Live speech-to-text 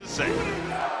Wrestling.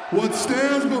 What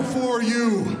stands before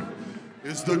you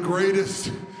is the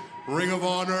greatest Ring of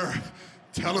Honor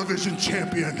television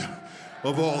champion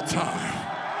of all time.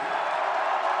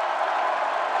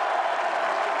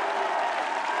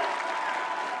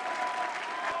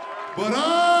 But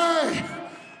I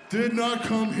did not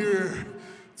come here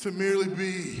to merely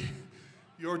be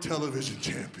your television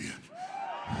champion.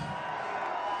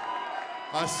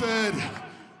 I said,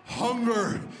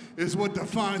 hunger is what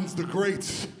defines the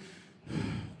greats.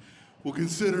 Well,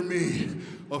 consider me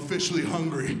officially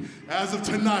hungry. As of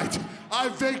tonight, I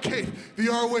vacate the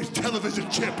ROH Television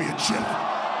Championship.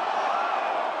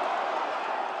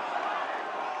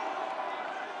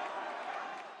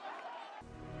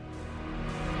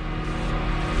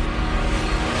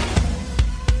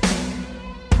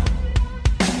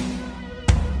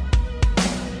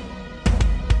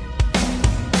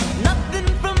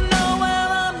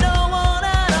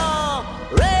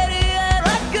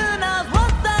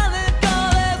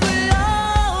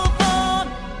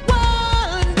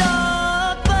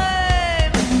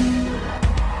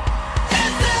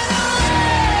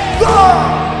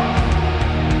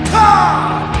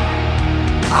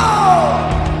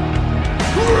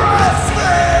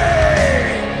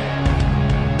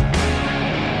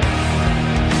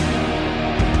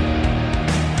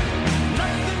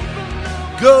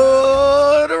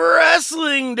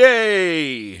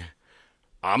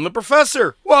 I'm the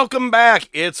Professor. Welcome back.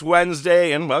 It's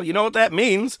Wednesday, and, well, you know what that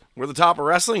means. We're the top of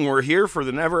wrestling. We're here for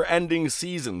the never-ending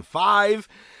Season 5.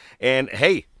 And,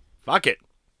 hey, fuck it.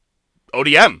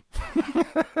 ODM.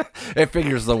 It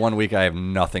figures the 1 week I have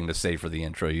nothing to say for the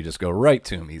intro. You just go right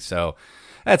to me, so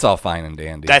that's all fine and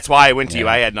dandy. That's why I went to you.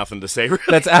 I had nothing to say,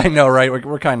 really. I know, right?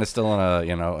 We're kind of still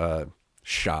in a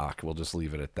shock. We'll just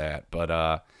leave it at that. But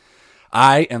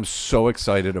I am so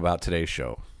excited about today's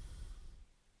show.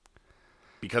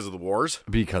 Because of the wars?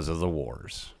 Because of the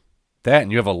wars. That,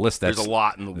 and you have a list there's a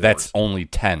lot in the wars. That's only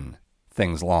 10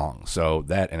 things long. So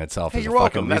that in itself is a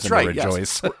welcome. fucking reason to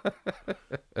rejoice. Yes.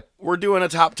 We're doing a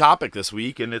top topic this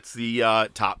week, and it's the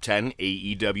top 10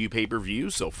 AEW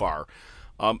pay-per-views so far.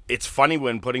 It's funny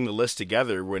when putting the list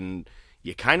together, when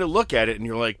you kind of look at it and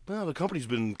you're like, well, the company's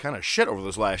been kind of shit over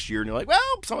this last year. And you're like, well,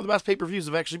 some of the best pay-per-views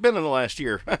have actually been in the last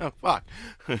year. Fuck.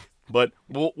 But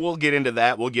we'll get into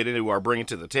that. We'll get into our Bring It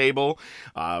to the Table.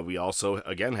 We also,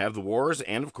 again, have the wars.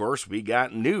 And, of course, we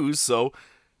got news. So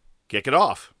kick it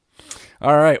off.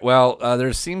 All right. Well,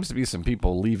 there seems to be some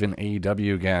people leaving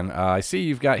AEW again. I see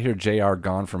you've got here JR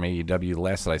gone from AEW.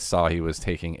 Last that I saw, he was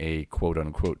taking a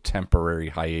quote-unquote temporary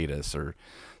hiatus or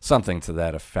something to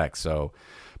that effect. So,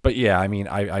 but, yeah, I mean,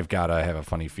 I've got to have a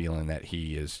funny feeling that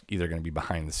he is either going to be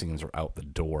behind the scenes or out the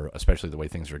door, especially the way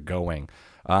things are going.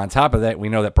 On top of that, we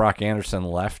know that Brock Anderson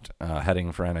left,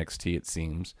 heading for NXT, it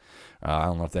seems. I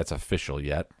don't know if that's official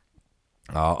yet.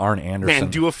 Arn Anderson.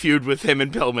 Man, do a feud with him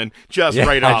and Pillman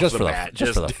right off the bat.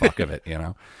 Just for the fuck of it, you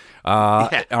know.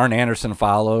 Arn Anderson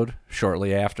followed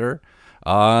shortly after.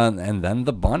 And then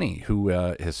the Bunny, who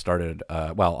has started,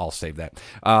 well, I'll save that.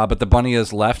 But the Bunny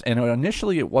has left, and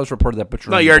initially it was reported that Butcher...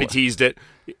 No, you already teased it.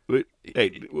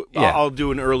 Hey, I'll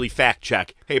do an early fact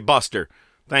check. Hey, Buster,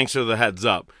 thanks for the heads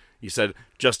up. You said,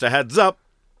 just a heads up,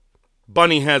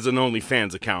 Bunny has an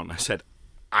OnlyFans account. I said,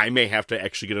 I may have to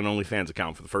actually get an OnlyFans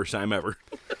account for the first time ever.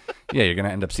 Yeah, you're going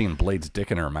to end up seeing Blade's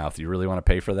dick in her mouth. You really want to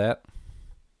pay for that?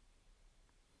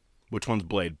 Which one's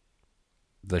Blade?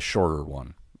 The shorter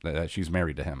one. She's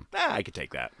married to him. I could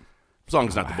take that. As long as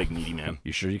it's not the big needy man.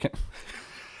 You sure you can?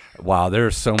 Wow,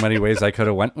 there's so many ways I could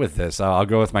have went with this. I'll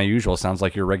go with my usual. Sounds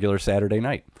like your regular Saturday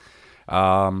night.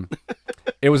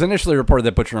 It was initially reported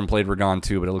that Butcher and Blade were gone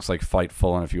too, but it looks like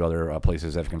Fightful and a few other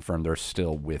places have confirmed they're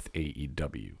still with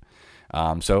AEW.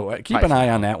 So keep an eye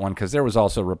on that one, because there was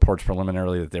also reports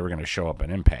preliminarily that they were going to show up in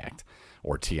Impact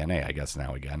or TNA, I guess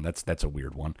now again. That's a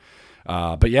weird one.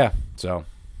 But yeah, so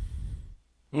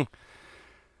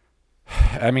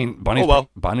I mean, Bunny's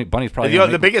probably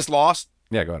the biggest loss.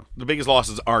 Yeah, go ahead. The biggest loss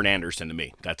is Arn Anderson to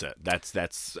me. That's it.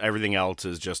 That's everything else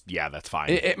is just, yeah, that's fine.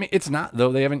 It's not,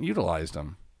 though. They haven't utilized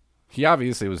him. He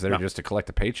obviously was there just to collect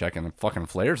a paycheck, and fucking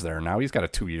Flair's there now. He's got a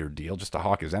 2-year deal just to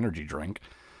hawk his energy drink.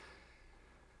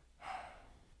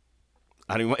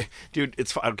 Anyway, dude,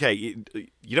 it's okay.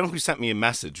 You know who sent me a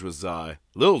message was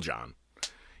Lil Jon.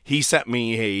 He sent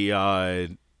me a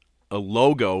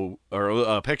logo or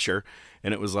a picture,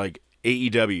 and it was like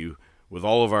AEW with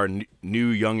all of our new,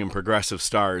 young, and progressive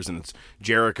stars, and it's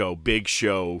Jericho, Big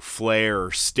Show,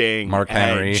 Flair, Sting, Mark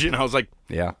Henry. Henry. And I was like,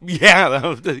 yeah.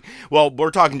 Well,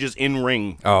 we're talking just in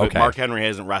ring. Oh, okay. Mark Henry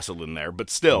hasn't wrestled in there, but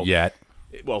still. Yet.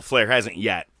 Well, Flair hasn't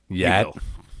yet. Yet.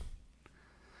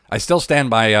 I still stand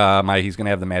by my. He's going to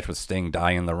have the match with Sting,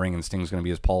 die in the ring, and Sting's going to be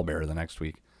his pallbearer the next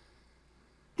week.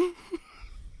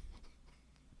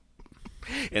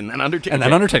 And then Undertaker. And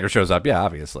then Undertaker shows up. Yeah,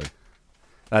 obviously.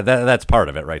 That's part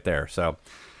of it right there. So,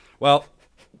 well,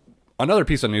 another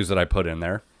piece of news that I put in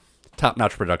there.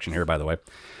 Top-notch production here, by the way.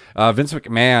 Vince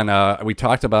McMahon, we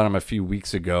talked about him a few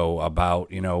weeks ago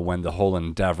about, when the whole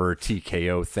Endeavor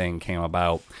TKO thing came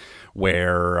about,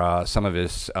 where some of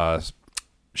his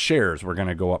shares were going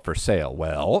to go up for sale.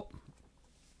 Well,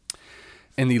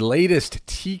 in the latest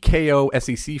TKO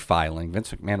SEC filing,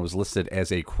 Vince McMahon was listed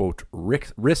as a, quote,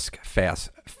 risk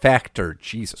factor.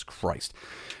 Jesus Christ.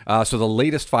 So the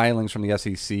latest filings from the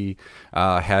SEC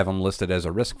have him listed as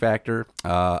a risk factor,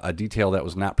 a detail that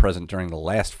was not present during the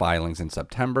last filings in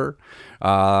September.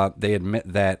 They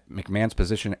admit that McMahon's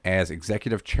position as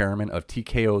executive chairman of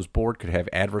TKO's board could have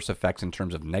adverse effects in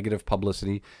terms of negative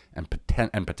publicity and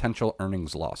potential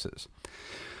earnings losses.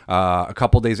 A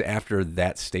couple days after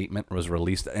that statement was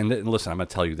released, and listen, I'm going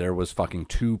to tell you, there was fucking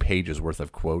 2 pages worth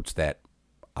of quotes that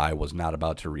I was not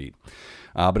about to read.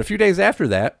 But a few days after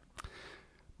that,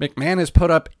 McMahon has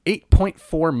put up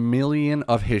 8.4 million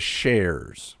of his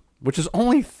shares, which is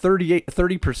only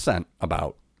 30%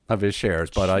 about of his shares.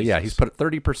 But yeah, he's put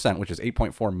 30%, which is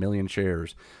 8.4 million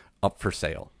shares, up for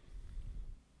sale.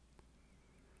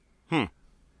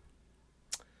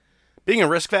 Being a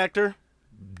risk factor?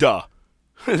 Duh.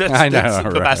 That's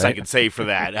the best I could say for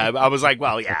that. I was like,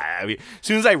 well, yeah. I mean, as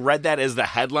soon as I read that as the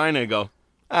headline, I go,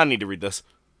 I don't need to read this.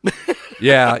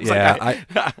 Yeah,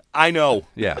 I know.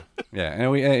 Yeah,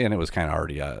 and it was kind of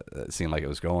already it seemed like it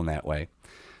was going that way.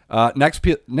 Next,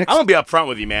 I'm gonna be upfront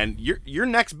with you, man. Your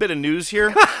next bit of news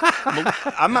here,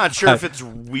 I'm not sure if it's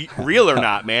real or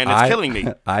not, man. It's killing me.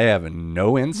 I have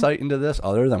no insight into this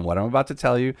other than what I'm about to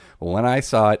tell you. But when I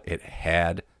saw it, it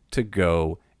had to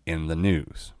go in the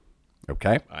news.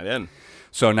 Okay, I didn't.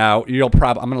 So now I'm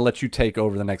going to let you take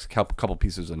over the next couple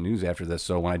pieces of news after this.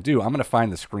 So when I do, I'm going to find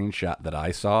the screenshot that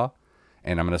I saw,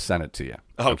 and I'm going to send it to you.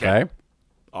 Okay?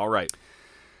 All right.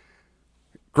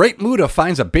 Great Muta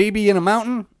finds a baby in a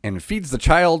mountain and feeds the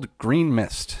child green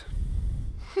mist.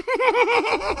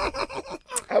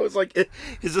 I was like,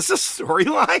 is this a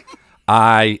storyline?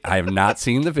 I have not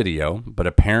seen the video, but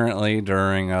apparently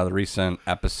during the recent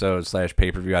episode /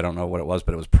 pay-per-view, I don't know what it was,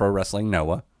 but it was Pro Wrestling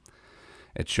Noah.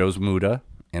 It shows Muta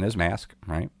in his mask,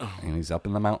 right? Oh. And he's up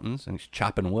in the mountains, and he's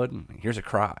chopping wood, and he hears a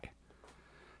cry.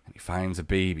 And he finds a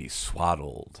baby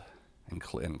swaddled in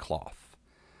cloth.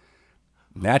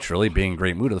 Naturally, being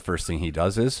Great Muta, the first thing he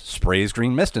does is sprays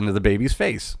green mist into the baby's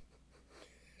face.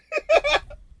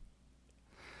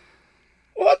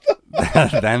 What the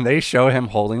fuck? Then they show him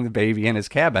holding the baby in his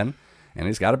cabin, and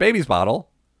he's got a baby's bottle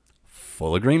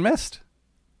full of green mist.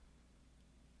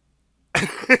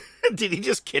 Did he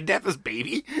just kidnap his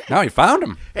baby? No, he found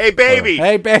him. Hey, baby.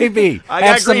 Hey, baby. I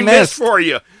got green mist for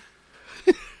you.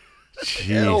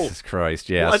 Jesus Christ.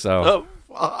 Yeah, what the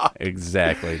fuck?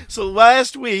 Exactly. So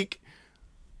last week,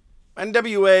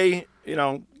 NWA,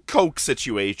 Coke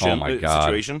situation. Oh, my God.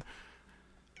 Situation.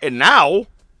 And now,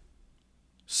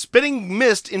 spitting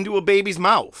mist into a baby's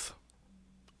mouth.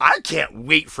 I can't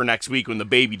wait for next week when the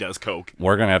baby does Coke.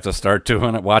 We're going to have to start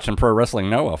doing it, watching Pro Wrestling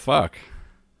Noah. Fuck.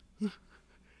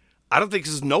 I don't think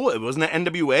this is Noah. Wasn't that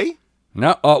NWA?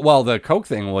 No. Well, the Coke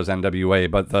thing was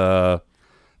NWA, but the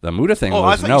Muta thing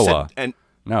was Noah.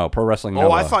 No, Pro Wrestling Noah.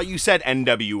 Oh, I thought you said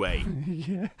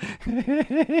NWA.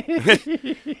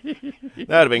 That would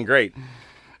have been great.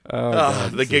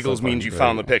 The giggles means you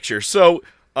found the picture. So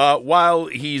while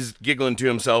he's giggling to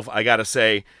himself, I got to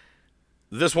say,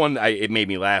 this one, it made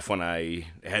me laugh when I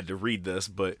had to read this,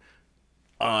 but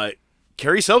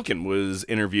Kerry Silkin was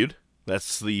interviewed.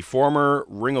 That's the former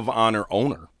Ring of Honor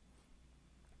owner.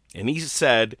 And he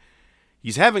said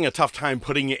he's having a tough time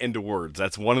putting it into words.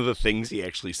 That's one of the things he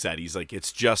actually said. He's like,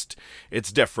 it's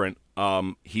different.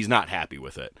 He's not happy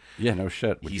with it. Yeah, no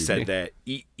shit. He said that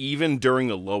even during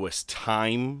the lowest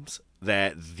times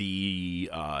that the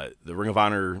Ring of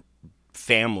Honor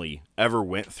family ever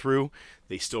went through,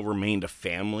 they still remained a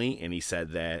family. And he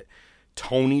said that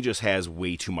Tony just has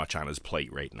way too much on his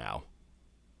plate right now.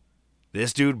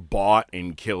 This dude bought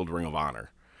and killed Ring of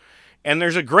Honor. And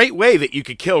there's a great way that you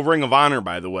could kill Ring of Honor,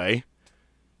 by the way.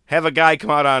 Have a guy come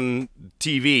out on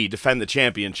TV, defend the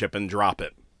championship, and drop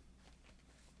it.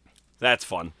 That's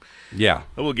fun. Yeah.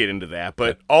 We'll get into that.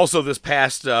 But also this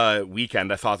past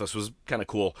weekend, I thought this was kind of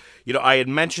cool. I had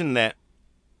mentioned that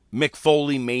Mick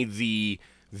Foley made the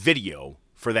video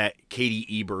for that Katie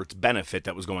Ebert's benefit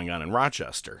that was going on in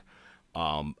Rochester.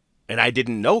 And I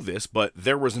didn't know this, but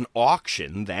there was an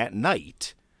auction that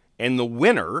night. And the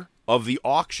winner of the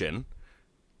auction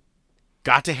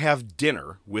got to have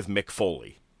dinner with Mick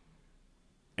Foley.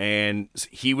 And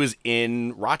he was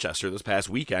in Rochester this past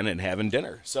weekend and having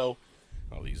dinner. So,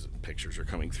 all these pictures are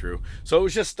coming through. So it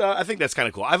was just, I think that's kind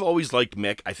of cool. I've always liked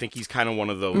Mick. I think he's kind of one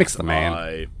of those. Mick's the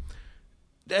man.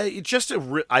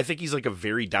 I think he's like a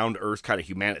very down-to-earth kind of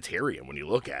humanitarian when you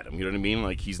look at him. You know what I mean?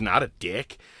 Like, he's not a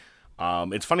dick.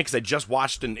 It's funny because I just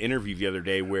watched an interview the other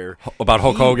day where... About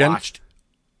Hulk Hogan?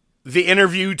 The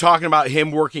interview talking about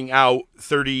him working out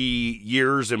 30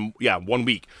 years and, 1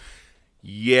 week.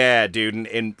 Yeah, dude.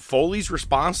 And Foley's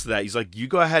response to that, he's like, you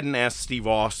go ahead and ask Steve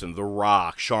Austin, The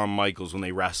Rock, Shawn Michaels when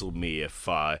they wrestled me if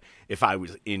I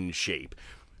was in shape.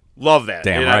 Love that.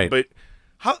 Damn right. But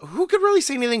who could really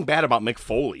say anything bad about Mick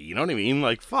Foley? You know what I mean?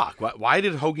 Like, fuck. Why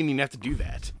did Hogan even have to do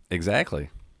that? Exactly.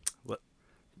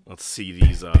 Let's see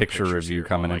these picture review here.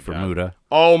 Coming in for Muda.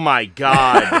 Oh, my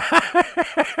God.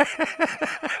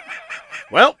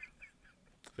 Well,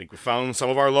 I think we found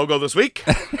some of our logo this week.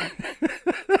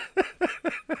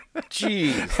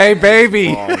 Jeez. Hey,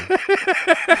 baby.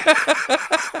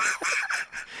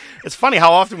 It's funny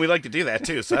how often we like to do that,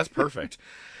 too, so that's perfect.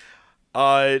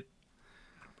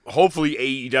 Hopefully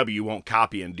AEW won't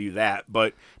copy and do that,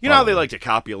 but you know how they like to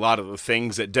copy a lot of the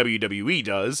things that WWE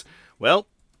does? Well,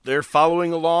 they're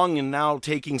following along and now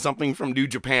taking something from New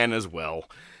Japan as well.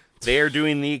 They're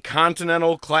doing the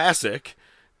Continental Classic,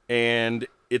 and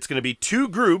it's going to be 2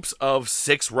 groups of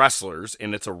 6 wrestlers,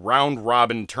 and it's a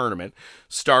round-robin tournament.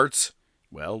 Starts,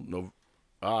 well,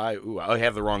 I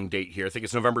have the wrong date here. I think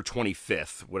it's November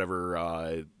 25th,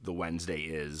 whatever the Wednesday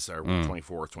is, or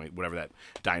 24th, whatever that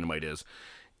Dynamite is.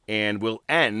 And will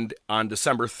end on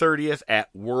December 30th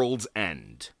at World's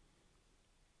End.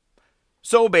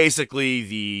 So basically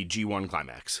the G1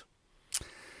 Climax.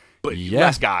 But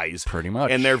less guys. Pretty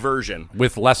much. And their version.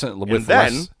 With less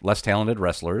talented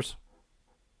wrestlers.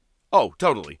 Oh,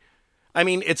 totally. I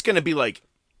mean, it's going to be like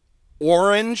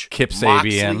Orange, Kip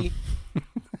Sabian.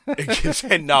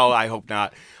 No, I hope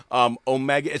not.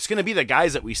 Omega. It's going to be the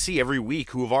guys that we see every week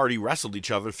who have already wrestled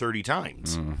each other 30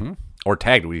 times. Mm-hmm. Or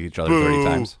tagged with each other 30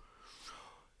 times.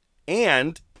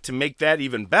 And to make that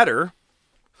even better,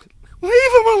 leave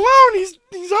him alone. He's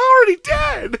already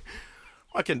dead.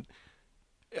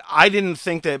 I didn't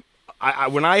think that.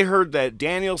 When I heard that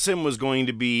Danielson was going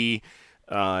to be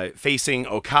facing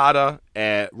Okada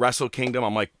at Wrestle Kingdom,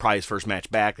 I'm like, probably his first match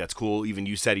back. That's cool. Even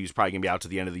you said he was probably going to be out to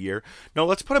the end of the year. No,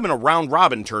 let's put him in a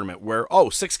round-robin tournament where,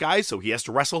 6 guys, so he has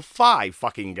to wrestle 5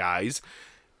 fucking guys.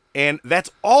 And that's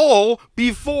all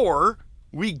before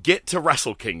we get to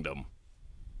Wrestle Kingdom.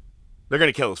 They're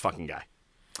going to kill this fucking guy.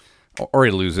 Or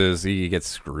he loses, he gets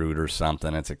screwed or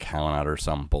something. It's a count out or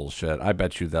some bullshit. I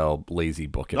bet you they'll lazy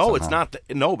book it. No, somehow. It's not.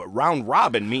 But round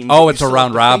robin means. Oh, it's a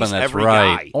round robin. That's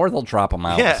right. Guy. Or they'll drop him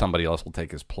out and somebody else will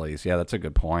take his place. Yeah, that's a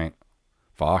good point.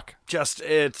 Fuck.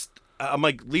 I'm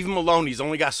like, leave him alone. He's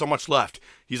only got so much left.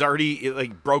 He's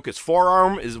already broke his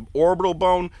forearm, his orbital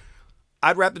bone.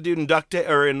 I'd wrap the dude in duct tape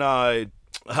or in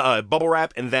bubble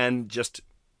wrap, and then just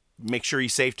make sure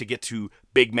he's safe to get to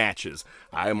big matches.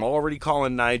 I'm already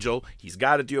calling Nigel. He's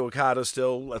got to do Okada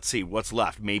still. Let's see what's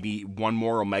left. Maybe one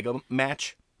more Omega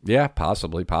match. Yeah,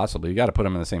 possibly. You got to put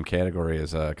him in the same category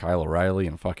as Kyle O'Reilly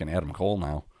and fucking Adam Cole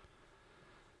now.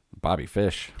 Bobby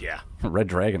Fish. Yeah. Red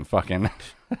Dragon fucking.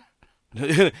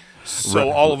 So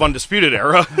all of Undisputed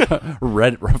Era.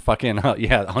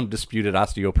 Undisputed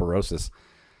osteoporosis.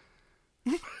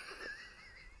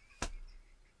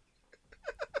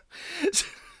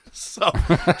 So,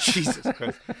 Jesus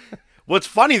Christ. What's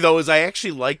funny, though, is I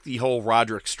actually like the whole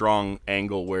Roderick Strong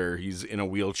angle where he's in a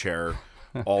wheelchair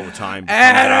all the time.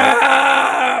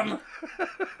 Adam!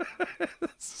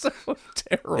 So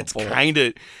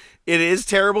terrible. It is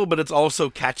terrible, but it's also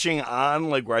catching on,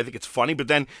 where I think it's funny, but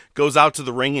then goes out to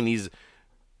the ring and he's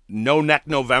no neck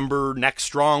November, neck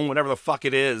strong, whatever the fuck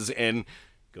it is, and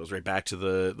goes right back to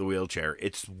the wheelchair.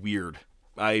 It's weird.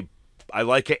 I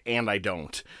like it and I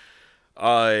don't.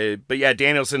 But yeah,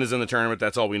 Danielson is in the tournament.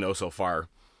 That's all we know so far.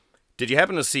 Did you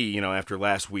happen to see, after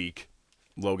last week,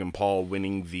 Logan Paul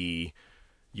winning the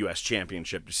U.S.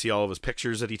 Championship? Did you see all of his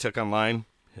pictures that he took online?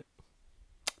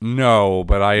 No,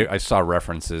 but I saw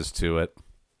references to it.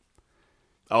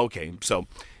 Okay, so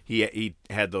he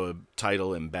had the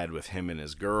title in bed with him and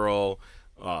his girl,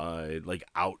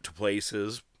 out to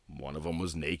places. One of them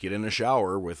was naked in a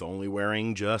shower with only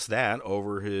wearing just that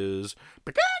over his...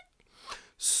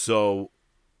 So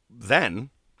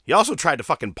then he also tried to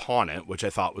fucking pawn it, which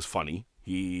I thought was funny.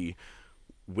 He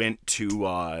went to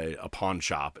a pawn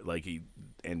shop, he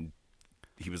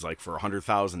was like, for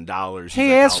 $100,000.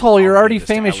 Hey, asshole, you're already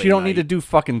famous. You don't need to do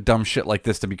fucking dumb shit like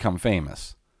this to become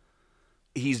famous.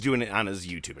 He's doing it on his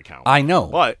YouTube account. I know.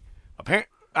 But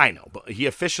I know, but he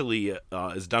officially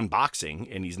is done boxing,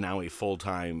 and he's now a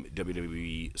full-time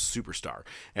WWE superstar.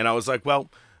 And I was like, well,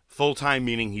 full-time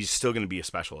meaning he's still going to be a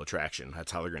special attraction.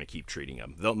 That's how they're going to keep treating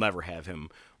him. They'll never have him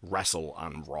wrestle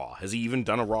on Raw. Has he even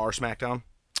done a Raw or SmackDown?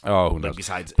 Oh, who Like knows?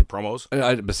 besides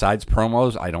promos? Besides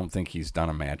promos, I don't think he's done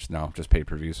a match. No, just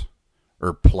pay-per-views.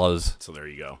 Or plus. So there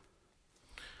you go.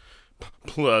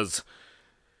 Plus.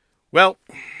 Well,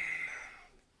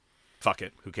 fuck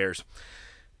it. Who cares?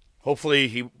 Hopefully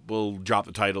he will drop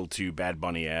the title to Bad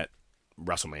Bunny at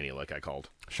WrestleMania, like I called.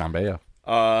 Shambaya.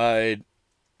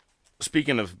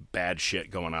 Speaking of bad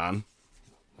shit going on,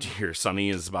 here Sunny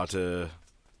is about to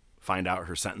find out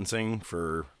her sentencing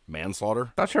for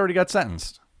manslaughter. Thought she already got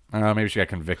sentenced. Maybe she got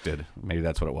convicted. Maybe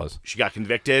that's what it was. She got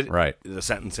convicted. Right. The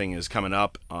sentencing is coming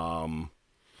up. I'm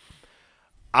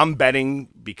betting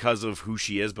because of who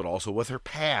she is, but also with her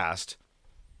past,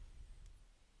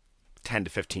 10 to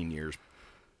 15 years.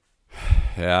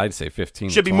 Yeah, I'd say 15.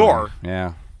 Should be 20. more.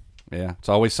 Yeah. Yeah. It's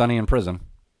always sunny in prison.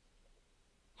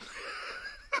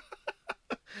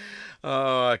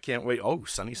 I can't wait. Oh,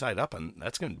 Sunny Side Up, and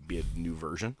that's going to be a new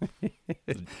version.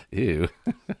 Ew.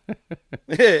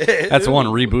 That's one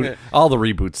reboot. All the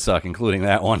reboots suck, including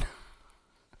that one.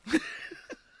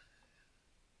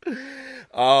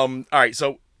 All right,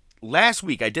 so last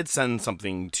week I did send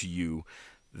something to you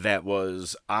that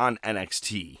was on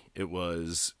NXT. It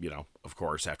was, of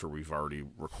course, after we've already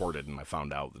recorded and I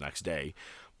found out the next day,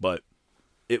 but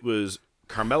it was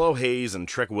Carmelo Hayes and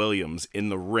Trick Williams in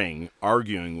the ring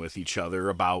arguing with each other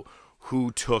about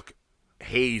who took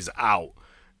Hayes out,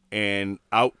 and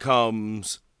out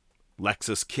comes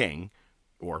Lexus King,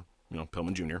 or,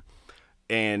 Pillman Jr.,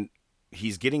 and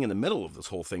he's getting in the middle of this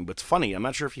whole thing, but it's funny. I'm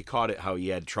not sure if you caught it, how he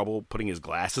had trouble putting his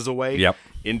glasses away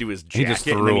into his jacket,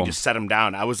 and then he just set him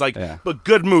down. I was like, but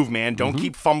good move, man. Don't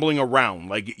keep fumbling around.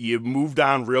 Like, you moved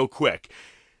on real quick.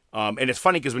 And it's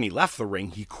funny because when he left the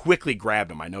ring, he quickly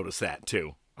grabbed him. I noticed that,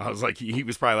 too. I was like, he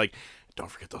was probably like, don't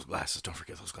forget those glasses. Don't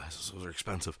forget those glasses. Those are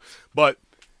expensive. But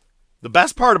the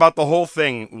best part about the whole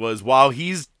thing was while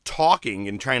he's talking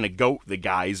and trying to goat the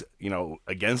guys,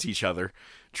 against each other,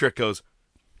 Trick goes,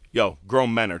 yo,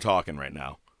 grown men are talking right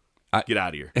now. Get out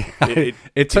of here.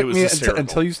 It took was me hysterical.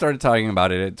 until you started talking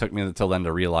about it. It took me until then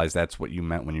to realize that's what you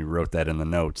meant when you wrote that in the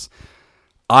notes.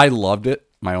 I loved it.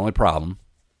 My only problem,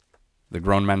 the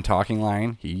grown men talking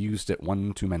line, he used it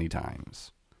one too many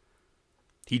times.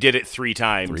 He did it three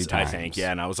times, I think.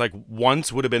 Yeah, and I was like,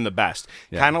 once would have been the best.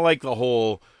 Yeah. Kind of like the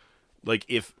whole, like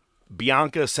if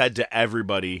Bianca said to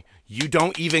everybody, you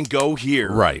don't even go here.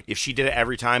 Right. If she did it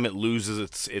every time, it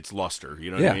loses its luster.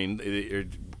 You know what I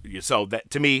mean? So that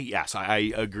to me, yes,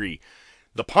 I agree.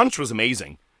 The punch was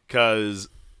amazing because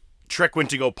Trick went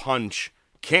to go punch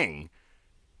King,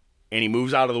 and he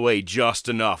moves out of the way just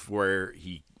enough where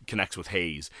he connects with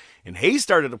Hayes. And Hayes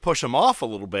started to push him off a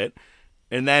little bit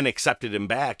and then accepted him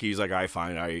back. He's like, all right,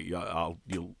 fine.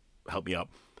 You'll help me up.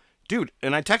 Dude,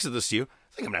 and I texted this to you.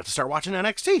 I think I'm going to have to start watching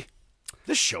NXT.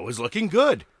 This show is looking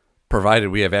good. Provided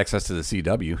we have access to the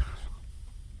CW.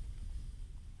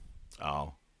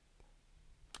 Oh.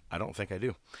 I don't think I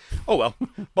do. Oh, well.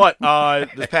 But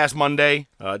this past Monday,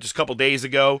 just a couple days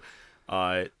ago,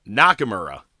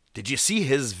 Nakamura, did you see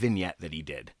his vignette that he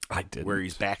did? I did. Where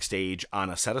he's backstage on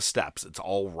a set of steps. It's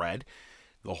all red.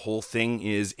 The whole thing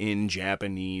is in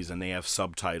Japanese, and they have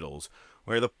subtitles.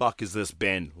 Where the fuck has this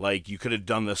been? Like, you could have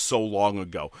done this so long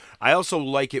ago. I also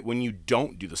like it when you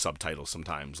don't do the subtitles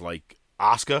sometimes. Like,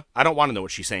 Asuka, I don't want to know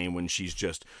what she's saying when she's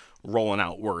just rolling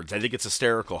out words. I think it's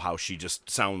hysterical how she just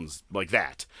sounds like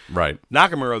that. Right.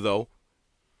 Nakamura, though,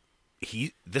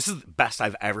 this is the best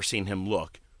I've ever seen him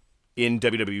look in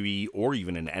WWE or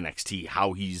even in NXT.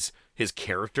 How his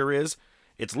character is.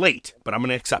 It's late, but I'm going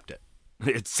to accept it.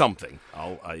 It's something.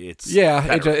 It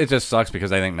just sucks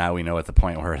because I think now we know at the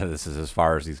point where this is as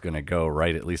far as he's going to go,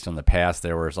 right? At least in the past,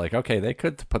 there was like, okay, they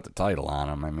could put the title on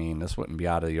him. I mean, this wouldn't be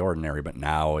out of the ordinary, but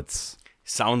now it's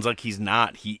sounds like he's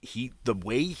not. The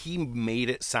way he made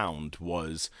it sound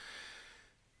was,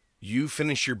 you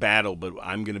finish your battle, but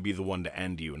I'm going to be the one to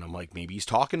end you. And I'm like, maybe he's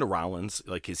talking to Rollins,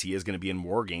 like, because he is going to be in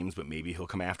War Games, but maybe he'll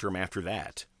come after him after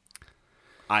that.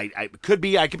 I could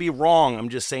be wrong. I'm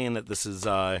just saying that this is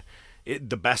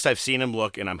the best I've seen him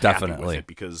look, and I'm happy with it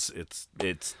because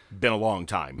it's been a long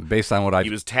time. Based on what he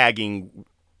was tagging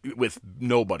with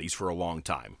nobodies for a long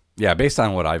time. Yeah, based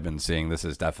on what I've been seeing, this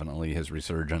is definitely his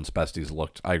resurgence. Best he's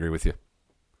looked. I agree with you.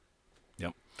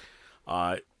 Yep.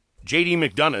 JD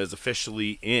McDonough is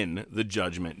officially in the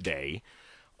Judgment Day.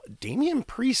 Damian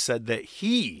Priest said that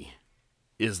he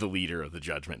is the leader of the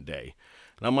Judgment Day,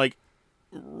 and I'm like,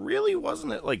 really?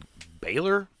 Wasn't it like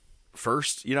Baylor?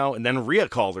 first, and then Rhea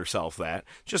called herself that.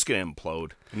 Just gonna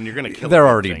implode, and you're gonna kill. They're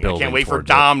already thing. building. I can't wait for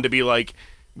Dom to be like,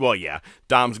 well, yeah,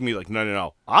 Dom's gonna be like,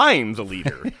 no, I'm the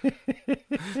leader.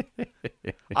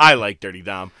 I like Dirty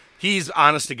Dom. He's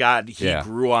honest to God, he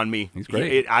grew on me. He's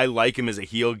great. I like him as a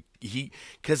heel.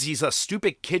 Because he's a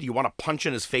stupid kid you want to punch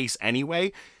in his face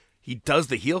anyway. He does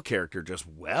the heel character just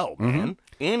well, man.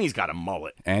 And he's got a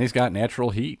mullet. And he's got natural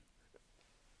heat.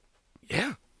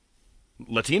 Yeah.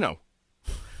 Latino.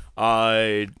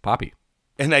 Poppy.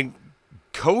 And then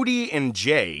Cody and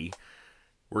Jay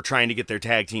were trying to get their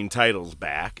tag team titles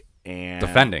back. And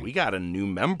defending. We got a new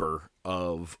member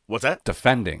of... What's that?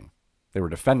 Defending. They were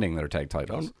defending their tag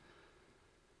titles.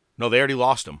 No, they already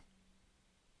lost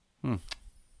them.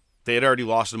 They had already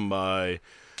lost them a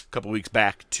couple weeks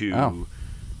back to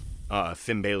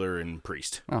Finn Balor and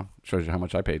Priest. Oh, shows you how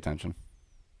much I pay attention.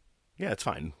 Yeah, it's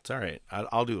fine. It's all right.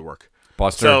 I'll do the work.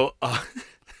 Buster. So,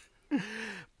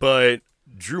 but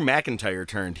Drew McIntyre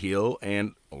turned heel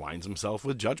and aligns himself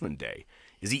with Judgment Day.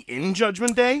 Is he in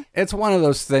Judgment Day? It's one of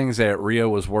those things that Rio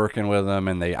was working with him,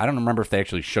 and I don't remember if they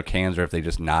actually shook hands or if they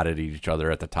just nodded at each other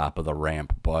at the top of the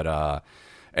ramp, but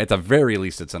at the very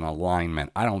least, it's an alignment.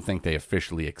 I don't think they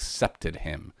officially accepted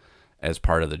him as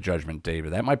part of the Judgment Day,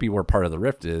 but that might be where part of the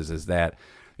rift is that,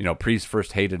 Priest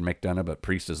first hated McDonough, but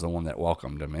Priest is the one that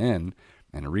welcomed him in,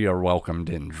 and Rhea welcomed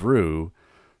in Drew,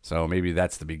 so maybe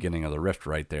that's the beginning of the rift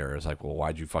right there. It's like, well,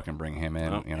 why'd you fucking bring him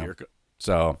in?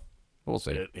 So, we'll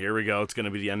see. Here we go. It's going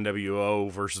to be the NWO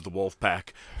versus the Wolfpack.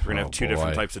 We're going to have two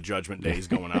different types of Judgment Days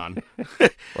going on.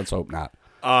 Let's hope not.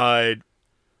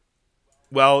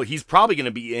 Well, he's probably going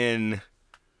to be in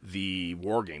the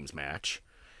War Games match.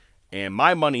 And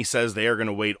my money says they are going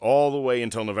to wait all the way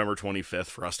until November 25th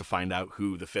for us to find out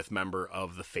who the fifth member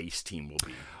of the face team will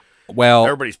be. Well,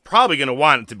 everybody's probably going to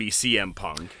want it to be CM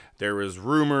Punk. There was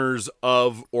rumors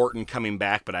of Orton coming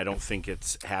back, but I don't think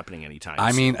it's happening anytime soon.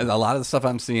 I mean, a lot of the stuff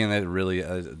I'm seeing, they're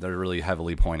really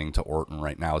heavily pointing to Orton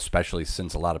right now, especially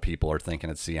since a lot of people are thinking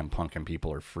it's CM Punk and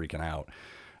people are freaking out.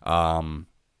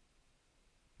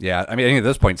 Yeah, I mean, at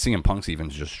this point, CM Punk's even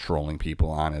just trolling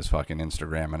people on his fucking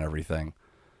Instagram and everything.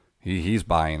 He's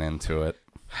buying into it.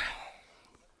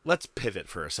 Let's pivot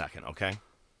for a second, okay?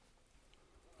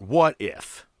 What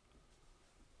if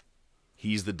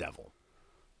he's the devil?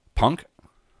 Punk?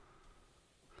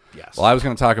 Yes. Well, I was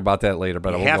going to talk about that later,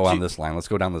 but we'll go on this line. Let's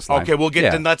go down this line. Okay,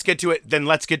 then let's get to it. Then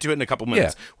let's get to it in a couple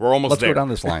minutes. Yeah. We're almost there. Let's go down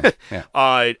this line.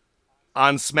 Yeah.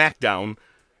 On SmackDown,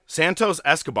 Santos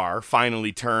Escobar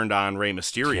finally turned on Rey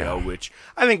Mysterio, which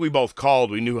I think we both called.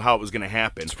 We knew how it was going to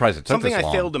happen. Surprised it took Something this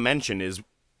long. I failed to mention is,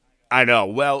 I know.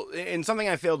 Well, and something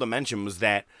I failed to mention was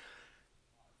that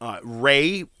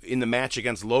Rey in the match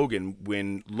against Logan,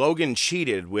 when Logan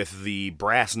cheated with the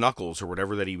brass knuckles or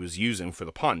whatever that he was using for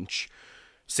the punch,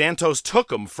 Santos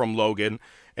took him from Logan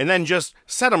and then just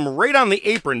set him right on the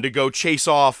apron to go chase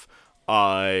off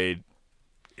Logan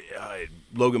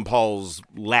Paul's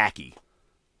lackey.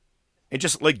 And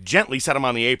just gently set him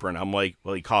on the apron. I'm like,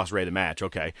 well, he cost Rey the match,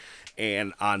 okay.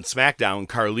 And on SmackDown,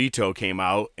 Carlito came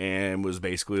out and was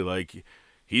basically like,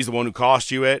 he's the one who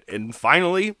cost you it. And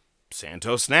finally,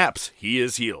 Santos snaps. He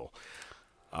is heel.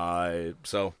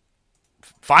 So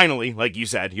finally, like you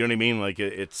said, you know what I mean? Like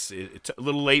it's a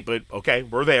little late, but okay,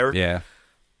 we're there. Yeah.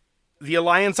 The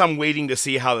Alliance, I'm waiting to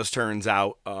see how this turns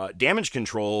out. Damage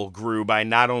Control grew by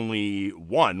not only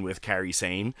one with Kairi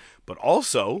Sane, but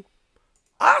also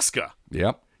Asuka.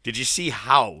 Yep. Did you see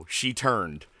how she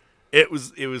turned? It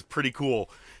was pretty cool.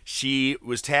 She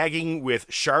was tagging with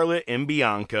Charlotte and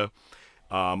Bianca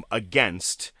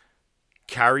against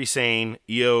Kairi Sane,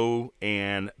 Io,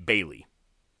 and Bayley.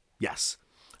 Yes.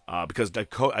 Because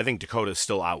I think Dakota's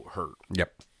still out hurt.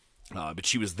 Yep. But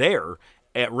she was there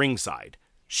at ringside.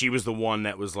 She was the one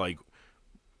that was like,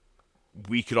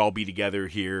 we could all be together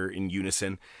here in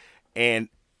unison. And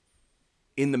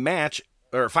in the match,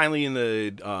 or finally in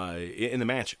the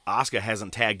match, Asuka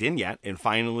hasn't tagged in yet. And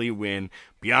finally, when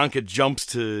Bianca jumps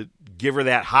to give her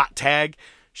that hot tag,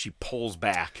 she pulls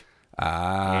back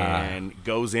and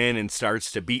goes in and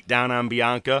starts to beat down on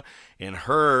Bianca. And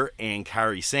her and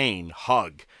Kairi Sane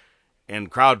hug. And the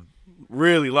crowd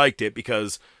really liked it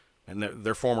because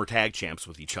they're former tag champs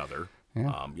with each other.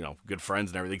 Yeah. Good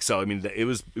friends and everything. So I mean, it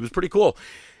was pretty cool.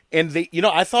 And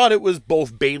I thought it was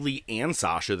both Bayley and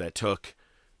Sasha that took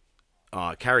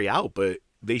Kairi out, but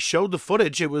they showed the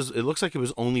footage. It looks like it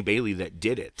was only Bayley that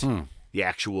did it. The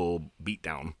actual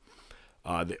beatdown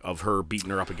of her beating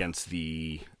her up against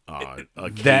the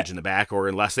cage in the back, or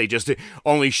unless they just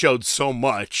only showed so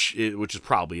much, which is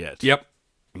probably it. Yep,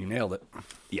 you nailed it.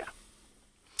 Yeah.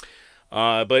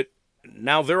 But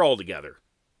now they're all together.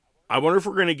 I wonder if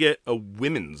we're going to get a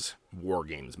women's War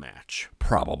Games match.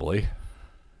 Probably.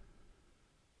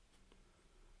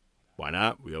 Why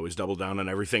not? We always double down on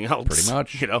everything else. Pretty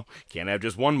much. You know, can't have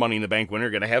just one Money in the Bank winner.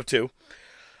 Going to have two.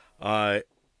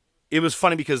 It was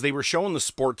funny because they were showing the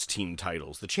sports team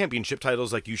titles, the championship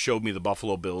titles, like you showed me the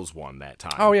Buffalo Bills one that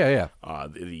time. Oh, yeah.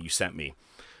 That you sent me.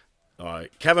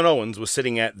 Kevin Owens was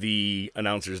sitting at the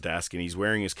announcer's desk, and he's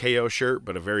wearing his KO shirt,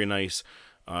 but a very nice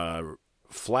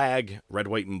flag, red,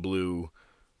 white, and blue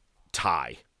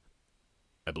tie,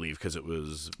 I believe, because it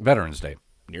was Veterans Day.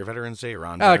 Near Veterans Day or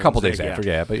on A couple Veterans days Day? after,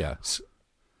 yeah, but yeah.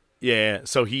 Yeah,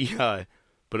 so he,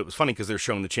 but it was funny because they're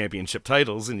showing the championship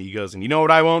titles, and he goes, and you know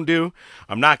what I won't do?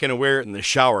 I'm not going to wear it in the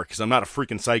shower because I'm not a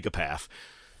freaking psychopath.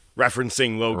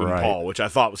 Referencing Logan Paul, which I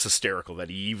thought was hysterical that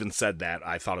he even said that.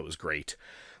 I thought it was great.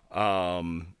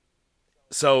 But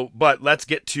let's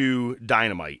get to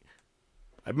Dynamite.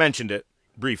 I mentioned it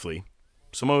briefly.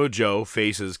 Samoa Joe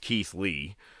faces Keith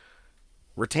Lee,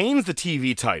 retains the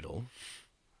TV title,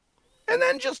 and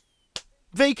then just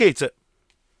vacates it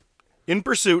in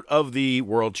pursuit of the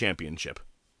World Championship.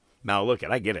 Now, look,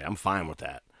 I get it. I'm fine with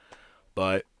that.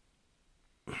 But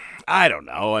I don't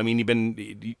know. I mean,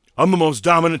 I'm the most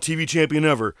dominant TV champion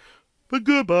ever. But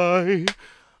goodbye.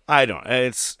 I don't.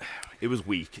 It was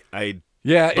weak.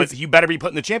 But you better be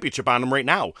putting the championship on him right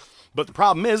now. But the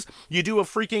problem is, you do a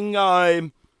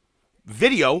freaking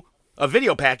video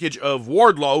package of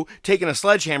Wardlow taking a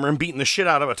sledgehammer and beating the shit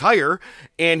out of a tire,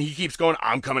 and he keeps going,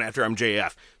 I'm coming after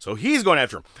MJF. So he's going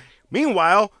after him.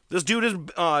 Meanwhile, this dude is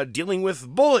dealing with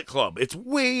Bullet Club. It's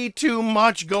way too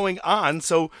much going on,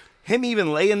 so him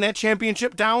even laying that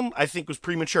championship down, I think was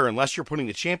premature, unless you're putting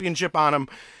the championship on him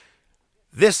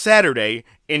this Saturday,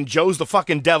 and Joe's the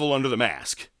fucking devil under the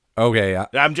mask. Okay.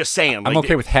 I'm just saying. I'm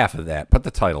okay with half of that. Put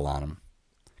the title on him.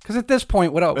 Because at this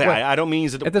point, I don't mean...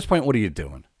 At this point, what are you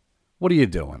doing? What are you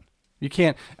doing? You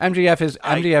can't...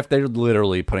 MJF, they're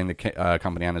literally putting the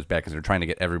company on his back because they're trying to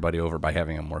get everybody over by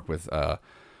having him work with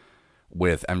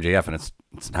MJF, and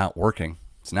it's not working.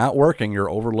 It's not working.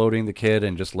 You're overloading the kid,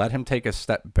 and just let him take a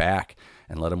step back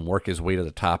and let him work his way to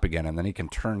the top again, and then he can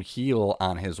turn heel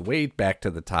on his way back to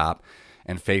the top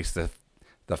and face the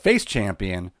face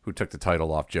champion who took the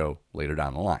title off Joe later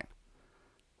down the line.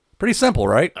 Pretty simple,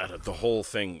 right? The whole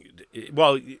thing...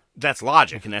 Well, that's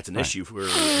logic, and that's an issue for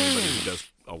anybody who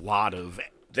does a lot of...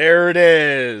 There it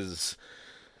is!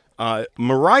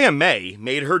 Mariah May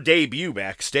made her debut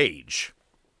backstage.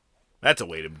 That's a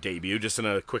way to debut, just in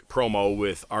a quick promo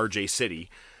with RJ City.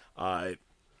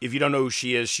 If you don't know who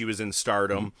she is, she was in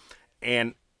Stardom.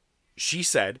 And she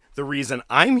said, the reason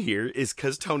I'm here is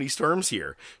because Toni Storm's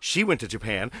here. She went to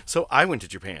Japan, so I went to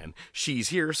Japan. She's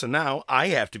here, so now I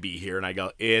have to be here. And I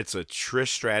go, it's a Trish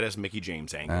Stratus, Mickie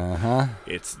James angle. Uh-huh.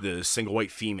 It's the single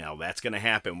white female. That's going to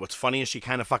happen. What's funny is she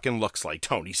kind of fucking looks like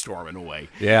Toni Storm in a way.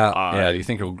 Yeah, do you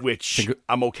think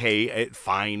I'm okay,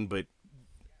 fine, but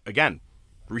again...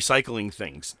 recycling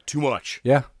things too much.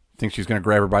 Yeah. Think she's going to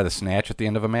grab her by the snatch at the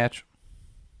end of a match?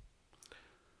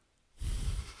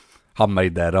 I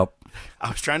made that up. I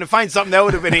was trying to find something that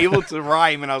would have been able to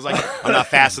rhyme, and I was like, I'm not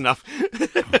fast enough.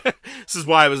 This is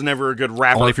why I was never a good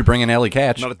rapper. Only if you bring in Ellie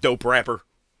Catch. Not a dope rapper.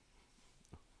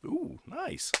 Ooh,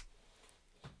 nice.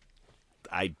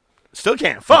 I still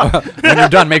can't. Fuck. When you're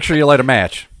done, make sure you light a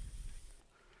match.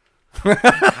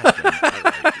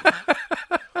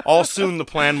 All soon the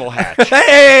plan will hatch.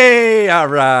 Hey, all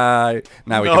right.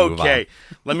 Now we can move on. Okay,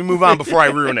 let me move on before I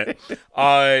ruin it.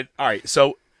 All right,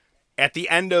 so at the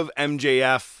end of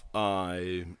MJF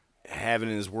having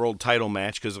his world title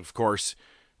match, because of course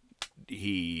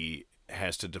he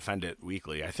has to defend it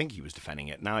weekly. I think he was defending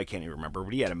it. Now I can't even remember,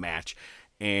 but he had a match,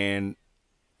 and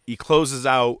he closes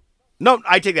out. No,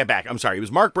 I take that back. I'm sorry. It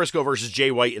was Mark Briscoe versus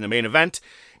Jay White in the main event,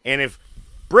 and if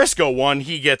Briscoe won,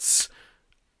 he gets...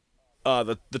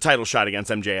 the title shot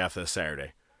against MJF this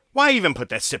Saturday. Why even put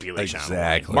that stipulation on?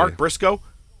 Exactly. Mark Briscoe?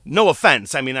 No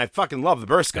offense. I mean, I fucking love the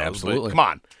Briscoes. Absolutely. But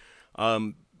come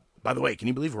on. By the way, can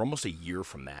you believe we're almost a year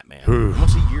from that, man?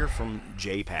 Almost a year from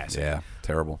Jay passing. Yeah,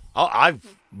 terrible.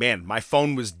 Man, my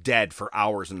phone was dead for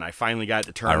hours, and I finally got it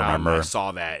to turn on, and I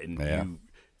saw that, and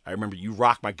I remember you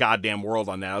rocked my goddamn world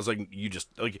on that. I was like,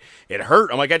 it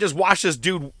hurt. I'm like, I just watched this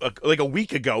dude like a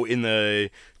week ago in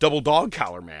the double dog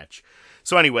collar match.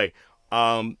 So anyway,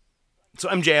 so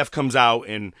MJF comes out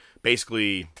and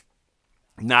basically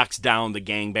knocks down the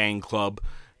Gangbang Club,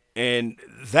 and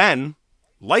then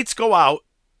lights go out,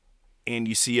 and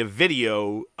you see a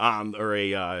video on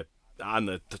the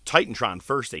Titantron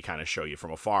first. They kind of show you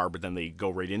from afar, but then they go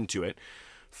right into it.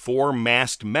 4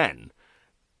 masked men.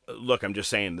 Look, I'm just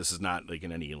saying this is not like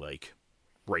in any like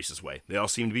racist way. They all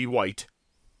seem to be white.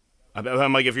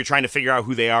 I'm like, if you're trying to figure out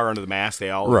who they are under the mask, they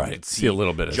all Right. See a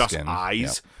little bit of just skin.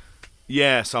 eyes. Yep.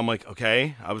 Yeah, so I'm like,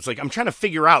 okay. I was like, I'm trying to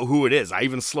figure out who it is. I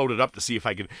even slowed it up to see if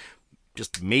I could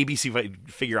just maybe see if I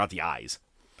could figure out the eyes.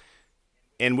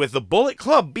 And with the Bullet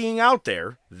Club being out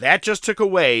there, that just took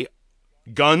away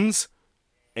Guns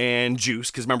and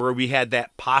Juice. Because remember, we had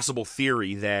that possible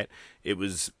theory that it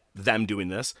was them doing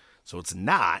this. So it's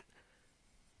not.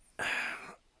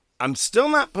 I'm still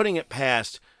not putting it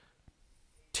past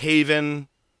Taven,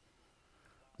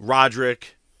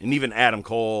 Roderick, and even Adam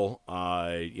Cole. You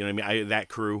know what I mean? That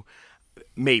crew.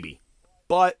 Maybe.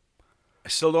 But I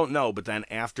still don't know. But then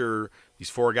after these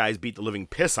four guys beat the living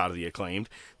piss out of the Acclaimed,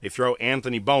 they throw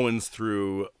Anthony Bowens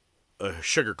through a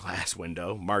sugar glass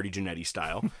window, Marty Jannetty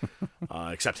style,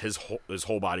 except his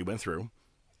whole body went through.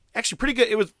 Actually, pretty good.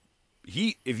 It was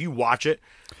if you watch it,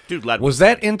 dude, was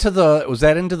that into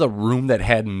the room that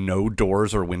had no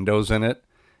doors or windows in it?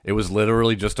 It was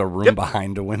literally just a room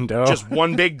behind a window, just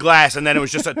one big glass, and then it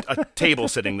was just a table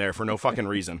sitting there for no fucking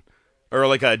reason, or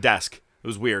like a desk. It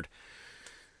was weird.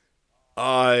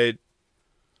 And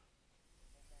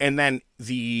then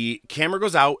the camera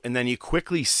goes out, and then you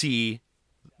quickly see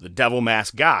the devil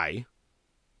mask guy.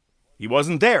 He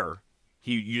wasn't there.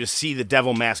 You just see the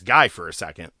devil mask guy for a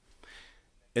second.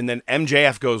 And then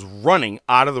MJF goes running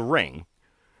out of the ring.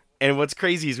 And what's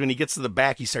crazy is when he gets to the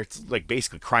back, he starts like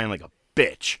basically crying like a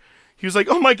bitch. He was like,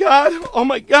 oh my God,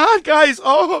 guys.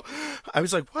 Oh, I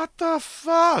was like, what the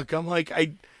fuck? I'm like,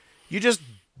 you just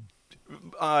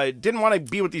didn't want to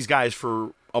be with these guys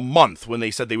for a month when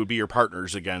they said they would be your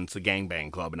partners against the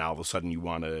Gangbang Club, and now all of a sudden you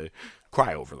want to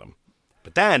cry over them.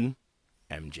 But then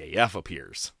MJF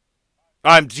appears.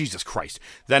 Jesus Christ.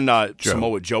 Then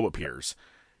Samoa Joe appears,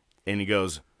 and he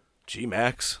goes, gee,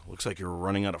 Max, looks like you're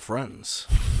running out of friends.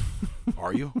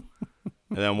 Are you?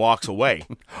 And then walks away.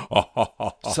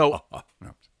 So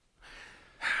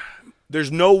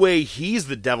there's no way he's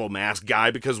the devil mask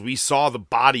guy because we saw the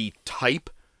body type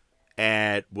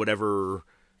at whatever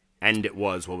end it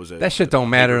was. What was it? That shit don't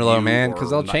matter though, man, because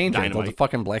they'll change Dynamite. it. They'll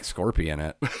fucking Black Scorpion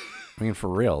it. I mean, for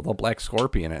real, they'll Black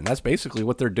Scorpion it, and that's basically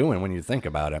what they're doing when you think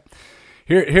about it.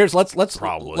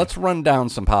 Let's run down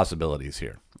some possibilities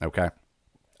here. Okay.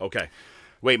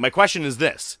 Wait, my question is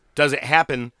this: does it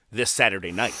happen this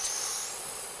Saturday night?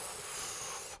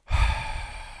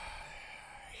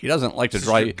 He doesn't like to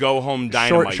drive. Go home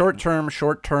Dynamite. Short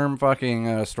term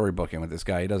fucking story booking with this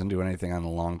guy. He doesn't do anything on the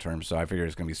long term, so I figure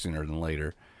it's gonna be sooner than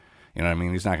later. You know what I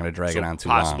mean? He's not gonna drag it on too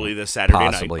long. Possibly this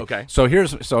Saturday night. Okay.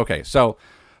 So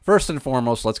first and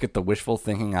foremost, let's get the wishful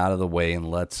thinking out of the way, and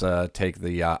let's take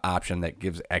the option that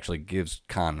gives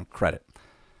Khan credit.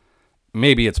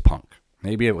 Maybe it's Punk.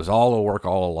 Maybe it was all a work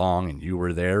all along, and you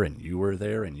were there, and you were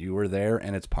there, and you were there,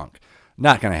 and it's Punk.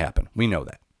 Not going to happen. We know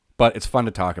that. But it's fun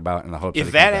to talk about in the hope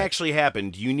if that actually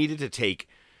happened, you needed to take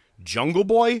Jungle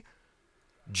Boy,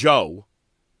 Joe,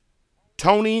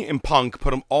 Tony, and Punk,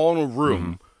 put them all in a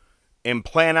room, and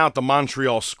plan out the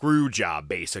Montreal screw job,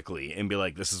 basically, and be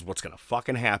like, this is what's going to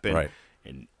fucking happen. Right.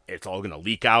 And it's all going to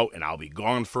leak out, and I'll be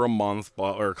gone for a month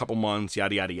or a couple months,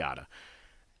 yada, yada, yada.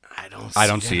 I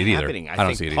don't see it either.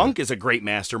 I think Punk is a great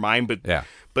mastermind,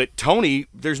 but Tony,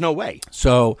 there's no way.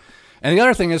 So, and the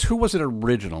other thing is, who was it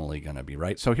originally going to be,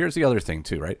 right? So here's the other thing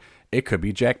too, right? It could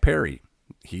be Jack Perry.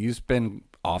 He's been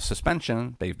off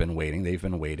suspension. They've been waiting,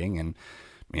 and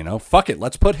fuck it,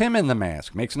 let's put him in the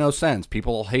mask. Makes no sense.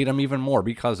 People will hate him even more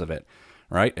because of it,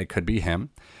 right? It could be him.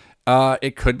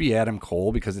 It could be Adam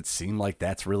Cole because it seemed like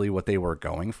that's really what they were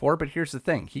going for. But here's the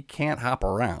thing. He can't hop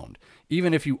around.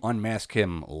 Even if you unmask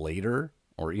him later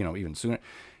or, even sooner,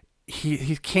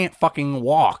 he can't fucking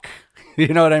walk. You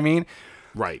know what I mean?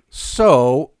 Right.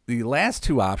 So the last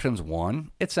two options,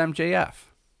 one, it's MJF.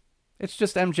 It's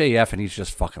just MJF and he's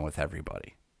just fucking with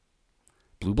everybody.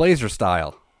 Blue Blazer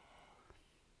style.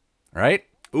 Right?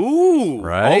 Ooh.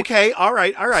 Right? Okay. All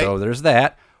right. So there's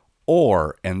that.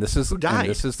 Or, and this is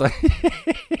like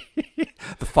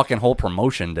the fucking whole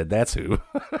promotion did that too.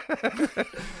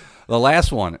 The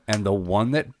last one, and the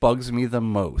one that bugs me the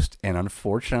most, and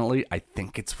unfortunately, I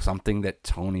think it's something that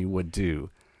Tony would do.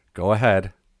 Go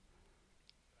ahead.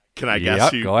 Can I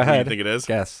guess? Go ahead. Who you think it is?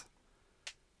 Guess.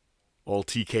 Old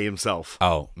TK himself.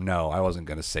 Oh no, I wasn't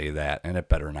going to say that, and it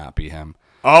better not be him.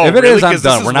 Oh, if it really? is, I'm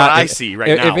done. We're not. I see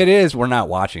right now. If it is, we're not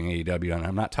watching AEW, and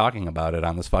I'm not talking about it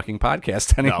on this fucking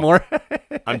podcast anymore. No.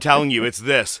 I'm telling you, it's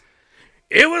this.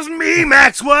 It was me,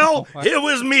 Maxwell. It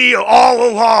was me all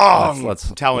along. Let's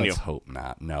hope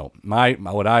not. No,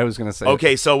 what I was gonna say.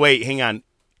 Okay, so wait, hang on.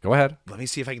 Go ahead. Let me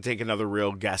see if I can take another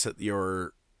real guess at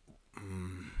your.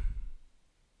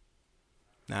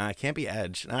 Nah, it can't be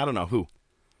Edge. I don't know who.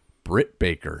 Britt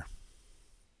Baker.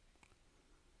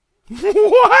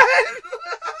 What?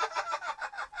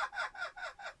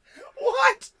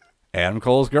 What? Adam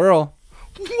Cole's girl.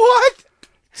 What?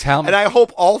 Tell me. And I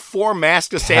hope all 4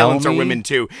 masked assailants are women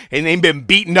too, and they've been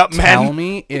beating up men. Tell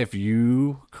me if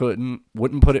you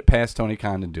wouldn't put it past Tony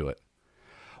Khan to do it.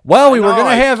 Well, we were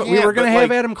gonna have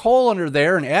Adam Cole under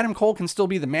there, and Adam Cole can still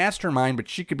be the mastermind, but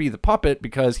she could be the puppet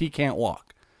because he can't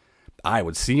walk. I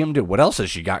would see him do. What else has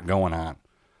she got going on?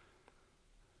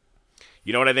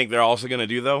 You know what I think they're also gonna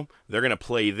do though? They're gonna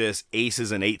play this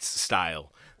aces and eights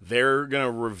style. They're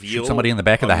gonna reveal shoot somebody in the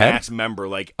back of the head. Masked member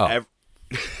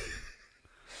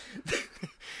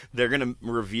they're gonna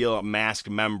reveal a masked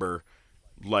member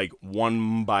like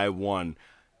one by one.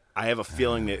 I have a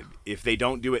feeling that if they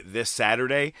don't do it this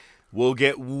Saturday, we'll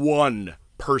get one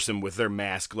person with their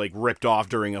mask like ripped off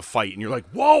during a fight, and you're like,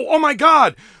 "Whoa! Oh my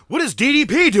God! What is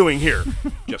DDP doing here?"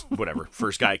 Just whatever.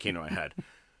 First guy came to my head.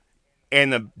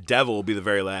 And the devil will be the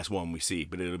very last one we see,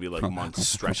 but it'll be like months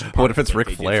stretched apart. What if it's like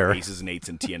Ric Flair? Aces and eights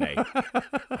in TNA. Oh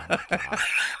my God.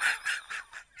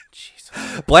 Jesus.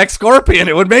 Black Scorpion.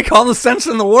 It would make all the sense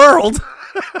in the world.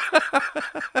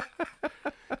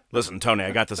 Listen, Tony,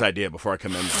 I got this idea before I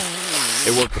come in.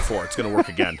 It worked before. It's going to work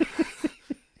again.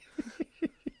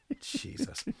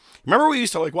 Jesus. Remember we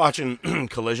used to like watching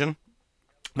Collision?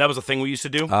 That was a thing we used to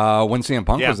do? When CM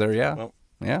Punk was there, yeah. Well,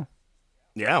 yeah.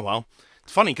 Yeah, well,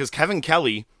 it's funny because Kevin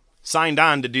Kelly signed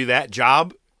on to do that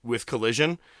job with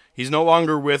Collision. He's no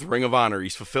longer with Ring of Honor.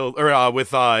 He's fulfilled, or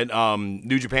with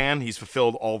New Japan. He's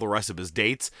fulfilled all the rest of his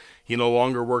dates. He no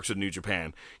longer works with New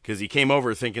Japan because he came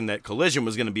over thinking that Collision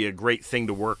was going to be a great thing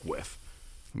to work with.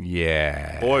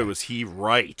 Yeah. Boy, was he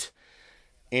right.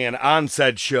 And on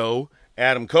said show,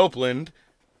 Adam Copeland,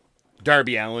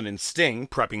 Darby Allin, and Sting,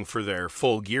 prepping for their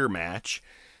Full Gear match,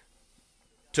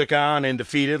 took on and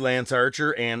defeated Lance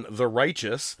Archer and The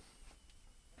Righteous.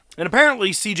 And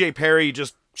apparently CJ Perry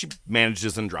she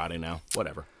manages Andrade now.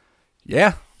 Whatever.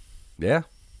 Yeah. Yeah.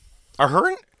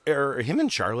 Are him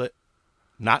and Charlotte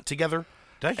not together?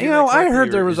 I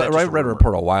heard there was. I read a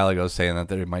report a while ago saying that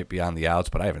they might be on the outs,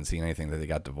 but I haven't seen anything that they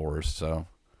got divorced. So,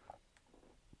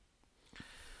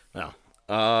 well,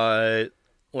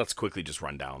 let's quickly just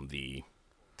run down the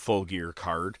Full Gear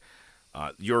card.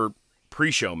 Your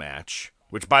pre-show match,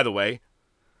 which, by the way,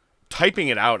 typing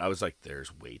it out, I was like,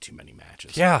 "There's way too many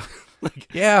matches." Yeah,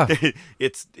 yeah,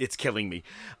 it's killing me.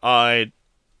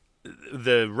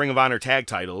 The Ring of Honor tag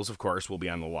titles, of course, will be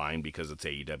on the line because it's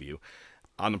AEW.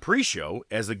 On the pre-show,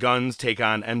 as the Guns take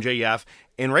on MJF,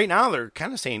 and right now they're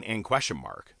kind of saying "and question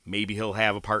mark." Maybe he'll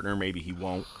have a partner, maybe he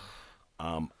won't.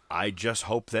 I just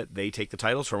hope that they take the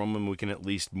titles from him and we can at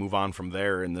least move on from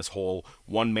there in this whole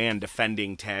one-man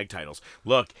defending tag titles.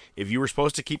 Look, if you were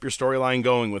supposed to keep your storyline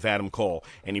going with Adam Cole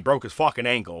and he broke his fucking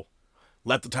ankle,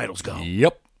 let the titles go.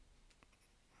 Yep.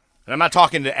 And I'm not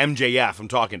talking to MJF, I'm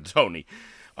talking to Tony.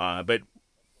 But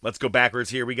let's go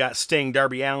backwards here. We got Sting,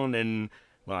 Darby Allin, and,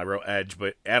 well, I wrote Edge,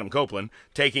 but Adam Copeland,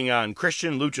 taking on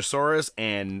Christian, Luchasaurus,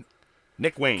 and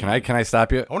Nick Wayne. Can I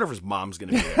stop you? I wonder if his mom's going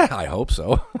to be there. I hope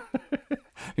so.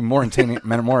 more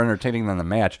entertaining than the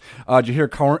match. Did you hear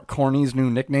Corny's new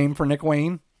nickname for Nick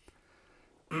Wayne?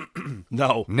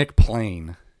 No. Nick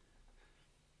Plain.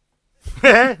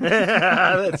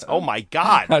 Oh my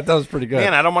God. That was pretty good.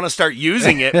 Man, I don't want to start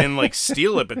using it and like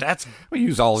steal it, but that's we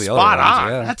use all the spot other ones. on.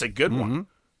 Yeah. That's a good one.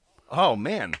 Oh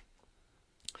man.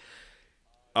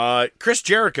 Chris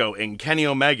Jericho and Kenny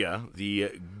Omega,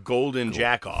 the Golden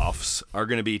Jackoffs, are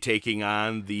going to be taking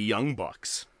on the Young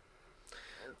Bucks.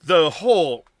 The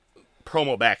whole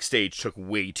promo backstage took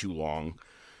way too long.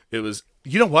 It was,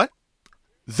 you know what?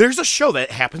 There's a show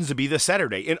that happens to be this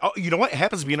Saturday. And oh, you know what? It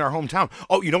happens to be in our hometown.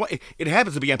 Oh, you know what? It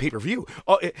happens to be on pay-per-view.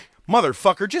 Oh,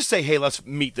 motherfucker, just say, hey, let's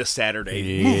meet this Saturday.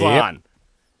 Yep. Move on.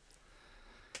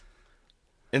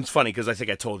 And it's funny because I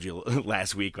think I told you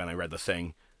last week when I read the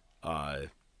thing,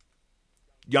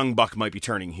 Young Buck might be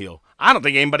turning heel. I don't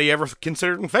think anybody ever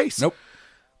considered him face. Nope.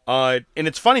 And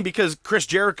it's funny because Chris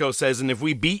Jericho says, and if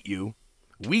we beat you,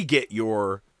 we get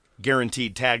your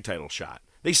guaranteed tag title shot.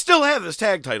 They still have this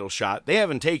tag title shot. They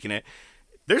haven't taken it.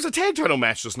 There's a tag title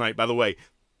match this night, by the way.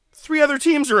 3 other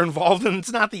teams are involved, and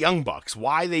it's not the Young Bucks.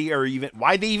 Why they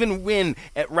even win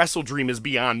at Wrestle Dream is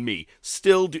beyond me.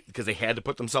 Still, because they had to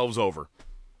put themselves over.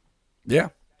 Yeah.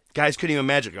 Guys couldn't even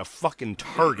imagine a fucking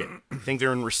Target. I think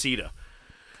they're in Reseda.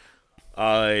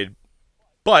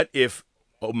 But if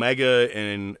Omega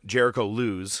and Jericho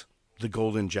lose, the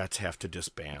Golden Jets have to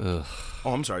disband. Ugh.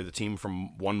 Oh, I'm sorry, the team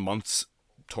from 1 month's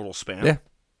total span? Yeah.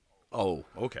 Oh,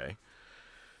 okay.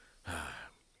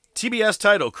 TBS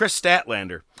title, Chris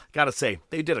Statlander. Gotta say,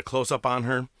 they did a close-up on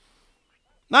her.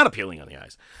 Not appealing on the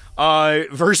eyes.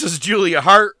 Versus Julia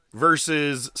Hart.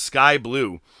 versus Sky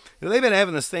Blue. They've been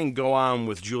having this thing go on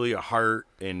with Julia Hart,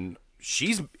 and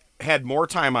she's had more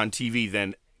time on TV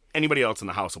than anybody else in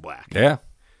the House of Black. Yeah.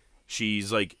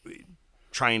 She's like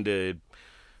trying to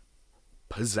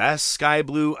possess Sky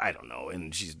Blue. I don't know.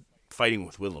 And she's fighting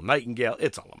with Willow Nightingale.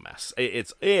 It's all a mess.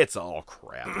 It's all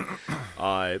crap.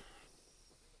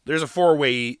 There's a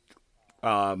 4-way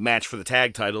match for the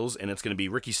tag titles, and it's going to be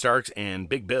Ricky Starks and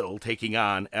Big Bill taking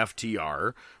on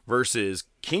FTR versus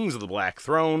Kings of the Black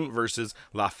Throne versus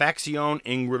La Facción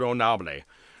Ingridonable.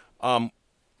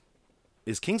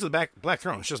 Is Kings of the Black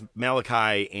Throne? It's just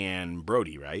Malachi and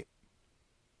Brody, right?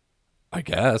 I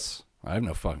guess. I have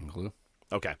no fucking clue.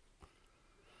 Okay.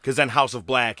 Because then House of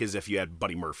Black is if you had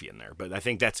Buddy Murphy in there. But I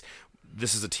think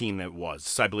this is a team that was.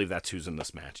 So I believe that's who's in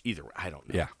this match. Either way, I don't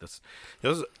know. Yeah.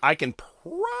 I can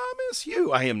promise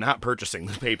you I am not purchasing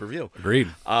this pay-per-view. Agreed.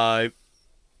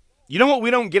 You know what we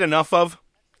don't get enough of?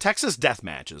 Texas death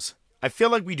matches. I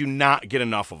feel like we do not get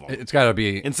enough of them. It's got to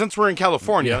be. And since we're in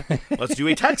California, let's do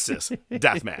a Texas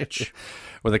death match.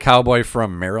 With a cowboy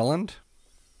from Maryland?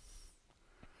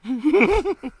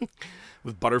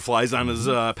 With butterflies on his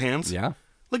pants. Yeah.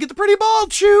 Look at the pretty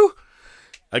bald shoe.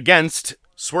 Against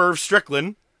Swerve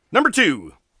Strickland, number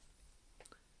 2.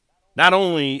 Not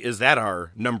only is that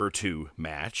our number 2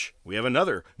 match, we have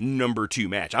another number 2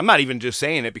 match. I'm not even just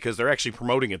saying it because they're actually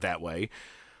promoting it that way.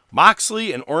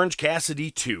 Moxley and Orange Cassidy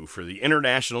 2 for the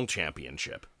International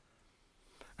Championship.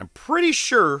 I'm pretty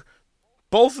sure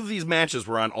both of these matches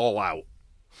were on All Out.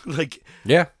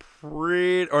 Yeah.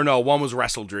 Or no, one was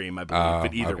Wrestle Dream, I believe.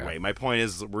 But either okay. way, my point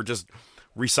is we're just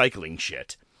recycling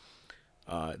shit.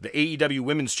 The AEW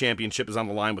Women's Championship is on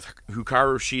the line with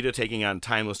Hikaru Shida taking on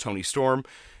Timeless Toni Storm.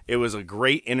 It was a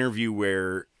great interview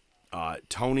where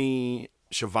Tony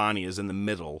Schiavone is in the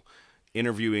middle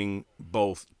interviewing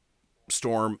both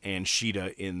Storm and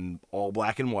Shida in all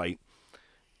black and white.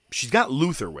 She's got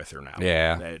Luther with her now.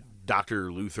 Yeah.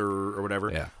 Dr. Luther or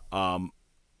whatever. Yeah.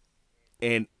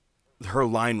 And her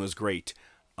line was great.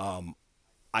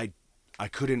 I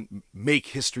couldn't make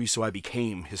history, so I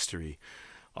became history.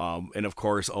 And of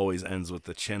course, always ends with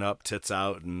the chin up, tits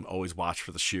out, and always watch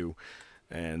for the shoe.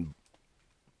 And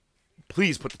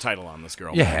please put the title on this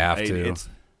girl. You have to.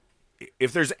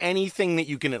 If there's anything that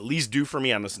you can at least do for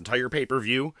me on this entire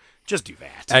pay-per-view, just do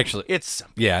that. Actually, it's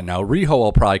simple. Yeah, no, Riho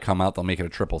will probably come out. They'll make it a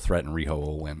triple threat, and Riho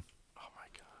will win. Oh, my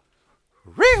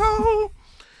God. Riho!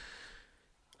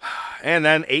 And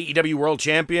then AEW World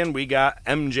Champion, we got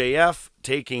MJF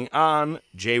taking on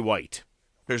Jay White.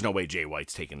 There's no way Jay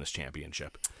White's taking this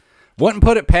championship. Wouldn't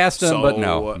put it past him, but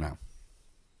no.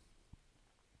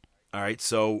 All right,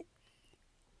 so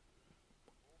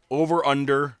over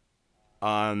under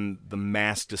on the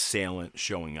masked assailant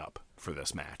showing up for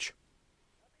this match.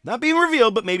 Not being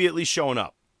revealed, but maybe at least showing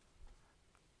up.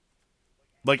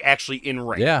 Like actually in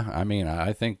ring. Yeah, I mean,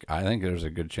 I think there's a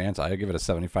good chance. I give it a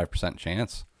 75%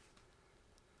 chance.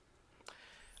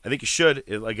 I think you should.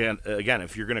 Again,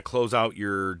 if you're going to close out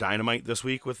your Dynamite this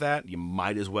week with that, you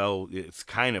might as well. It's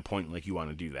kind of pointing like you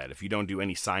want to do that. If you don't do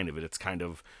any sign of it, it's kind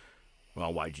of,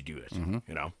 well, why'd you do it? Mm-hmm.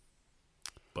 You know?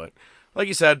 But like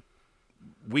you said,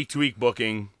 week-to-week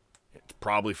booking, it's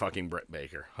probably fucking Britt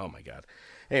Baker. Oh, my God.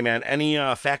 Hey, man, any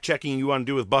fact-checking you want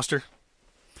to do with Buster?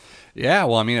 Yeah,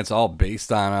 well, I mean, it's all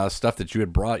based on stuff that you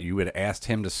had brought. You had asked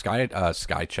him to sky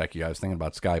check you. I was thinking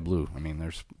about Sky Blue. I mean,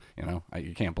 there's,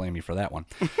 you can't blame me for that one.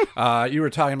 You were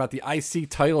talking about the IC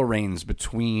title reigns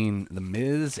between The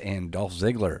Miz and Dolph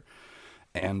Ziggler.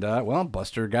 And, well,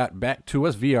 Buster got back to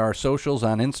us via our socials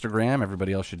on Instagram.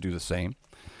 Everybody else should do the same.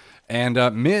 And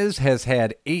Miz has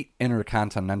had 8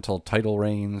 Intercontinental title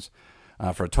reigns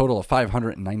for a total of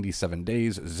 597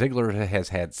 days. Ziggler has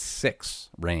had 6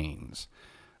 reigns.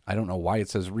 I don't know why it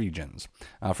says regions.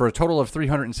 For a total of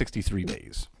 363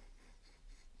 days.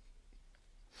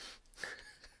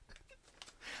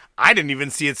 I didn't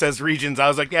even see it says regions. I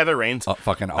was like, yeah, they're reigns.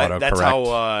 Fucking autocorrect. That's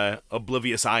how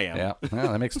oblivious I am. Yeah,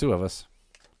 well, that makes 2 of us.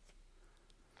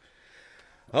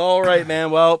 All right, man.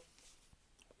 Well,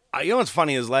 you know what's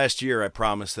funny is last year I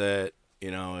promised that,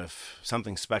 if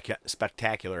something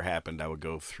spectacular happened, I would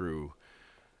go through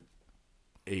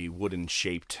a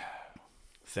wooden-shaped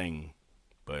thing.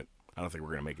 But I don't think we're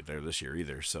going to make it there this year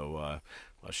either. So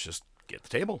let's just get the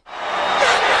table.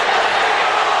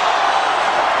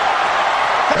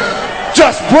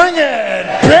 Just bring it,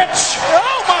 bitch!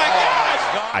 Oh,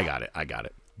 my God! I got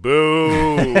it.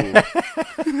 Boo!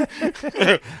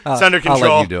 It's under control.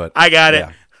 I'll let you do it. I got it.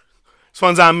 This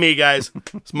one's on me, guys.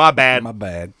 It's my bad. My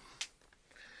bad.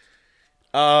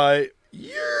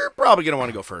 You're probably going to want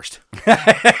to go first.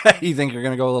 You think you're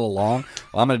going to go a little long?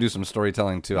 Well, I'm going to do some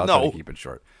storytelling, too. I'll try to keep it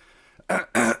short.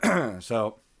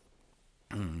 So,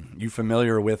 you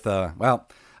familiar with, well,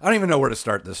 I don't even know where to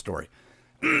start this story.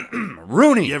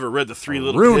 Rooney. You ever read The Three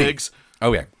Little Pigs?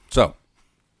 Oh, yeah. So,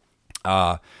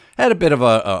 had a bit of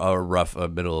a rough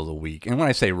middle of the week. And when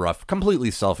I say rough,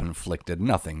 completely self-inflicted,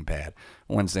 nothing bad.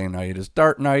 Wednesday night is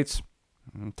dart nights.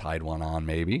 Tied one on,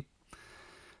 maybe.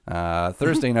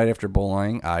 Thursday night after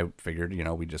bowling, I figured,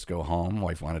 we'd just go home.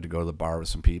 Wife wanted to go to the bar with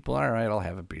some people. All right, I'll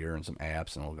have a beer and some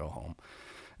apps, and we'll go home.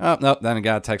 Oh, no, then I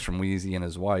got a text from Wheezy and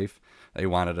his wife. They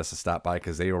wanted us to stop by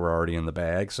because they were already in the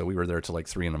bag, so we were there till like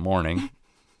 3 in the morning.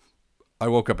 I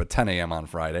woke up at 10 a.m. on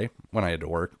Friday when I had to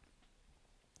work.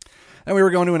 And we were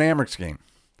going to an Amerks game.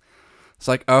 It's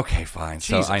like, okay, fine.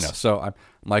 Jesus. So I know. So I'm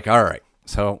like, all right.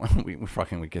 So we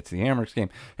get to the Amerks game.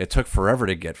 It took forever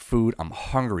to get food. I'm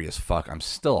hungry as fuck. I'm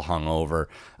still hungover.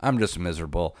 I'm just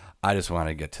miserable. I just want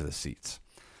to get to the seats.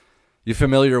 You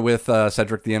familiar with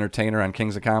Cedric the Entertainer on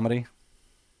Kings of Comedy?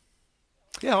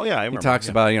 Yeah, I remember. He talks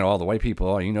about, all the white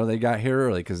people, they got here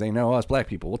early because they know us black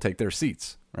people will take their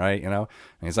seats, right? And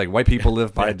he's like, white people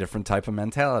live by a different type of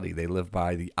mentality. They live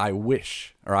by the I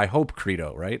wish or I hope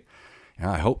credo, right?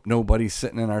 I hope nobody's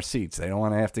sitting in our seats. They don't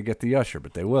want to have to get the usher,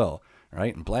 but they will,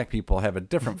 right? And black people have a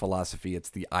different philosophy. It's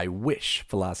the I wish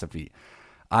philosophy.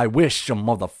 I wish a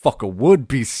motherfucker would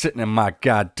be sitting in my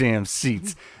goddamn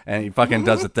seats. And he fucking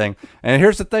does the thing. And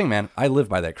here's the thing, man. I live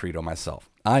by that credo myself.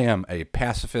 I am a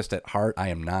pacifist at heart. I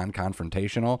am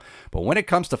non-confrontational. But when it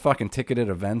comes to fucking ticketed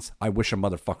events, I wish a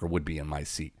motherfucker would be in my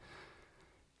seat.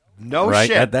 No right?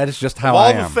 shit. That is just how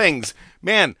I am. am. All the things.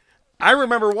 Man, I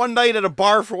remember one night at a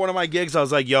bar for one of my gigs, I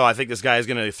was like, yo, I think this guy is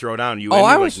going to throw down. You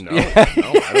I was was... like, no,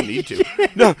 I don't need to.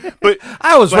 No, but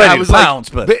I was ready to pounce,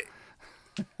 but...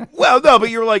 Well, no, but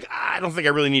you were like, I don't think I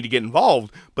really need to get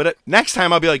involved. But next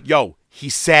time I'll be like, yo, he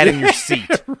sat in your seat.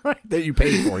 Right, that you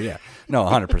paid for, yeah. No,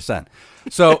 100%.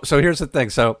 So here's the thing.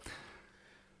 So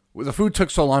the food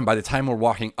took so long. By the time we're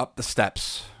walking up the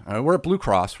steps, we're at Blue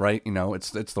Cross, right?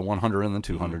 It's the 100 and the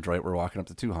 200s, right? We're walking up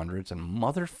the 200s, and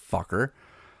motherfucker,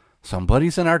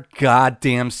 somebody's in our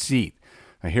goddamn seat.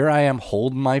 Now, here I am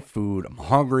holding my food. I'm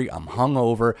hungry. I'm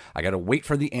hungover. I got to wait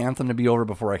for the anthem to be over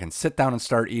before I can sit down and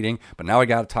start eating. But now I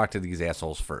got to talk to these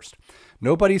assholes first.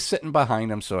 Nobody's sitting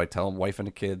behind them, so I tell wife and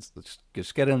the kids, let's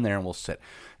just get in there and we'll sit.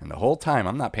 And the whole time,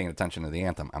 I'm not paying attention to the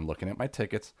anthem. I'm looking at my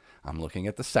tickets. I'm looking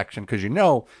at the section. Because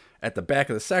at the back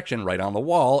of the section, right on the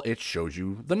wall, it shows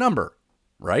you the number,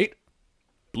 right?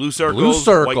 Blue circle. Blue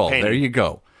circle. White There you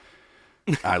go.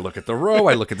 I look at the row.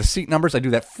 I look at the seat numbers. I do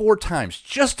that 4 times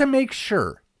just to make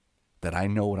sure that I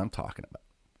know what I'm talking about.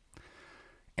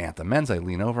 Anthem ends. I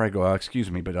lean over. I go,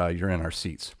 excuse me, but you're in our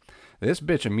seats. This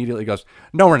bitch immediately goes,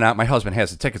 no, we're not. My husband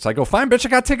has the tickets. I go, fine, bitch. I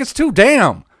got tickets too.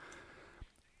 Damn.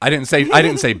 I didn't say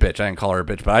bitch. I didn't call her a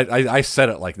bitch, but I said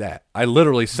it like that. I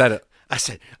literally said it. I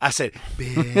said,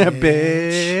 bitch.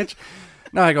 Bitch.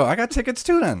 No, I go, I got tickets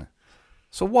too then.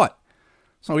 So what?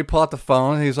 So we pull out the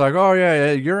phone. And he's like, oh,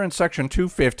 yeah, you're in section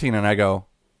 215. And I go,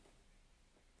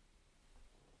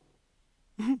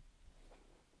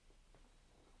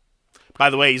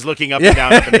 by the way, he's looking up and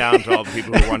down to all the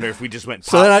people who wonder if we just went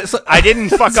pop. So I didn't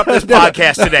fuck up this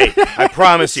podcast today. I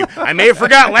promise you. I may have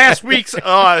forgot last week's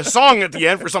song at the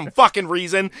end for some fucking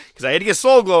reason because I had to get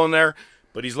Soul Glow in there.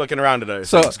 But he's looking around today.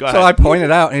 So I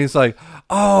pointed out, and he's like,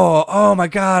 oh my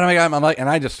God. I'm like, and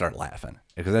I just start laughing.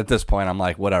 Because at this point, I'm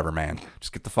like, whatever, man.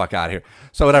 Just get the fuck out of here.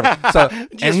 So whatever. So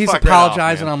and he's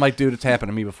apologizing. Right off, I'm like, dude, it's happened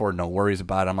to me before. No worries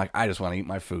about it. I'm like, I just want to eat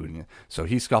my food. And so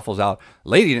he scuffles out.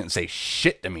 Lady didn't say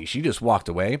shit to me. She just walked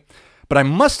away. But I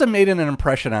must have made an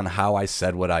impression on how I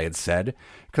said what I had said.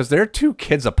 Because their 2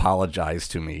 kids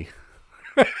apologized to me.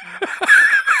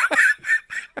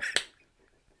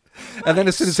 And then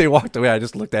as soon as they walked away, I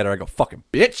just looked at her. I go, fucking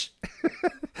bitch.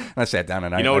 And I sat down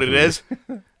and You know what it is?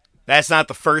 That's not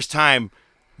the first time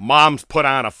mom's put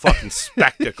on a fucking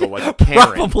spectacle like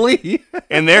Karen. Probably.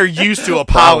 And they're used to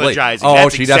apologizing. Oh,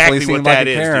 that's she exactly definitely seemed what like that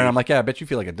a is, Karen. dude. I'm like, yeah, I bet you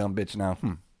feel like a dumb bitch now.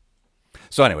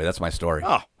 So anyway, that's my story.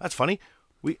 Oh, that's funny.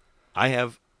 I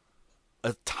have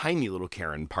a tiny little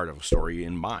Karen part of a story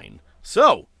in mine.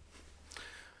 So,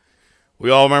 we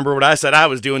all remember what I said I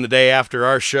was doing the day after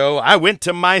our show. I went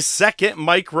to my second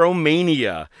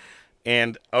Micromania.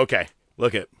 And, okay,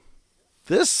 look at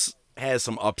this has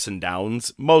some ups and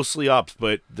downs, mostly ups,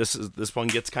 but this one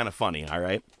gets kind of funny, all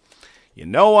right?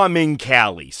 I'm in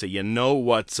Cali, so you know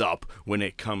what's up when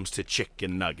it comes to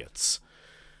chicken nuggets.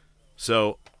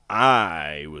 So,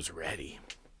 I was ready.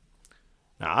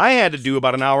 Now, I had to do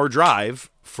about an hour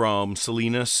drive from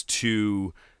Salinas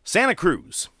to Santa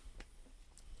Cruz.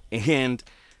 And,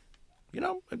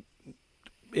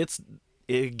 it's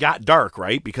it got dark,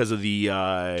 right, because of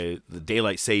the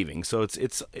daylight saving. So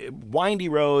it's windy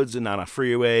roads and on a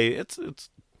freeway. It's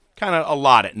kind of a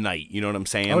lot at night. You know what I'm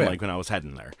saying? Oh, yeah. Like when I was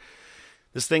heading there.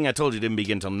 This thing I told you didn't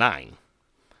begin till 9.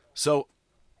 So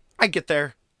I get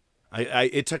there.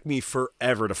 It took me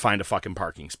forever to find a fucking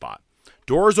parking spot.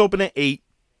 Doors open at 8.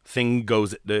 Thing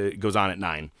goes on at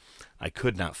 9. I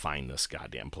could not find this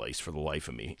goddamn place for the life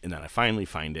of me. And then I finally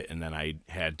find it, and then I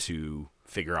had to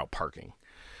figure out parking.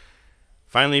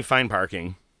 Finally find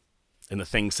parking, and the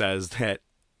thing says that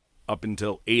up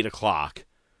until 8 o'clock,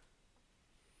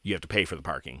 you have to pay for the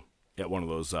parking at one of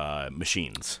those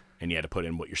machines. And you had to put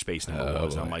in what your space number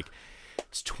was. And I'm like,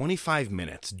 it's 25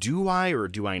 minutes. Do I or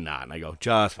do I not? And I go,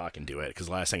 just fucking do it, because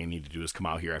the last thing I need to do is come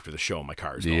out here after the show and my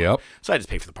car's going. Yep. So I just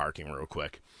pay for the parking real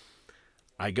quick.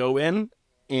 I go in,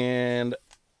 and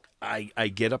I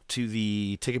get up to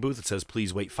the ticket booth. It says,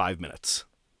 please wait 5 minutes.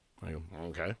 I go,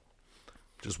 okay.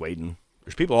 Just waiting.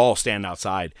 There's people all standing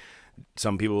outside.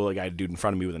 Some people, like I had a dude in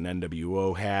front of me with an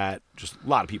NWO hat. Just a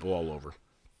lot of people all over.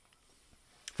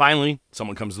 Finally,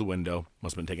 someone comes to the window.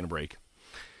 Must have been taking a break.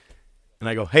 And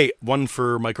I go, hey, one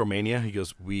for Micromania? He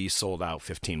goes, we sold out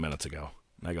 15 minutes ago.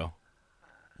 And I go,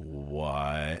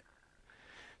 what?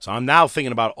 So I'm now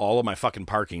thinking about all of my fucking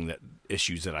parking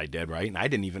issues that I did, right? And I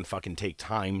didn't even fucking take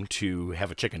time to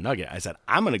have a chicken nugget. I said,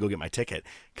 I'm going to go get my ticket,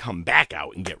 come back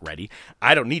out and get ready.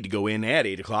 I don't need to go in at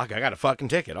 8 o'clock. I got a fucking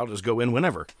ticket. I'll just go in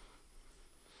whenever.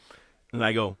 And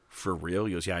I go, for real?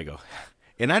 He goes, yeah. I go,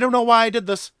 and I don't know why I did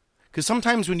this. Because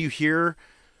sometimes when you hear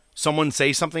someone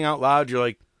say something out loud, you're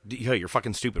like, yo, you're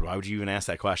fucking stupid. Why would you even ask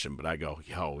that question? But I go,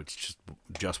 yo, it's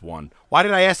just one. Why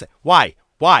did I ask that? Why?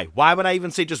 Why would I even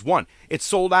say just one? It's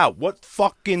sold out. What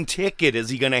fucking ticket is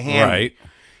he going to hand me?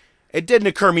 It didn't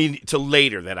occur to me till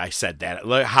later that I said that.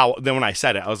 Then when I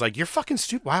said it, I was like, you're fucking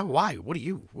stupid. Why? What are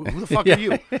you? Who the fuck are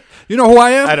you? You know who I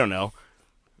am? I don't know.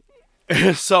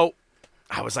 So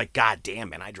I was like, God damn,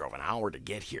 man, I drove an hour to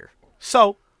get here.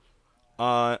 So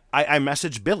I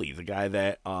messaged Billy, the guy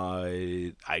that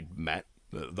I met,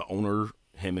 the owner,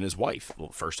 him and his wife, the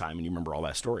first time, and you remember all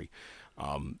that story.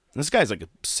 This guy's like a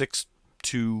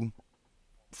 6'2"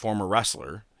 former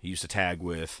wrestler. He used to tag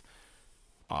with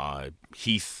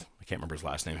Heath. I can't remember his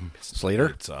last name. Slater?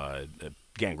 It's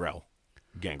Gangrel.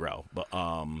 But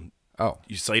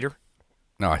you Slater?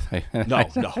 No,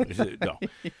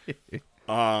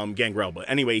 No. Gangrel. But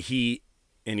anyway,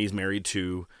 he's married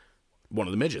to one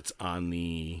of the midgets on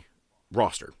the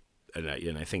roster.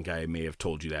 And I think I may have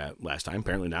told you that last time.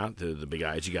 Apparently not. The big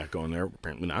eyes you got going there,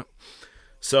 apparently not.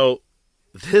 So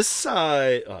this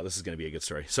is going to be a good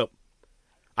story. So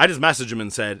I just messaged him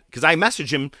and said, because I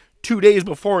messaged him 2 days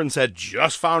before and said,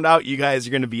 just found out you guys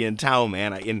are going to be in town,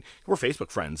 man. And we're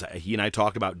Facebook friends. He and I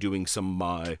talked about doing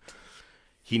some,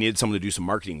 he needed someone to do some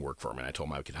marketing work for him, and I told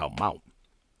him I could help him out.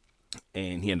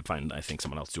 And he ended up finding, I think,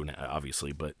 someone else doing it,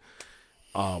 obviously. But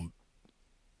so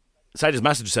I just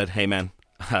messaged and said, hey, man,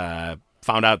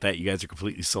 found out that you guys are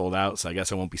completely sold out, so I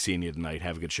guess I won't be seeing you tonight.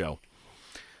 Have a good show.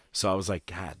 So I was like,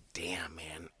 God damn,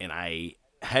 man. And I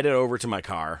headed over to my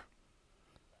car,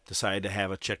 decided to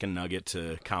have a chicken nugget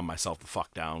to calm myself the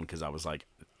fuck down, because I was like,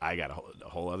 I got a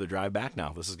whole other drive back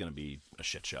now. This is going to be a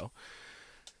shit show.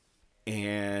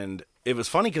 And it was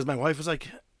funny because my wife was like,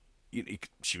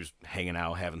 she was hanging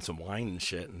out, having some wine and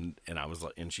shit, and I was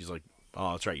like, and she's like,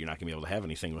 oh, that's right, you're not going to be able to have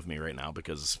anything with me right now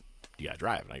because you got to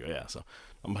drive. And I go, yeah. So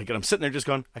I'm like, and I'm sitting there just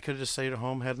going, I could have just stayed at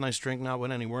home, had a nice drink, not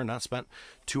went anywhere, not spent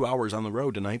 2 hours on the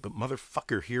road tonight, but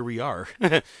motherfucker, here we are.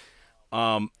 And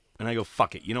I go,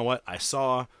 fuck it. You know what? I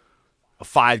saw a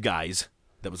Five Guys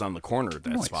that was on the corner of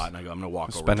that spot, and I go, I'm going to walk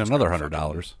over. Spend another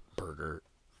 $100. Burger.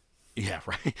 Yeah,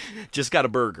 right. Just got a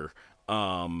burger.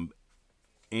 And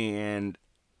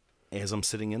as I'm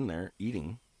sitting in there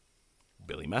eating,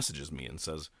 Billy messages me and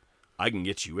says, I can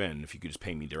get you in if you could just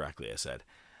pay me directly. I said,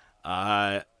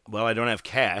 well, I don't have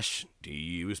cash. Do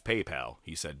you use PayPal?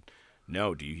 He said,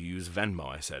 no. Do you use Venmo?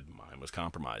 I said, mine was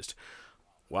compromised.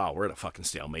 Wow, we're at a fucking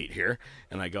stalemate here.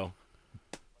 And I go,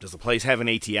 does the place have an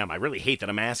ATM? I really hate that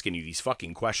I'm asking you these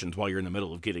fucking questions while you're in the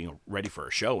middle of getting ready for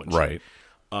a show and shit. Right.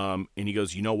 And he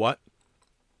goes, you know what?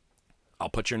 I'll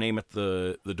put your name at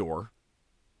the door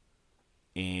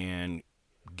and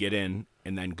get in,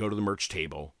 and then go to the merch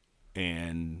table,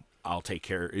 and she'll take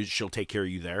care of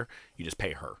you there. You just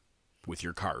pay her with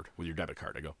your card, with your debit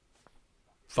card. I go,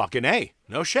 fucking A,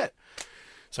 no shit.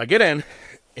 So I get in,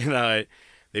 and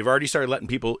they've already started letting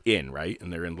people in, right?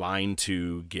 And they're in line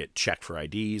to get checked for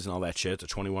IDs and all that shit. It's a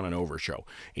 21 and over show.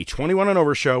 A 21 and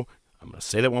over show. I'm going to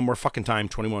say that one more fucking time,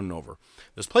 21 and over.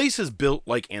 This place is built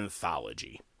like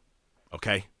Anthology.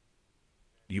 Okay?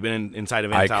 You've been inside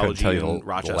of Anthology I couldn't tell you in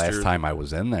Rochester? the last time I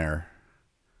was in there.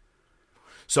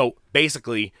 So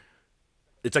basically,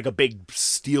 it's like a big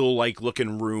steel-like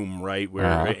looking room, right? Where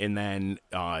and then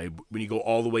when you go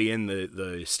all the way in,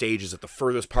 the stage is at the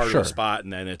furthest part of the spot,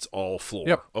 and then it's all floor.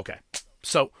 Yep. Okay.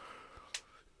 So,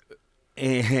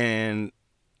 and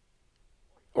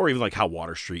or even like how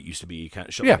Water Street used to be, kind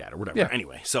of shit like that, or whatever. Yeah.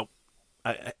 Anyway, so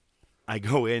I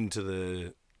go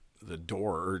into the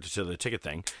door or to the ticket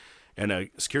thing, and a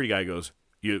security guy goes,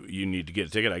 "You need to get a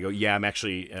ticket." I go, "Yeah, I'm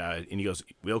actually," and he goes,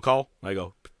 "Wheel call?" I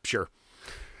go, "Sure."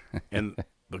 And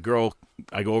the girl,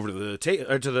 I go over to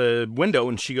the window,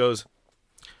 and she goes,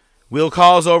 "Wheel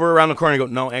call's over around the corner." I go,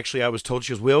 "No, actually, I was told."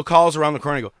 She goes, "Wheel call's around the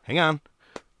corner." I go, "Hang on."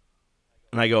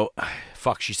 And I go,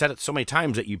 "Fuck, she said it so many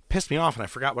times that you pissed me off, and I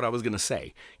forgot what I was going to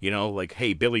say. You know, like,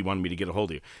 hey, Billy wanted me to get a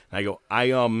hold of you." And I go,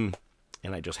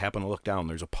 and I just happen to look down.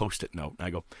 There's a Post-it note. And I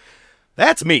go,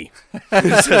 "That's me."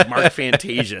 It says Mark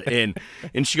Fantasia.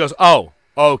 And she goes, "Oh,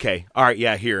 okay. All right,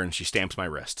 yeah, here." And she stamps my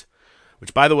wrist.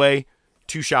 Which, by the way,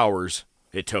 2 showers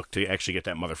it took to actually get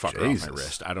that motherfucker off my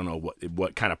wrist. I don't know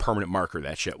what kind of permanent marker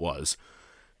that shit was.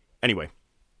 Anyway,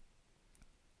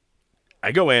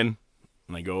 I go in,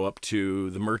 and I go up to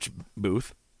the merch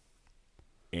booth,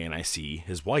 and I see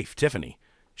his wife, Tiffany.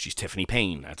 She's Tiffany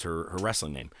Payne. That's her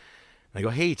wrestling name. And I go,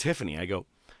 "Hey, Tiffany." I go,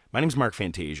 "My name's Mark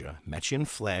Fantasia. Met you in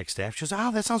Flagstaff." She goes,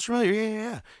 "Oh, that sounds familiar.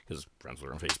 Yeah. Because friends with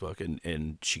her on Facebook.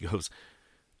 And she goes,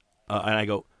 and I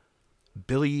go,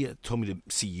 "Billy told me to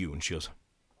see you." And she goes,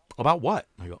 "About what?"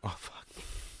 I go, "Oh, fuck."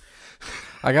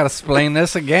 I got to explain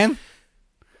this again?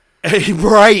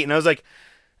 Right. And I was like,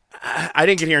 I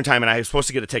didn't get here in time, and I was supposed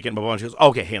to get a ticket. And blah, blah, blah. She goes,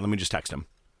 "Okay, hey, let me just text him."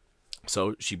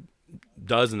 So she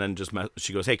does, and then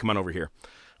she goes, "Hey, come on over here."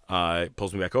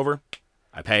 Pulls me back over.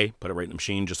 I pay, put it right in the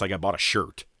machine, just like I bought a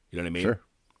shirt. You know what I mean? Sure.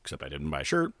 Except I didn't buy a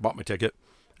shirt, bought my ticket,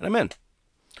 and I'm in.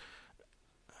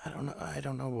 I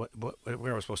don't know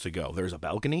where I was supposed to go. There's a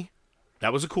balcony.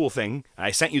 That was a cool thing.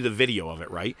 I sent you the video of it,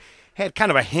 right? Had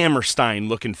kind of a Hammerstein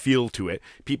looking feel to it.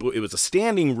 It was a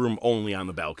standing room only on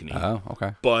the balcony. Oh,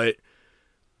 okay. But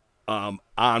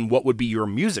on what would be your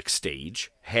music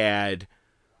stage had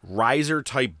riser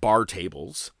type bar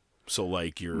tables. So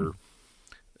like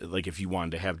like if you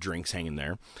wanted to have drinks hanging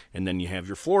there, and then you have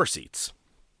your floor seats.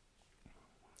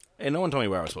 And no one told me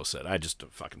where I was supposed to sit. I just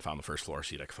fucking found the first floor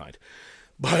seat I could find.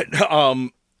 But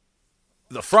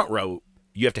the front row,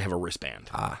 you have to have a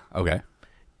wristband. Ah, okay.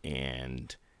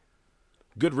 And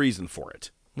good reason for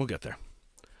it. We'll get there.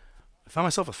 I found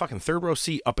myself a fucking third row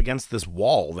seat up against this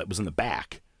wall that was in the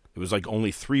back. It was like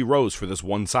only 3 rows for this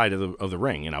one side of the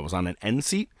ring, and I was on an end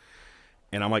seat.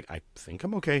 And I'm like, I think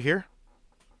I'm okay here.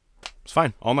 It's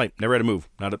fine. All night. Never had to move.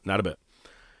 Not a bit.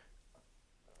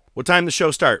 What time did the show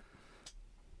start?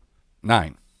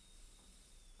 9:45.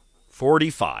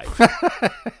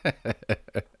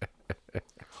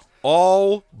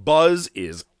 All buzz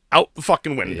is out the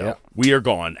fucking window. Yep. We are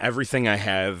gone. Everything I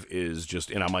have is just,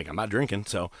 and I'm like, I'm not drinking.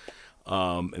 So,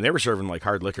 and they were serving like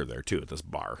hard liquor there too at this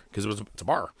bar because it's a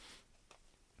bar.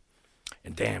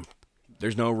 And damn,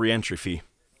 there's no reentry fee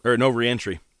or no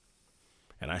reentry.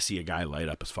 And I see a guy light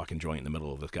up his fucking joint in the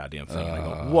middle of this goddamn thing. And I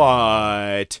go,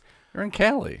 what? You're in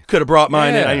Cali. Could have brought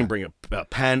mine in. Yeah. I didn't bring a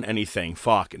pen, anything.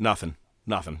 Fuck, nothing.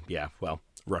 Yeah, well,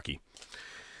 rookie.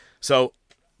 So,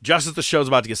 just as the show's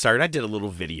about to get started, I did a little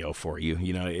video for you,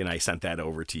 and I sent that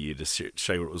over to you to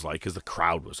show you what it was like, because the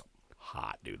crowd was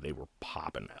hot, dude. They were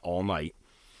popping all night.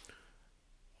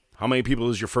 How many people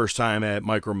is your first time at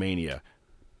Micromania?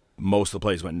 Most of the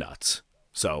place went nuts.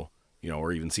 So,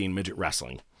 or even seeing midget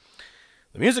wrestling.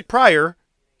 The music prior,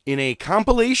 in a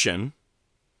compilation,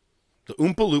 the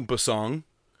Oompa Loompa song,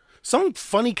 some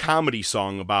funny comedy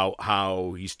song about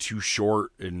how he's too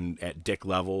short and at dick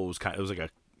level. It was like a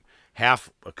half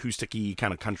acoustic-y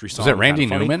kind of country song. Is it Randy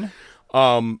funny.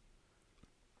 Newman?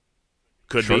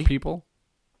 Could Short be. people?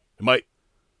 It might.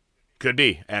 Could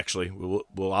be, actually.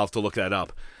 We'll have to look that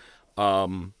up.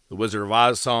 The Wizard of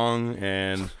Oz song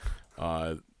and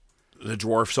the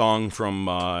dwarf song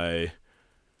from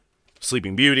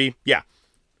Sleeping Beauty. Yeah.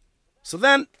 So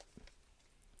then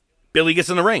Billy gets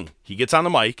in the ring. He gets on the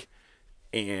mic.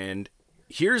 And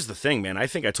here's the thing, man. I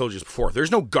think I told you this before. There's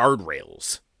no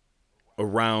guardrails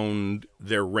around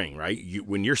their ring, right?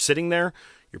 When you're sitting there,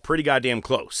 you're pretty goddamn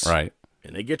close. Right.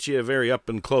 And they get you very up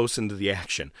and close into the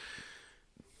action.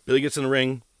 Billy gets in the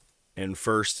ring and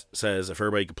first says, if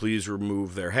everybody could please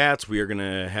remove their hats, we are going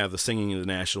to have the singing of the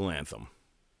national anthem.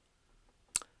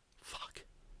 Fuck.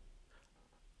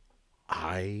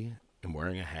 I am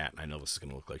wearing a hat. I know this is going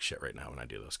to look like shit right now when I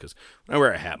do this, because when I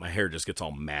wear a hat, my hair just gets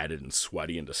all matted and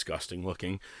sweaty and disgusting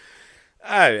looking.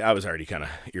 I was already kind of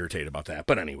irritated about that.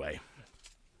 But anyway.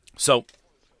 So,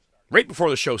 right before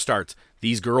the show starts,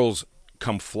 these girls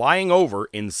come flying over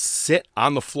and sit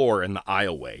on the floor in the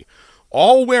aisleway,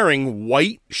 all wearing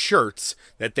white shirts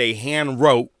that they hand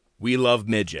wrote, "We love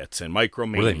midgets" and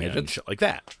Micromania. Were they midgets? And shit like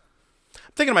that.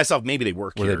 I'm thinking to myself, maybe they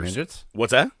were Were they Kiers. midgets?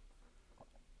 What's that?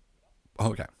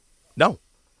 Oh, okay. No.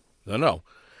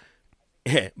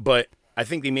 But I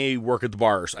think they may work at the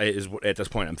bars. At this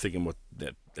point, I'm thinking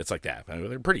it's like that.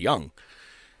 They're pretty young.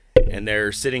 And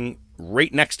they're sitting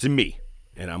right next to me.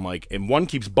 And I'm like, and one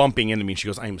keeps bumping into me. And she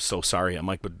goes, "I'm so sorry." I'm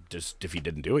like, but just if you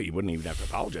didn't do it, you wouldn't even have to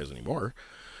apologize anymore.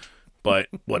 But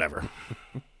whatever.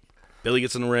 Billy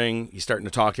gets in the ring. He's starting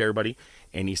to talk to everybody.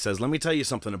 And he says, "Let me tell you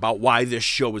something about why this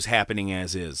show is happening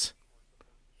as is.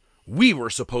 We were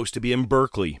supposed to be in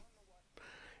Berkeley.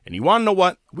 And you want to know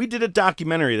what? We did a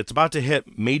documentary that's about to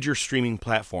hit major streaming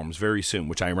platforms very soon,"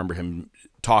 which I remember him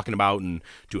talking about and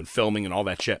doing filming and all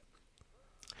that shit.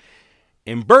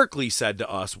 And Berkeley said to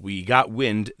us, "We got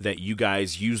wind that you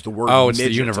guys use the word Oh, it's the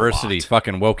midgets university. a lot.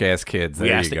 Fucking woke-ass kids. There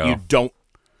We ask you that go. you don't."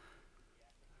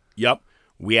 Yep.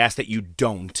 "We ask that you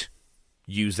don't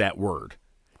use that word."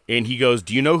 And he goes,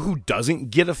 "Do you know who doesn't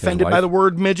get offended by wife? the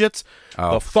word midgets?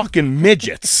 Oh. The fucking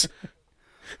midgets."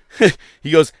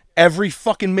 He goes, "Every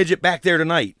fucking midget back there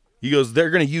tonight." He goes, "They're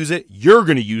going to use it. You're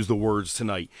going to use the words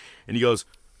tonight." And he goes,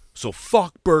 "So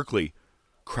fuck Berkeley."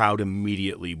 Crowd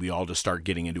immediately, we all just start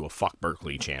getting into a "fuck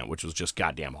Berkeley" chant, which was just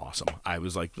goddamn awesome. I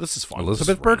was like, this is fun. Elizabeth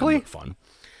This is Berkeley? random, fun.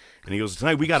 And he goes,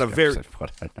 "Tonight we got a very..."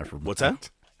 What's that?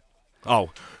 Oh,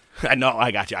 I know.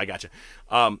 I got you.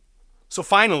 So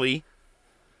finally,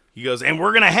 he goes, "And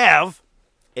we're going to have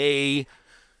a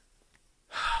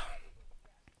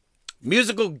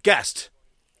musical guest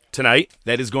tonight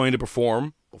that is going to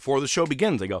perform before the show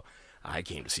begins." I go, "I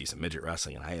came to see some midget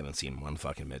wrestling, and I haven't seen one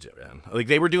fucking midget, man." Like,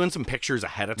 they were doing some pictures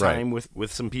ahead of time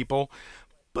with some people,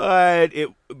 but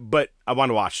I want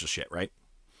to watch the shit, right?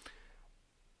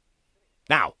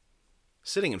 Now,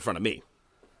 sitting in front of me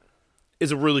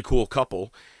is a really cool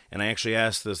couple, and I actually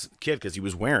asked this kid, because he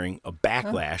was wearing a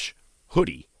Backlash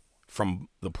hoodie from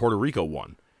the Puerto Rico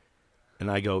one,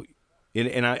 and I go,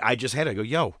 and I just had it. I go,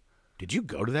 "Yo, did you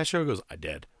go to that show?" He goes, "I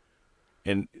did."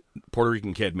 And Puerto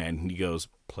Rican kid, man, he goes,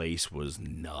 "Place was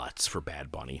nuts for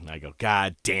Bad Bunny." And I go,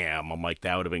 "God damn." I'm like,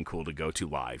 that would have been cool to go to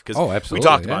live. Because we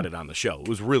talked about it on the show. It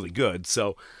was really good.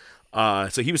 So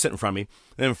he was sitting in front of me.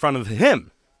 And in front of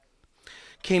him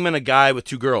came in a guy with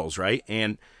two girls, right?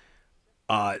 And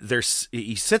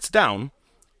he sits down,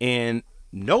 and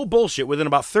no bullshit, within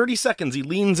about 30 seconds, he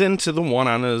leans into the one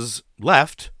on his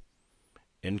left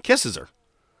and kisses her.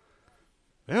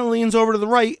 And leans over to the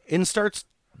right and starts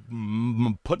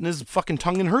putting his fucking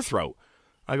tongue in her throat.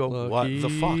 I go, Lucky. What the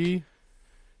fuck?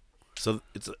 So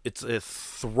it's a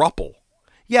throuple.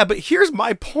 Yeah, but here's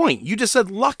my point. You just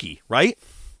said lucky, right?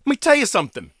 Let me tell you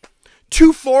something.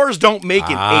 2 4s don't make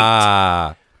an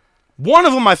 8. One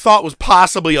of them I thought was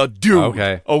possibly a dude.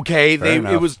 Okay.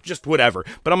 It was just whatever.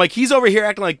 But I'm like, he's over here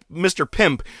acting like Mr.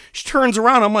 Pimp. She turns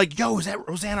around. I'm like, yo, is that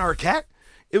Rosanna Arquette?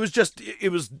 It was,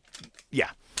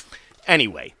 yeah.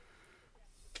 Anyway,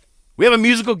 we have a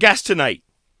musical guest tonight.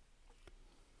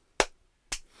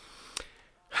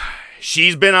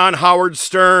 She's been on Howard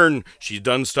Stern. She's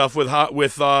done stuff with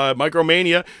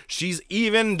Micromania. She's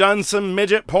even done some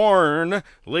midget porn.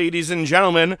 Ladies and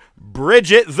gentlemen,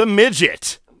 Bridget the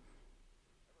Midget.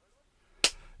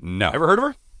 No. Ever heard of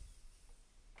her?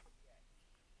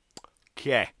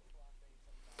 Okay.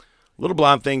 Little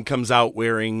blonde thing comes out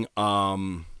wearing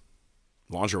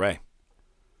lingerie.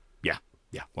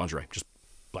 Yeah, lingerie. Just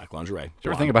black lingerie. Did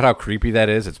you ever think about how creepy that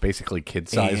is? It's basically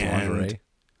kid-sized lingerie.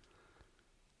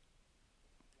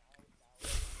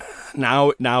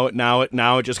 Now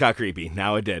it just got creepy.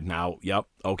 Now it did. Now, yep.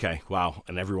 Okay. Wow.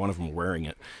 And every one of them were wearing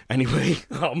it. Anyway,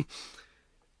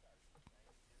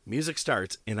 music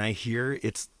starts, and I hear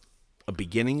it's a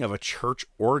beginning of a church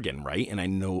organ, right? And I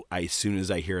know, as soon as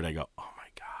I hear it, I go, oh my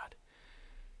God.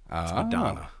 It's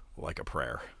Madonna, like a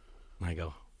prayer. And I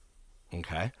go,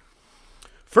 okay.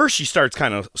 First, she starts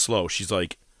kind of slow. She's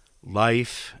like,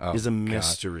 life is a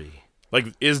mystery. God. Like,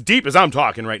 as deep as I'm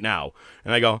talking right now.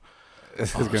 And I go,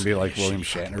 this is going to be like William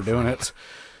Shatner doing it.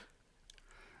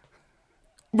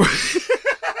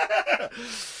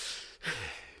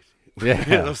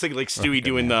 Yeah. I was thinking like Stewie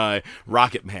doing the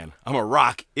Rocket Man. I'm a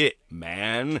rock it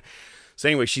man. So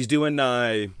anyway, she's doing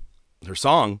her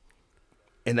song,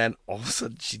 and then all of a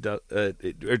sudden she does.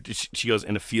 She goes,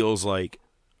 and it feels like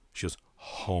she goes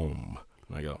home.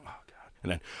 And I go, oh God.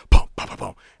 And then boom, boom, boom,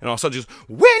 boom, and all of a sudden she goes,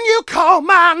 when you call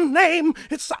my name,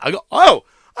 it's. I go, oh,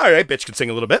 all right, bitch can sing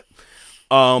a little bit.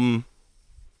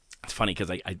 It's funny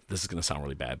because I this is gonna sound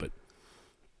really bad, but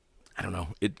I don't know.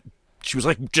 She was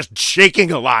like just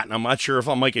shaking a lot, and I'm not sure if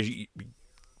I'm like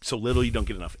so little you don't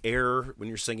get enough air when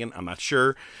you're singing. I'm not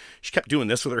sure. She kept doing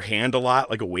this with her hand a lot,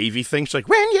 like a wavy thing. She's like,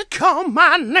 when you call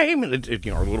my name, and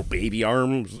her little baby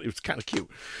arms. It was kind of cute.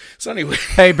 So anyway,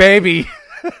 Hey, baby.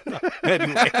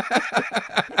 anyway.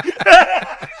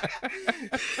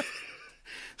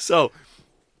 So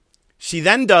she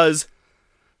then does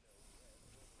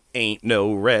Ain't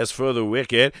No Rest for the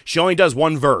Wicked. She only does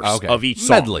one verse of each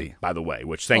song, medley, by the way,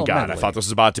 which thank God. Medley. I thought this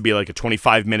was about to be like a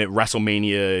 25-minute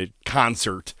WrestleMania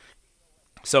concert.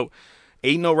 So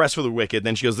Ain't No Rest for the Wicked.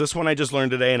 Then she goes, this one I just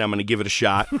learned today, and I'm going to give it a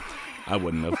shot. I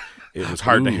wouldn't have. It was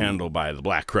Hard to Handle by the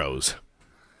Black Crowes.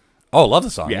 Oh, love the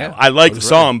song. Yeah. I like the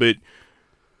song, but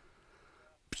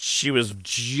she was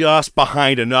just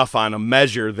behind enough on a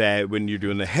measure that when you're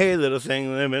doing the hey little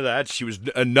thing, that she was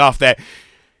enough that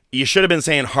you should have been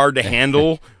saying hard to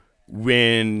handle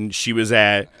when she was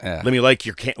at let me light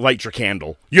your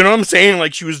candle. You know what I'm saying?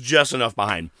 Like she was just enough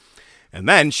behind. And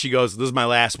then she goes, this is my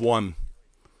last one.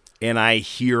 And I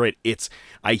hear it.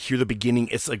 I hear the beginning.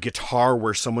 It's a guitar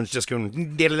where someone's just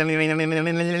going.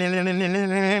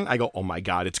 I go, oh my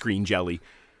God, it's Green Jelly.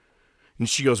 And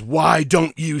she goes, why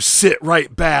don't you sit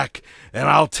right back and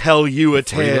I'll tell you a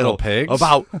tale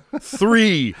about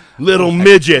 3 little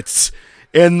midgets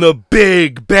and the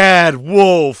big bad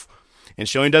wolf. And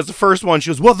she only does the first one. She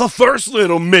goes, well, the first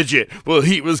little midget. Well,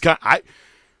 he was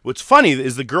what's funny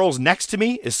is the girls next to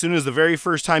me, as soon as the very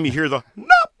first time you hear the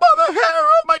not by the hair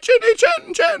of my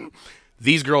chinny chin,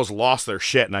 these girls lost their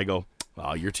shit. And I go,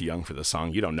 oh, you're too young for this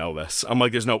song. You don't know this. I'm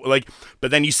like, there's no, like,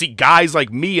 but then you see guys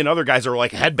like me and other guys are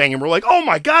like headbanging. We're like, oh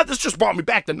my God, this just brought me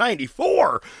back to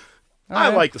 94. I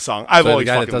like the song. I've always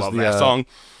fucking loved that song.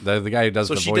 The guy who does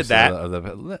the voice of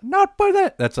the not by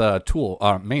that. That's Tool,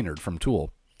 Maynard from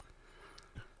Tool.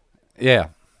 Yeah.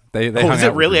 They is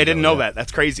it really? I didn't know that.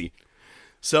 That's crazy.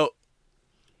 So,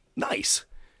 nice.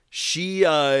 She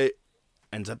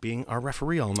ends up being our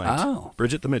referee all night. Oh.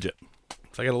 Bridget the Midget.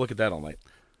 So I got to look at that all night.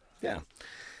 Yeah.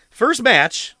 First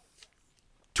match,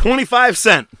 25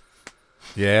 Cent.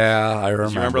 Yeah, I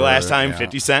remember. You remember last time,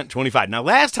 50 Cent, 25. Now,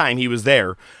 last time he was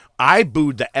there, I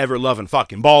booed the ever-loving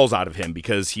fucking balls out of him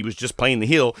because he was just playing the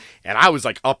heel, and I was,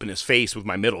 like, up in his face with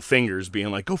my middle fingers being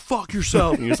like, go fuck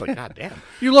yourself. And he was like, God damn.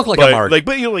 You look like a mark.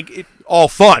 But you know, like, all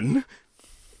fun.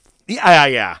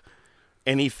 Yeah.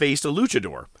 And he faced a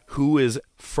luchador who is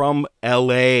from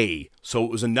L.A., so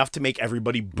it was enough to make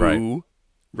everybody boo,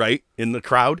 right, in the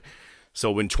crowd. So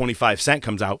when 25 Cent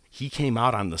comes out, he came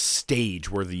out on the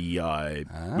stage where the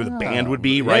band would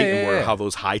be, right, and where how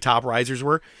those high top risers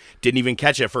were. Didn't even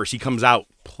catch it at first. He comes out,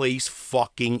 place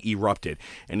fucking erupted,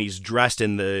 and he's dressed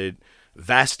in the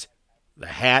vest, the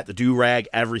hat, the do-rag,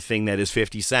 everything that is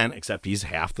 50 Cent, except he's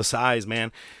half the size,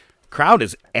 man. Crowd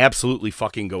is absolutely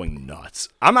fucking going nuts.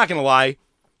 I'm not gonna lie,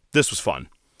 this was fun.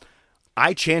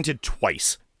 I chanted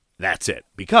twice. That's it,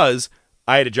 because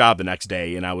I had a job the next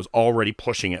day, and I was already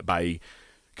pushing it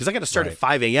because I got to start at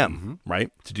 5 a.m., right,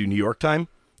 to do New York time.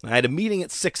 I had a meeting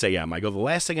at 6 a.m. I go, the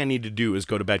last thing I need to do is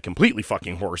go to bed completely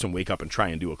fucking hoarse and wake up and try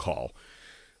and do a call.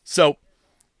 So,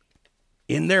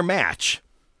 in their match,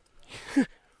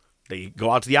 they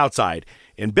go out to the outside,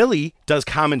 and Billy does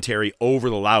commentary over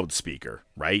the loudspeaker,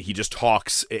 right? He just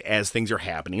talks as things are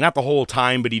happening. Not the whole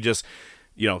time, but he just,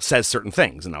 says certain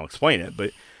things, and I'll explain it,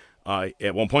 but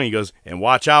at one point he goes, and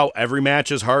watch out, every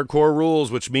match is hardcore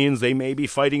rules, which means they may be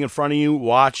fighting in front of you.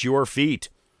 Watch your feet.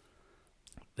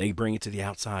 They bring it to the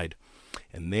outside,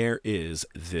 and there is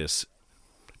this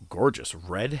gorgeous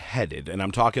red-headed, and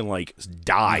I'm talking like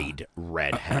dyed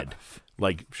redhead,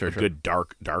 like good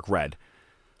dark red,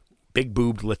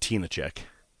 big-boobed Latina chick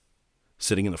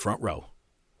sitting in the front row.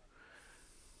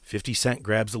 50 Cent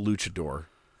grabs the luchador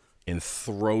and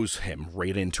throws him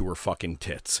right into her fucking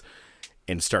tits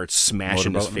and starts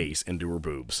smashing his face into her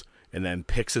boobs, and then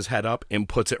picks his head up and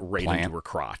puts it right into her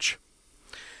crotch.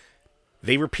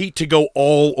 They repeat to go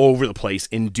all over the place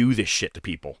and do this shit to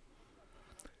people.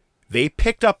 They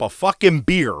picked up a fucking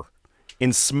beer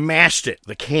and smashed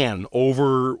the can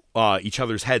over each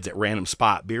other's heads at random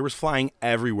spot. Beer was flying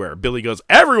everywhere. Billy goes,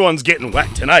 everyone's getting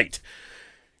wet tonight.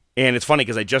 And it's funny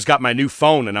because I just got my new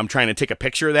phone and I'm trying to take a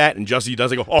picture of that, and Jussie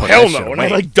does. I go, oh, hell no. And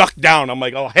I duck down. I'm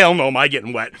like, oh, hell no, am I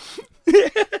getting wet?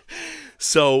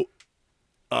 So,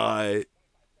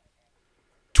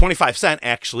 25 Cent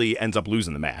actually ends up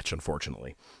losing the match,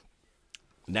 unfortunately.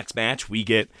 Next match, we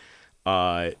get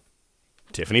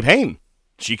Tiffany Payne.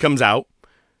 She comes out,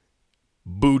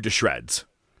 booed to shreds,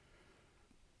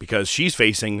 because she's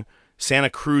facing Santa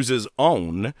Cruz's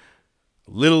own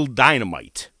Little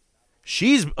Dynamite.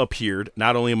 She's appeared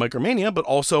not only in Micromania, but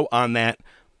also on that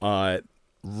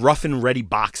Rough and Ready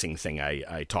boxing thing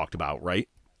I talked about, right?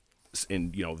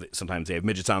 and sometimes they have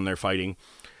midgets on there fighting.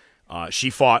 She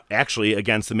fought actually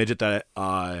against the midget that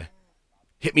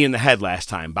hit me in the head last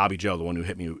time, Bobby Joe, the one who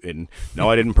hit me. And no,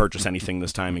 I didn't purchase anything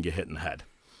this time and get hit in the head.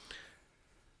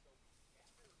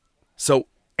 So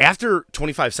after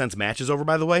 25 Cent's match is over,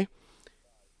 by the way,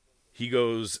 he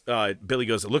goes, Billy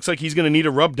goes, it looks like he's going to need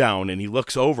a rub down. And he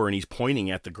looks over and he's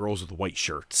pointing at the girls with the white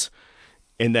shirts.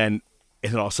 And then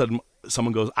all of a sudden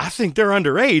someone goes, I think they're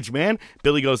underage, man.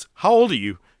 Billy goes, how old are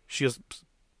you? She goes,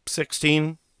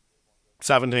 16,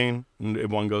 17.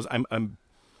 And one goes, I'm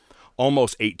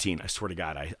almost 18. I swear to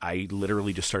God, I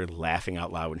literally just started laughing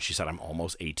out loud when she said I'm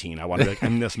almost 18. I wanted to be like,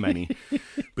 I'm this many.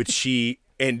 But she,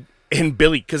 and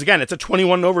Billy, because again, it's a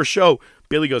 21 over show.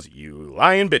 Billy goes, you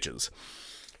lying bitches.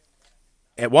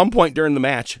 At one point during the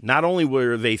match, not only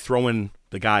were they throwing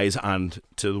the guys on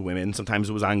to the women, sometimes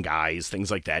it was on guys,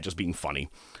 things like that, just being funny.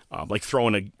 Like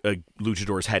throwing a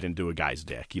luchador's head into a guy's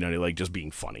dick, like just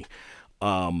being funny.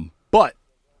 But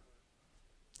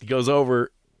he goes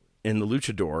over, and the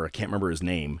luchador, I can't remember his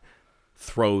name,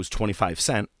 throws 25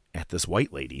 Cent at this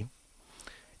white lady.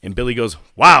 And Billy goes,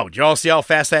 wow, did y'all see how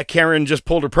fast that Karen just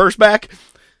pulled her purse back?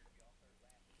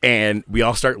 And we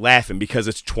all start laughing because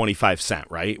it's 25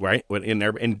 Cent, right? In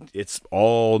there, and it's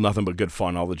all nothing but good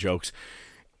fun, all the jokes.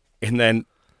 And then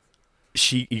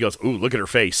he goes, ooh, look at her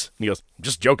face. And he goes, I'm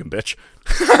just joking, bitch.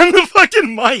 On the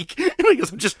fucking mic. And he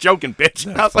goes, I'm just joking, bitch.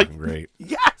 And I was like, great.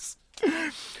 Yes.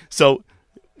 So,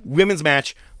 women's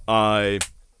match, the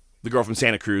girl from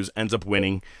Santa Cruz ends up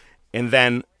winning. And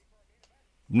then,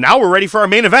 now we're ready for our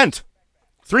main event.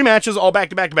 3 matches, all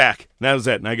back to back to back. And that was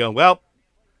it. And I go, well,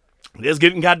 it is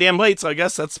getting goddamn late, so I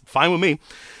guess that's fine with me.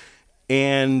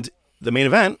 And the main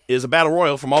event is a battle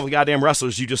royal from all the goddamn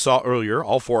wrestlers you just saw earlier,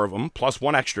 all 4 of them, plus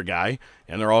 1 extra guy,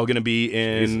 and they're all going to be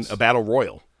in a battle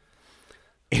royal.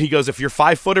 And he goes, if you're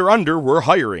 5 foot or under, we're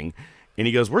hiring. And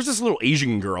he goes, where's this little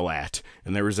Asian girl at?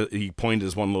 And he pointed to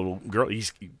this one little girl. He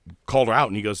called her out,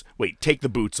 and he goes, wait, take the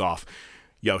boots off.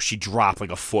 Yo, she dropped like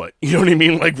a foot. You know what I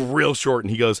mean? Like real short.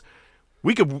 And he goes,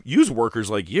 we could use workers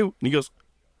like you. And he goes,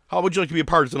 how would you like to be a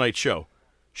part of tonight's show?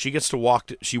 She gets to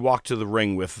she walked to the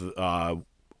ring with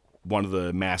one of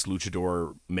the masked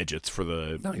luchador midgets for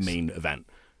the main event.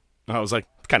 And I was like,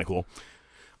 kind of cool.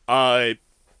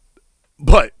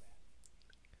 But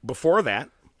before that,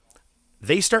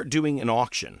 they start doing an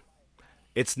auction.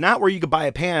 It's not where you could buy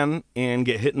a pan and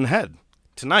get hit in the head.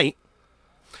 Tonight,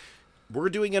 we're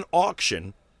doing an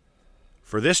auction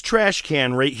for this trash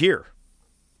can right here.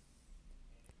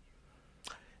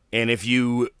 And if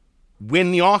you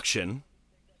win the auction,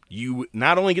 you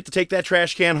not only get to take that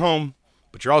trash can home,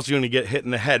 but you're also going to get hit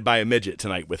in the head by a midget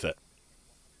tonight with it.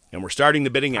 And we're starting the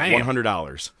bidding at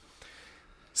 $100.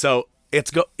 So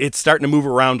it's starting to move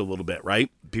around a little bit, right?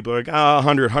 People are like,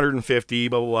 100, 150,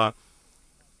 blah, blah, blah.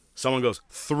 Someone goes,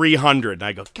 300. And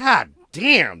I go, God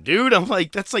damn, dude. I'm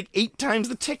like, that's like 8 times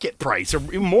the ticket price or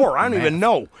more. I don't even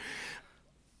know.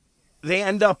 They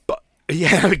end up,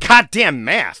 goddamn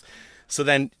math. So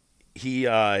then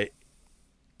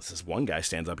this one guy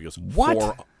stands up. He goes,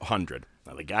 what? 400.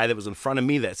 Now, the guy that was in front of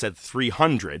me that said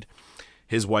 300,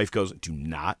 his wife goes, do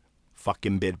not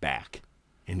fucking bid back.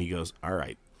 And he goes, all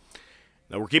right.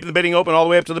 Now, we're keeping the bidding open all the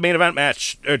way up to the main event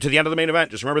match, or to the end of the main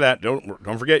event. Just remember that.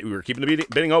 Don't forget, we were keeping the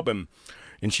bidding open.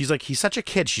 And she's like, he's such a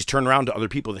kid. She's turned around to other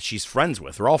people that she's friends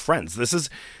with. They're all friends. This is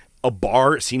a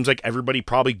bar. It seems like everybody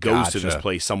probably goes to this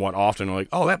place somewhat often. They're like,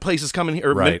 oh, that place is coming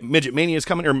here. Or right. Midget Mania is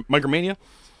coming, or Micromania.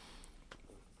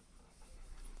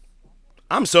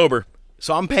 I'm sober,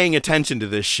 so I'm paying attention to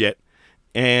this shit.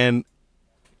 And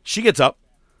she gets up,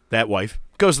 that wife,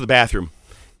 goes to the bathroom.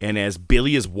 And as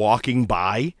Billy is walking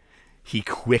by, he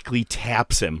quickly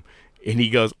taps him. And he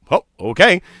goes, oh,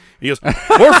 okay. He goes,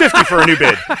 $450 for a new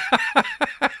bid.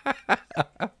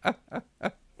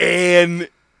 And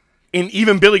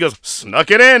even Billy goes, snuck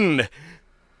it in.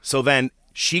 So then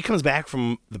she comes back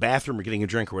from the bathroom or getting a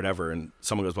drink or whatever, and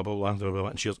someone goes, blah, blah, blah, blah, blah,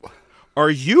 and she goes, are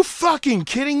you fucking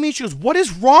kidding me? She goes, what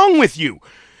is wrong with you?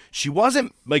 She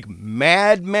wasn't like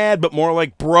mad, but more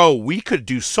like, bro, we could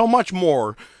do so much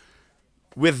more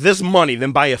with this money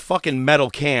than buy a fucking metal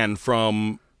can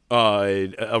from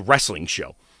a wrestling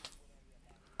show.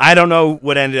 I don't know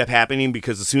what ended up happening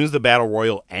because as soon as the battle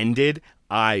royal ended,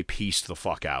 I pieced the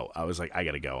fuck out. I was like, I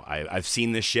gotta go. I've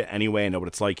seen this shit anyway. I know what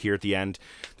it's like here at the end.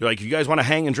 They're like, you guys want to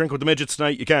hang and drink with the midgets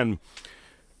tonight? You can.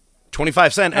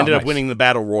 25 Cent ended up winning the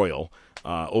battle royal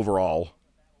overall.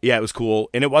 Yeah, it was cool.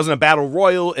 And it wasn't a battle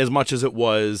royal as much as it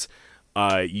was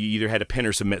you either had to pin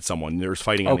or submit someone. There was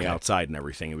fighting on the outside and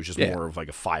everything. It was just more of like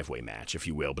a 5-way match, if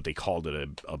you will, but they called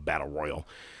it a battle royal.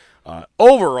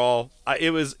 Overall,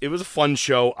 it was a fun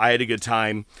show. I had a good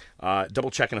time. Double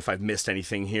checking if I've missed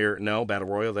anything here. No, Battle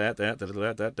Royal,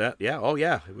 that. Yeah, oh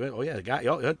yeah. Got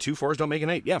 2 4s don't make an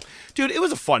 8. Yeah, dude, it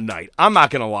was a fun night. I'm not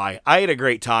gonna lie. I had a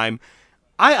great time.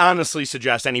 I honestly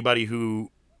suggest anybody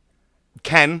who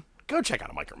can go check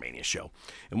out a Micromania show.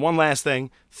 And one last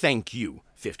thing, thank you,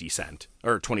 50 cent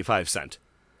or 25 cent.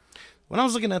 When I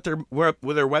was looking at their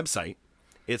website,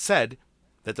 it said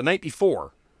that the night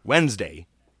before, Wednesday,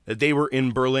 that they were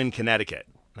in Berlin, Connecticut.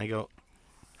 And I go,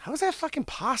 how is that fucking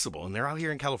possible? And they're out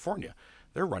here in California.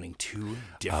 They're running 2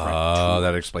 different tours.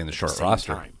 That explains the short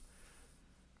roster. Time.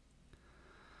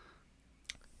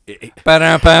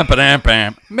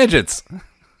 Midgets.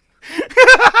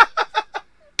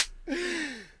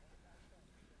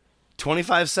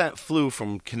 25 Cent flew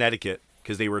from Connecticut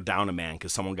because they were down a man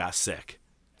because someone got sick.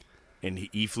 And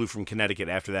he flew from Connecticut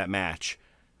after that match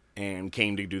and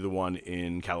came to do the one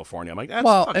in California. I'm like, that's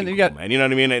fucking cool, man. You know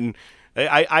what I mean? And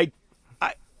I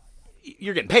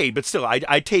you're getting paid, but still,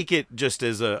 I take it just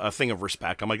as a thing of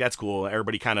respect. I'm like, that's cool.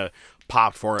 Everybody kind of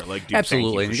popped for it. Like, dude,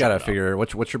 absolutely. You got to figure,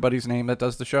 what's your buddy's name that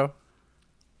does the show?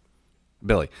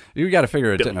 Billy. You got to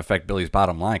figure it didn't affect Billy's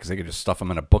bottom line because they could just stuff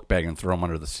him in a book bag and throw him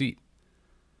under the seat.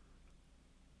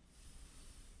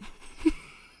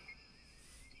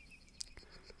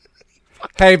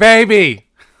 Hey, baby.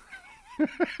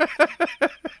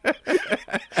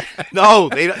 No,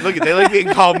 they like being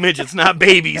called midgets, not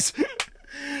babies.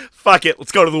 Fuck it,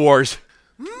 let's go to the wars.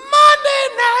 Monday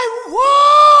Night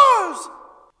Wars!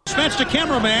 Spence the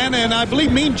cameraman, and I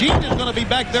believe Mean Gene is going to be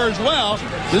back there as well.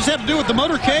 Does this have to do with the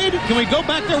motorcade? Can we go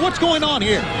back there? What's going on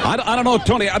here? I don't know,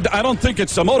 Tony. I don't think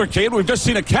it's a motorcade. We've just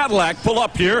seen a Cadillac pull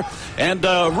up here, and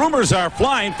rumors are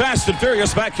flying fast and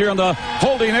furious back here in the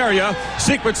holding area.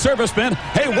 Secret Servicemen.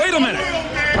 Hey, wait a minute.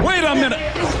 Wait a minute.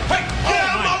 Hey,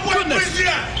 oh, my goodness.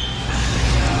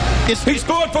 He's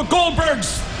going for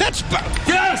Goldberg's. That's...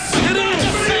 Yes, it is.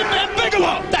 Same man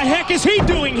Bigelow. What the heck is he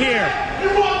doing here?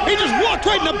 He just walked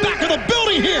right in the back of the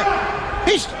building here.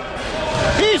 He's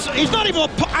not even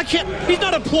he's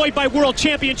not employed by World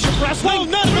Championship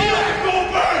Wrestling. No, not at all.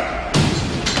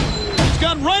 He's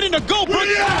gone right into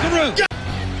Goldberg's locker room.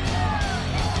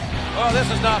 Oh, this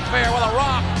is not fair. Well, The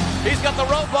Rock, he's got the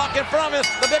roadblock in front of him.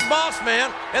 The big boss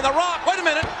man. And The Rock, wait a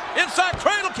minute. Inside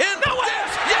cradle, Ken. No way.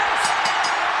 Yes.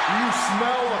 You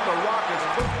smell what The Rock is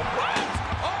cooking.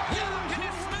 Oh, yeah, can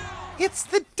you smell? It's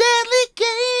the Deadly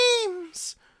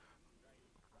Games.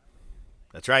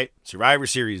 That's right. Survivor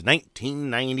Series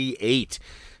 1998.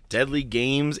 Deadly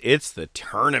Games. It's the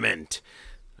tournament.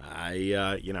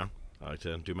 I like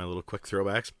to do my little quick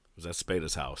throwbacks. It was at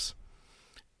Spada's house.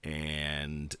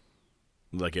 And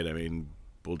I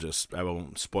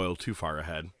won't spoil too far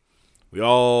ahead. We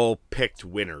all picked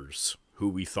winners who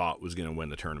we thought was going to win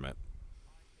the tournament.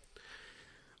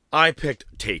 I picked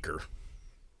Taker.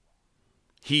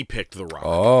 He picked The Rock.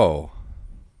 Oh.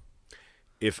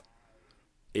 If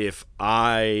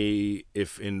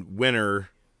in winner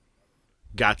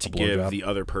got to give job. the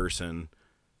other person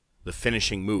the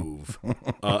finishing move,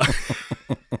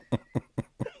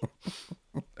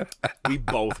 we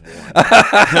both won.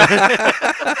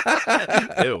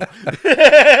 Ew.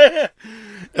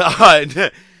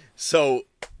 So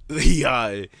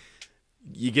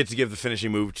you get to give the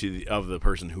finishing move of the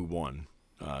person who won.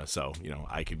 So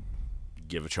I could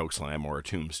give a choke slam or a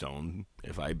tombstone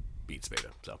if I beat Spada.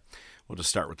 So we'll just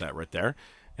start with that right there.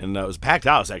 And it was a packed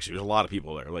house, actually. There's a lot of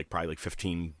people there, probably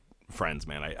 15 friends,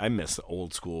 man. I miss the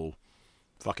old school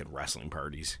fucking wrestling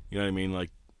parties. You know what I mean?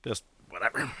 Just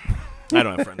whatever. I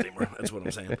don't have friends anymore. That's what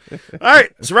I'm saying. All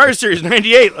right, Survivor Series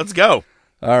 98. Let's go.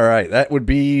 All right, that would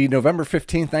be November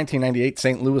 15th, 1998,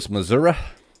 St. Louis, Missouri.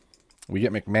 We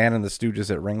get McMahon and the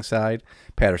Stooges at ringside.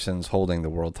 Patterson's holding the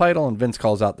world title, and Vince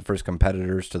calls out the first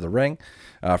competitors to the ring.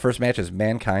 First match is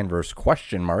Mankind versus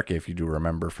Question Mark, if you do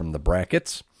remember from the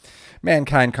brackets.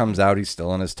 Mankind comes out. He's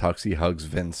still in his tux. He hugs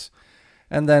Vince.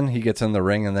 And then he gets in the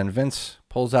ring, and then Vince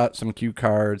pulls out some cue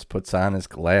cards, puts on his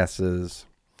glasses,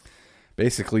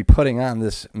 basically putting on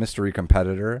this mystery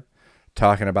competitor,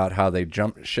 talking about how they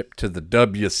jumped ship to the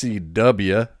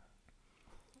WCW.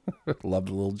 Loved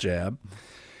a little jab.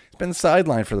 He's been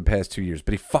sidelined for the past 2 years,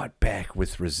 but he fought back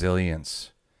with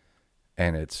resilience.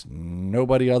 And it's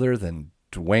nobody other than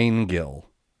Dwayne Gill.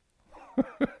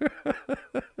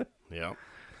 Yep.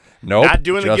 Nope. Not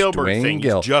doing the Gilbert Dwayne thing.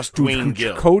 Gill. Just Dwayne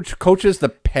Gill. Coaches the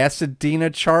Pasadena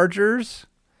Chargers.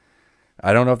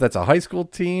 I don't know if that's a high school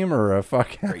team or a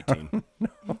fucking great team.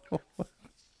 No.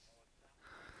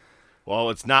 Well,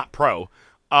 it's not pro.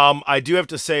 I do have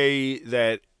to say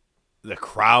that the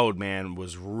crowd, man,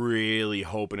 was really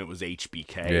hoping it was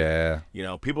HBK. Yeah. You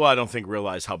know, people I don't think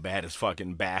realize how bad his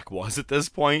fucking back was at this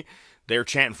point. They're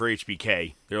chanting for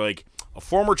HBK. They're like, a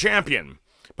former champion.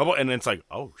 And it's like,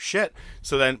 oh, shit.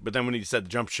 But then when he said the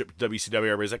jump ship to WCW,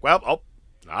 everybody's like, well, oh,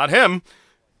 not him.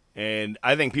 And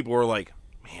I think people were like,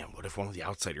 man, what if one of the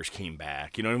outsiders came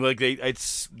back? You know, like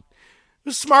it's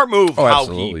a smart move. Oh, how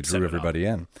absolutely. he Drew everybody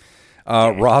in.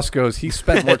 Ross goes, he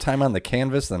spent more time on the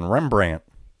canvas than Rembrandt.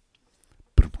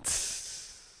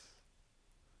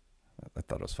 I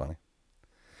thought it was funny.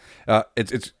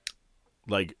 It's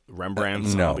like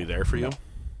Rembrandt's no, I'll Be There For You.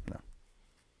 No.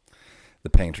 The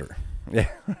Painter. Yeah.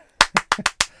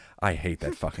 I hate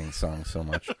that fucking song so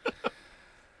much.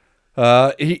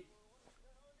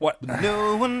 What?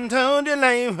 No one told you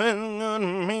life was gonna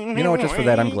make me You know what? Just for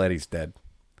that, I'm wait. glad he's dead.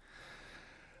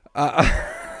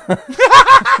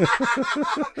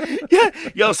 Yeah,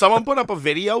 yo, someone put up a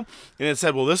video and it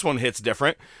said, well, this one hits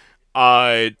different.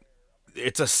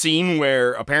 It's a scene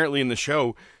where apparently in the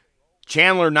show,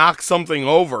 Chandler knocks something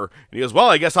over and he goes, well,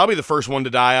 I guess I'll be the first one to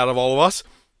die out of all of us.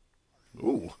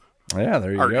 Ooh, Yeah,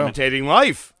 there you art go. imitating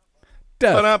life.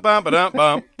 Death.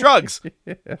 Ba-dum-bum-ba-dum-bum. Drugs.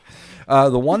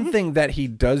 The one thing that he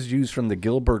does use from the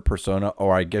Gilbert persona,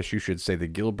 or I guess you should say the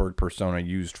Gilbert persona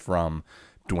used from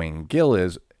Dwayne Gill,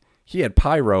 is he had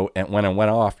pyro, and when it went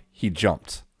off, he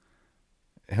jumped.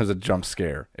 It was a jump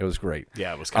scare. It was great.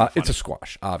 Yeah, it was kind of It's a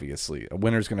squash, obviously. A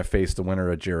winner's going to face the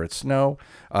winner of Jarrett Snow.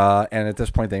 And at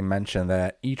this point, they mention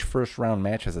that each first-round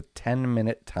match has a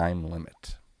 10-minute time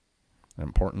limit.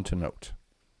 Important to note.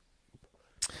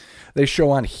 They show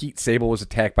on Heat Sable was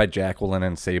attacked by Jacqueline,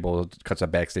 and Sable cuts a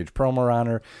backstage promo on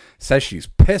her. Says she's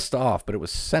pissed off, but it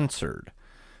was censored.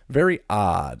 Very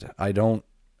odd. And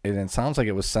it sounds like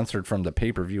it was censored from the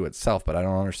pay-per-view itself, but I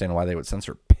don't understand why they would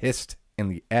censor pissed in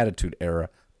the Attitude Era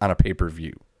on a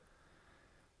pay-per-view.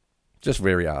 Just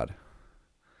very odd.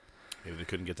 Maybe they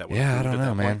couldn't get that one. Yeah, I don't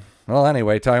know, man. Well,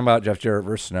 anyway, talking about Jeff Jarrett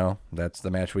versus Snow. That's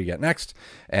the match we get next.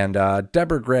 And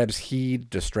Deborah grabs Heed,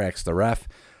 distracts the ref.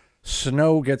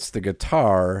 Snow gets the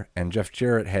guitar, and Jeff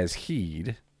Jarrett has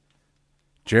Heed.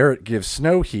 Jarrett gives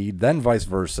Snow Heed, then vice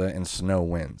versa, and Snow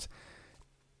wins.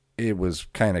 It was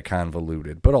kind of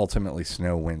convoluted, but ultimately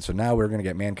Snow wins. So now we're going to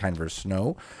get Mankind versus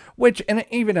Snow, which, and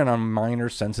even in a minor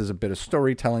sense, is a bit of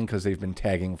storytelling because they've been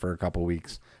tagging for a couple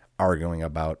weeks, arguing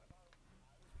about.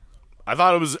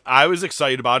 I was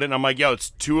excited about it, and I'm like, yo,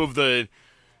 it's two of the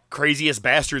craziest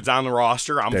bastards on the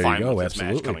roster. I'm fine with this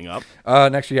match coming up.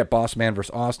 Next, you get Boss Man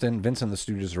versus Austin. Vince and the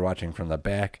Stooges are watching from the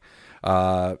back.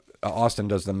 Austin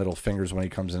does the middle fingers when he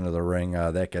comes into the ring.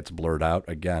 That gets blurred out.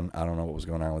 Again, I don't know what was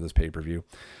going on with this pay-per-view.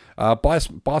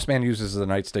 Boss Man uses the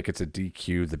nightstick. It's a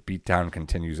DQ. The beatdown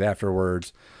continues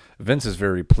afterwards. Vince is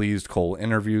very pleased. Cole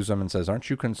interviews him and says, aren't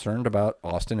you concerned about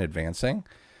Austin advancing?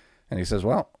 And he says,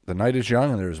 well, the night is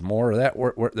young, and there's more of that.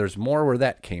 There's more where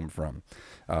that came from.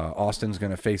 Austin's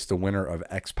going to face the winner of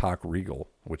X-Pac Regal,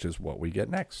 which is what we get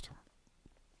next.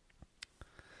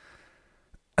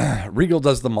 Regal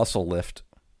does the muscle lift,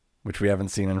 which we haven't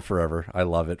seen in forever. I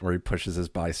love it, where he pushes his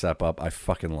bicep up. I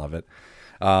fucking love it.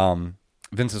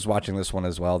 Vince is watching this one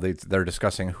as well. They're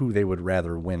discussing who they would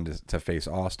rather win to face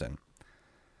Austin.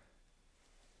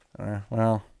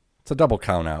 Well, it's a double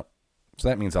count out, so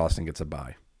that means Austin gets a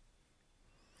bye.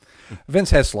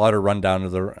 Vince has Slaughter run down to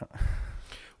the...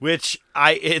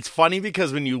 It's funny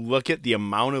because when you look at the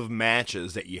amount of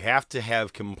matches that you have to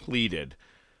have completed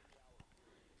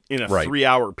in a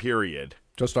 3-hour period.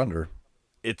 Just under.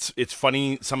 It's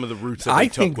funny some of the routes that they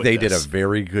took with I think they did a this.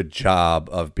 very good job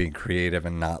of being creative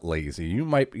and not lazy. You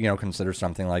might, consider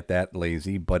something like that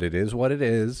lazy, but it is what it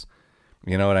is.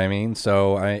 You know what I mean?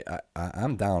 So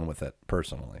I'm down with it,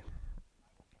 personally.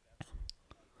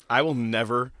 I will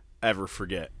never, ever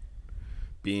forget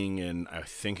being in, I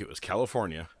think it was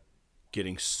California,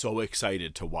 getting so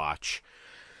excited to watch.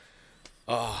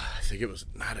 I think it was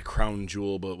not a Crown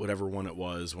Jewel, but whatever one it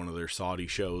was, one of their Saudi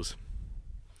shows.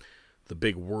 The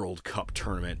big World Cup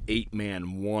tournament,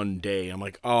 8-man, 1 day. I'm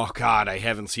like, oh, God, I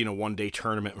haven't seen a 1-day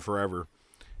tournament in forever.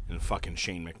 And fucking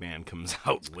Shane McMahon comes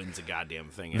out, wins a goddamn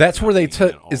thing. That's where they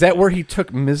took... Is that where he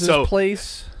took Miz's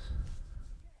place?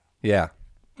 Yeah.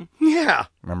 Yeah.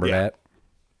 Remember that?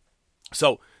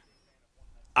 So,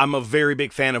 I'm a very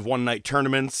big fan of one-night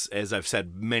tournaments, as I've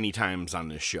said many times on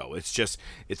this show. It's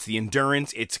the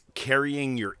endurance. It's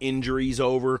carrying your injuries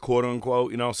over,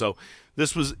 quote-unquote, So,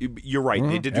 this was... You're right.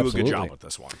 They did do a good job with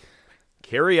this one.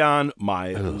 Carry on,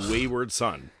 my wayward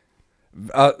son.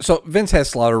 So Vince has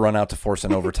Slaughter run out to force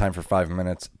an overtime for 5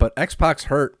 minutes, but X-Pac's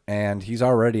hurt, and he's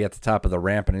already at the top of the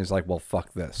ramp, and he's like, well,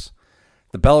 fuck this.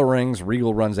 The bell rings,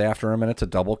 Regal runs after him, and it's a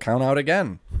double count out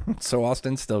again. So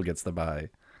Austin still gets the bye.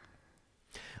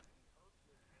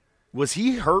 Was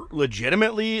he hurt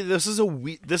legitimately? This is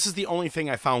the only thing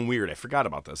I found weird. I forgot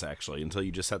about this actually until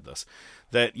you just said this.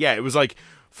 That it was like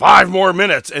 5 more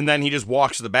minutes, and then he just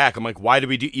walks to the back. I'm like, why did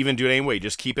we even do it anyway?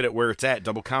 Just keep it at where it's at.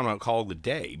 Double count out, call it a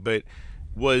day. But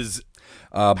was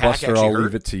Buster, I'll hurt?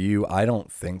 leave it to you. I don't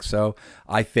think so.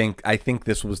 I think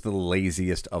this was the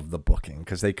laziest of the booking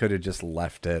because they could have just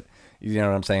left it. You know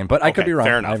what I'm saying? But I could be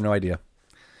wrong. I have no idea.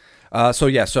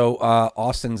 So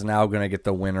Austin's now going to get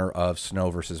the winner of Snow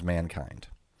versus Mankind.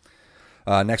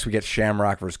 Next, we get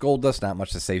Shamrock versus Goldust. Not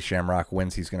much to say. Shamrock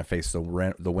wins. He's going to face the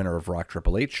winner of Rock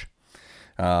Triple H,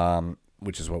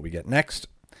 which is what we get next.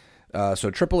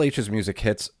 So Triple H's music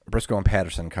hits. Briscoe and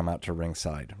Patterson come out to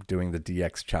ringside, doing the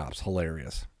DX chops.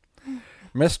 Hilarious.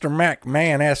 Mr.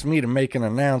 McMahon asked me to make an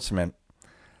announcement.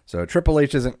 So Triple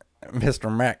H isn't Mr.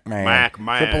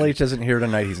 McMahon. Triple H isn't here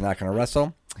tonight. He's not going to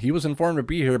wrestle. He was informed to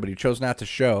be here, but he chose not to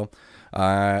show.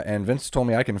 And Vince told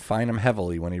me I can fine him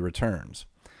heavily when he returns.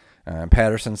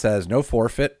 Patterson says, no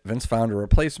forfeit. Vince found a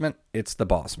replacement. It's the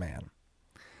Boss Man.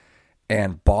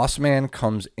 And Boss Man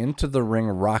comes into the ring.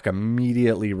 Rock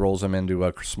immediately rolls him into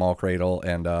a small cradle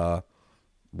and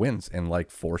wins in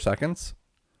like 4 seconds.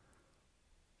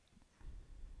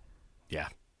 Yeah.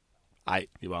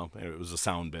 It was a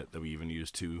sound bit that we even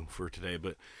used for today,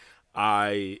 but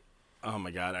oh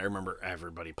my God, I remember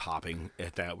everybody popping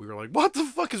at that. We were like, what the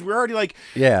fuck? Because we're already like,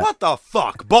 what the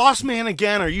fuck? Boss Man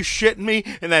again? Are you shitting me?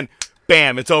 And then,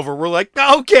 bam, it's over. We're like,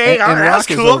 okay, all right, that's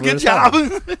cool. Good job.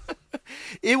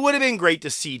 It would have been great to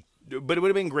see,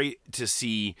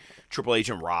 Triple H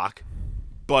and Rock.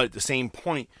 But at the same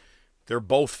point, they're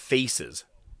both faces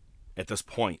at this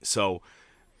point. So,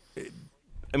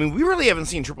 I mean, we really haven't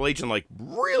seen Triple H in a month.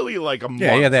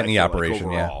 Yeah, he had that knee operation,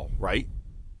 overall, right?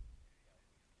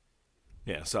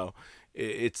 Yeah, so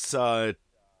it's I'm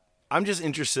just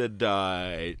interested.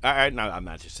 I'm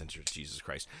not just interested. Jesus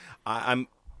Christ, I'm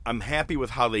happy with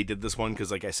how they did this one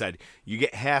because, like I said, you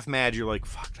get half mad. You're like,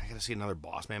 fuck, I gotta see another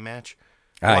Boss Man match.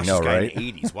 I know, this guy right? In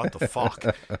the 80s, what the fuck?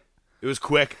 It was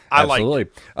quick. I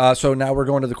liked it. So now we're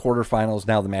going to the quarterfinals.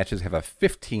 Now the matches have a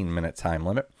 15-minute time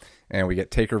limit, and we get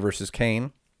Taker versus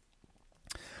Kane.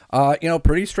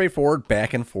 Pretty straightforward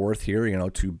back and forth here.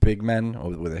 Two big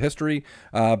men with a history.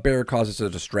 Bearer causes a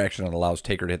distraction and allows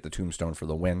Taker to hit the tombstone for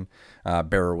the win.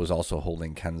 Bearer was also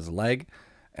holding Kane's leg,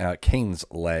 and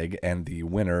the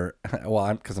winner,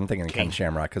 because I'm thinking Ken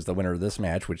Shamrock, because the winner of this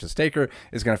match, which is Taker,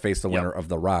 is going to face the winner of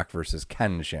The Rock versus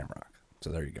Ken Shamrock. So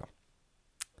there you go.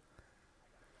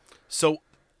 So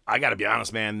I got to be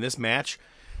honest, man, this match,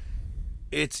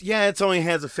 it only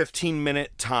has a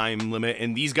 15-minute time limit,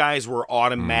 and these guys were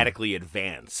automatically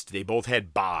advanced. They both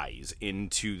had buys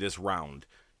into this round.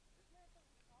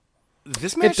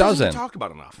 This match doesn't talk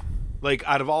about enough. Like,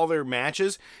 out of all their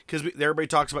matches, because everybody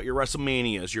talks about your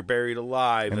WrestleManias, your Buried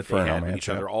Alive, that they had with each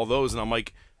other, all those, and I'm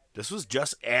like, this was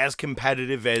just as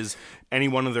competitive as any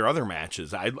one of their other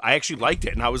matches. I actually liked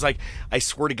it, and I was like, I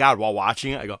swear to God, while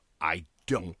watching it, I go, I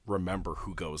don't remember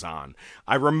who goes on.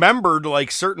 I remembered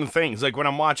certain things, like when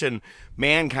I'm watching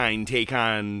Mankind take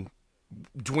on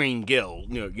Dwayne Gill,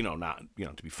 not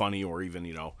to be funny, or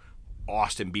even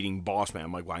Austin beating Boss Man.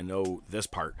 I'm like, well, I know this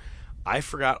part. I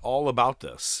forgot all about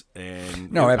this,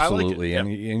 and no, absolutely, I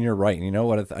and you're right. And you know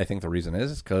what I think the reason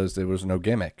is because there was no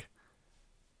gimmick.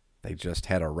 They just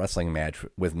had a wrestling match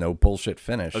with no bullshit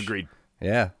finish. Agreed.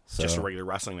 Yeah, so. Just a regular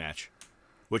wrestling match,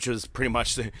 which was pretty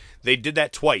much they did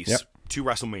that twice. Yep. 2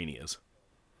 WrestleManias.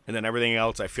 And then everything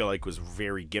else I feel like was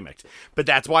very gimmicked. But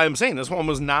that's why I'm saying this one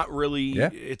was not really,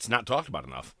 it's not talked about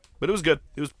enough. But it was good.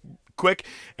 It was quick.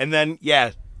 And then,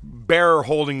 Bearer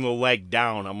holding the leg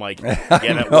down. I'm like,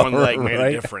 that one leg made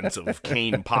a difference of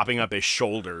Kane popping up his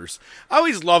shoulders. I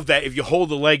always love that if you hold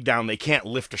the leg down, they can't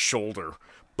lift a shoulder.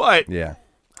 But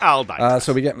I'll die.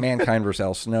 So we get Mankind versus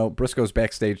Al Snow. Briscoe's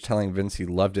backstage telling Vince he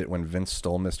loved it when Vince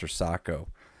stole Mr. Sacco.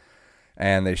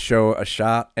 And they show a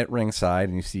shot at ringside,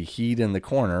 and you see Heed in the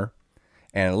corner,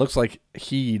 and it looks like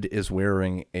Heed is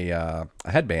wearing a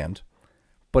headband,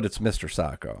 but it's Mr.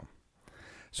 Sacco.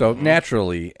 So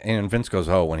naturally, and Vince goes,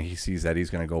 when he sees that,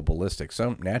 he's going to go ballistic.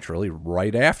 So naturally,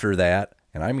 right after that,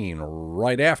 and I mean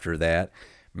right after that,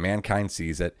 Mankind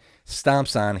sees it,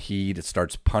 stomps on Heed, it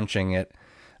starts punching it.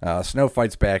 Snow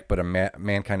fights back, but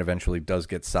Mankind eventually does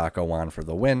get Sacco on for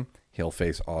the win. He'll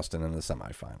face Austin in the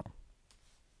semifinal.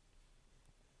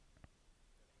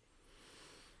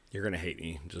 You're going to hate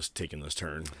me just taking this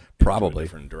turn. Probably. In a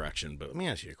different direction, but let me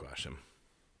ask you a question.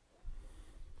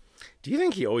 Do you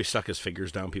think he always stuck his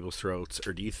fingers down people's throats,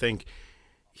 or do you think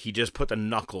he just put the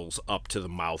knuckles up to the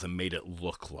mouth and made it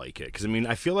look like it. Because, I mean,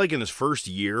 I feel like in his first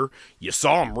year, you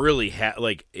saw him really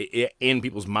in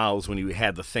people's mouths when he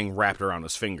had the thing wrapped around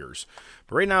his fingers.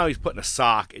 But right now, he's putting a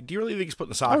sock. Do you really think he's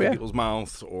putting a sock in people's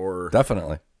mouths? Or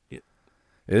Definitely. It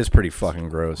is pretty fucking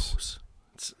gross.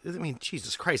 I mean,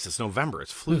 Jesus Christ, it's November.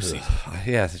 It's flu season.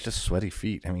 Yeah, it's just sweaty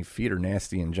feet. I mean, feet are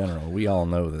nasty in general. We all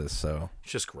know this, so.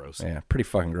 It's just gross. Yeah, pretty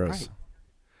fucking gross. Right.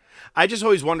 I just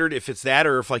always wondered if it's that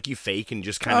or if, like, you fake and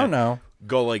just kind of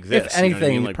go like this. If anything, you know what I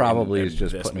mean? Like, probably is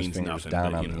just putting his fingers nothing,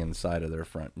 down but, on the inside of their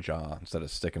front jaw instead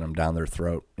of sticking them down their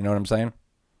throat. You know what I'm saying?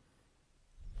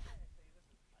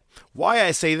 Why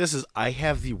I say this is I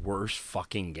have the worst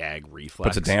fucking gag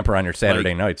reflex. Puts a damper on your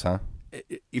Saturday nights, huh?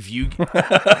 If you...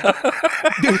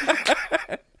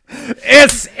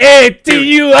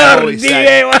 S-A-T-U-R-D-A-Y.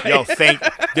 Yo,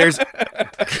 there's...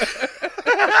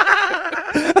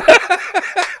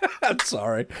 I'm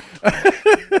sorry.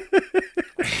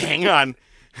 Hang on.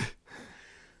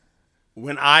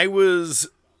 When I was...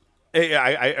 no,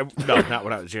 not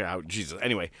when I was... Jesus.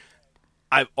 Anyway,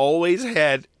 I've always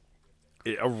had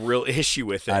a real issue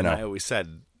with it. I know. And I always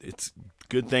said, it's a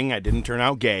good thing I didn't turn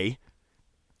out gay.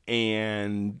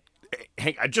 And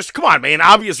just come on, man,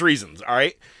 obvious reasons, all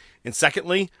right? And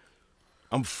secondly,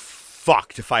 I'm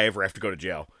fucked if I ever have to go to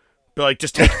jail. But like,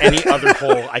 just take any other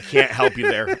hole. I can't help you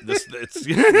there. Well,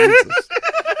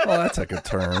 that took a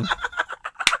turn.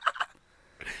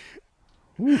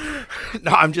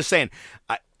 No, I'm just saying.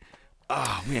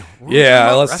 Oh man.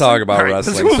 Yeah, let's talk about right,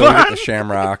 wrestling. So we get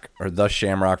the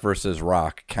Shamrock versus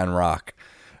Rock, Ken Rock.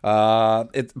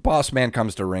 Boss Man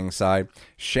comes to ringside.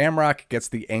 Shamrock gets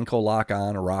the ankle lock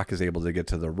on. Rock is able to get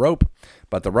to the rope,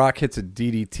 but the Rock hits a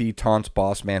DDT, taunts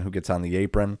Boss Man, who gets on the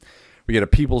apron. We get a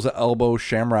People's Elbow.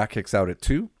 Shamrock kicks out at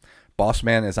 2. Boss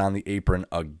Man is on the apron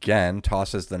again,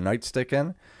 tosses the nightstick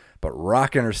in, but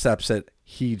Rock intercepts it.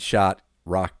 Heat shot.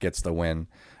 Rock gets the win.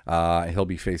 He'll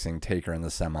be facing Taker in the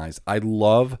semis. I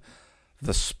love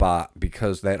the spot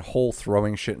because that whole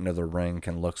throwing shit into the ring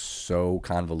can look so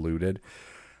convoluted.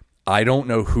 I don't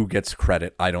know who gets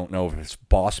credit. I don't know if it's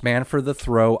Boss Man for the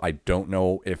throw. I don't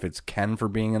know if it's Ken for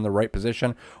being in the right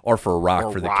position or for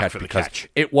Rock for the catch, because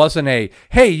it wasn't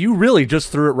hey, you really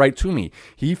just threw it right to me.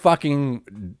 He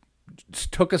fucking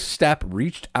took a step,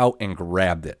 reached out, and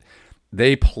grabbed it.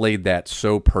 They played that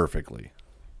so perfectly.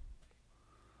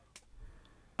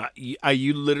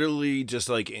 You literally just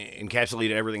like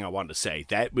encapsulated everything I wanted to say.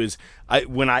 That was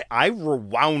when I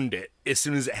rewound it as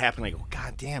soon as it happened. I go,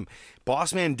 God damn,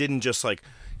 Boss Man didn't just like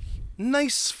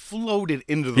nice floated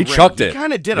into the ring. He chucked it. He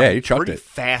kind of did a pretty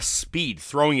fast speed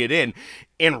throwing it in,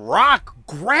 and Rock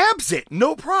grabs it,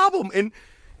 no problem. And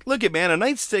look at, man, a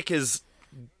nightstick is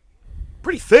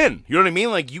pretty thin. You know what I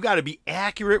mean? Like, you got to be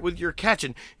accurate with your catch.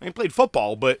 And I played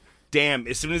football, but damn,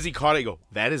 as soon as he caught it, I go,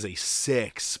 that is a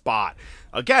sick spot.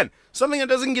 Again, something that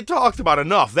doesn't get talked about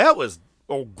enough. That was,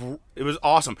 it was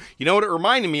awesome. You know what it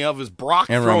reminded me of is Brock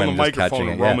and throwing Roman the microphone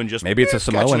and Roman just maybe it's a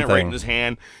Samoan catching it thing right in his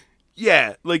hand.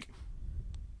 Yeah, like,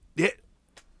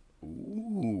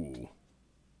 ooh.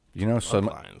 You know,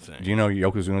 do you know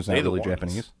Yokozuna's not really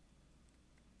Japanese?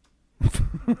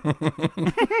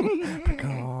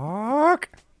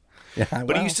 Yeah,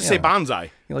 but he used to say bonsai.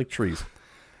 You like trees.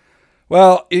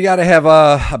 Well, you got to have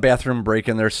a bathroom break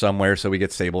in there somewhere, so we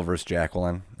get Sable versus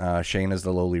Jacqueline. Shane is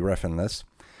the lowly ref in this.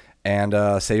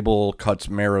 And Sable cuts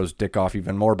Mero's dick off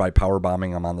even more by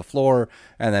powerbombing him on the floor,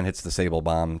 and then hits the Sable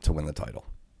bomb to win the title.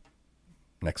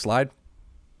 Next slide.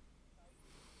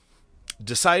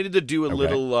 Decided to do a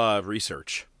little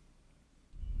research.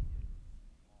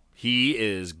 He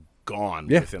is gone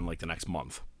within like the next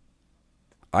month.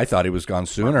 I thought he was gone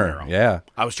sooner. Yeah.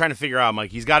 I was trying to figure out, I'm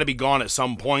like, he's got to be gone at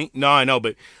some point. No, I know,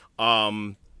 but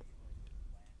I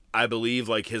believe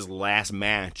like his last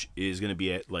match is going to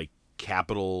be at like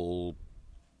Capital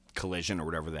Collision or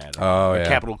whatever that.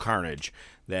 Capital Carnage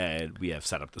that we have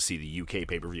set up to see the UK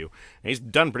pay-per-view. And he's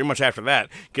done pretty much after that,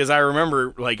 because I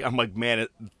remember, like, I'm like, man,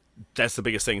 that's the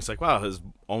biggest thing. It's like, wow, his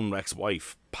own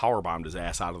ex-wife powerbombed his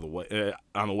ass out of the way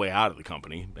on the way out of the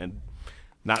company, and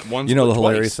not once. You know, the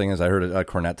twice. hilarious thing is, I heard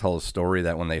Cornette tell a story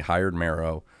that when they hired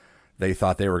Mero, they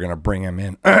thought they were going to bring him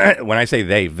in. When I say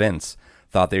they, Vince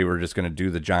thought they were just going to do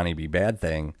the Johnny B. Bad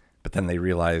thing, but then they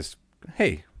realized,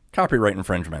 hey, copyright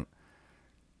infringement,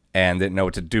 and didn't know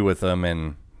what to do with them,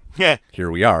 and here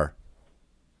we are.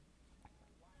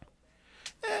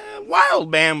 Wild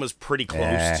Man was pretty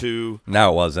close to.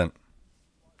 No, it wasn't.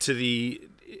 To the.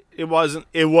 It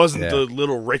wasn't the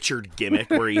Little Richard gimmick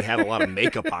where he had a lot of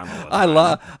makeup on. I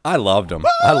loved him.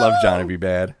 I love Johnny B.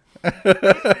 Bad.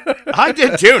 I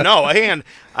did too. No, and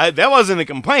that wasn't a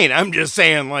complaint. I'm just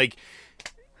saying, like,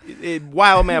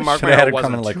 While man Mark Should've had Merrill it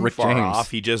coming wasn't like too Rick far James.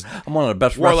 off, he just I'm one of the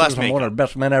best wore less wrestlers. I'm one of makeup. the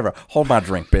best men ever. Hold my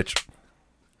drink, bitch.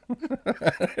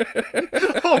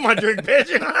 Hold my drink,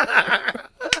 bitch.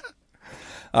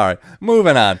 All right,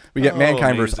 moving on. We get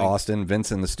Mankind versus amazing. Austin.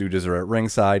 Vince and the Stooges are at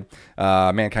ringside.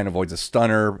 Mankind avoids a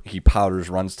stunner. He powders,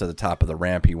 runs to the top of the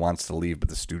ramp. He wants to leave, but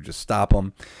the Stooges stop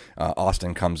him.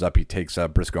 Austin comes up. He takes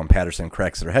Briscoe and Patterson,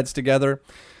 cracks their heads together.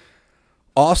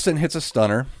 Austin hits a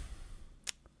stunner.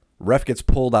 Ref gets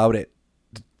pulled out at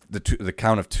the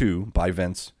count of 2 by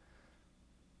Vince.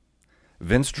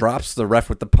 Vince drops the ref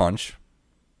with the punch.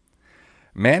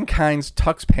 Mankind's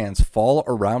tux pants fall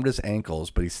around his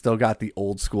ankles, but he's still got the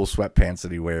old school sweatpants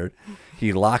that he wears.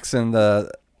 He locks in the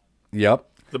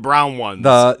brown ones.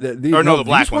 The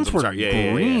black these ones. I'm were sorry.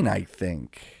 Yeah, green, yeah. I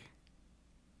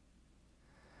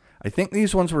think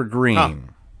these ones were green. Huh.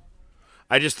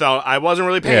 I just thought I wasn't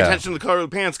really paying Yeah. attention to the color of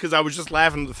the pants because I was just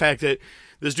laughing at the fact that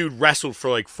this dude wrestled for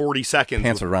like 40 seconds.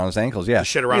 Pants around his ankles, yeah.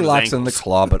 shit around he his locks in the ankles.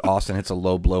 claw, but Austin hits a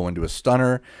low blow into a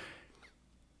stunner.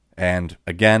 And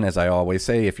again, as I always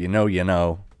say, if you know, you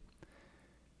know.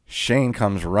 Shane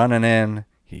comes running in.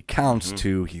 He counts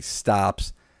 2. He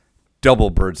stops. Double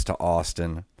birds to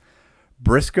Austin.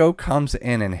 Briscoe comes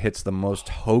in and hits the most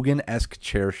Hogan-esque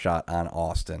chair shot on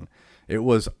Austin. It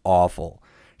was awful.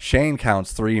 Shane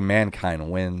counts 3. Mankind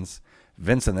wins.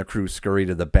 Vince and the crew scurry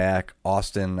to the back.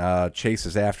 Austin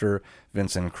chases after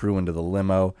Vince and crew into the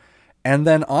limo. And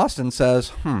then Austin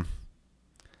says,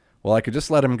 well, I could just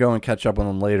let him go and catch up with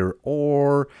him later.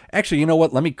 Or, actually, you know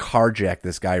what? Let me carjack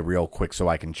this guy real quick so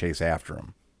I can chase after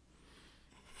him.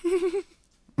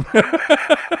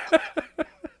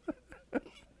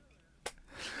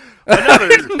 Another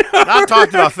not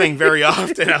talked about thing very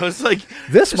often. I was like,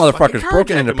 This motherfucker's fucking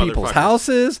broken into carjack a people's motherfucker.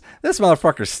 houses. This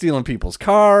motherfucker's stealing people's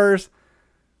cars.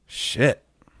 Shit.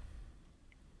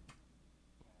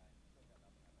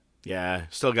 Yeah,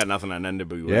 still got nothing on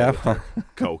NWA. Yeah. with their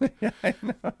Coke. Yeah, I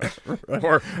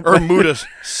know. Or Muda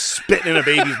spitting in a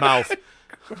baby's mouth.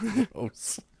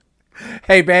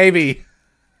 Hey, baby.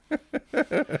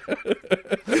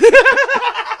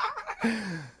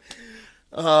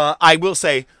 I will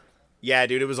say, yeah,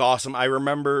 dude, it was awesome. I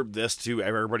remember this too.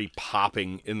 Everybody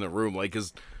popping in the room, like,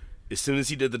 as soon as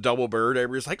he did the double bird,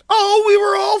 everybody's like, "Oh, we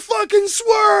were all fucking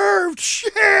swerved,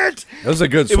 shit!" It was a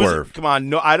good swerve. Come on,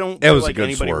 no, I don't. It feel was a like good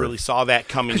anybody swerve. really saw that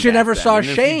coming. Because you back never then. saw And if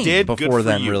you Shane did, good before for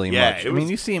then you. really Yeah, much. it I mean,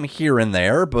 was- you see him here and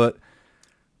there, but,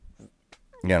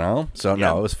 you know. So, Yeah.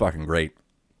 no, it was fucking great.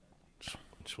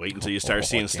 Just wait until you start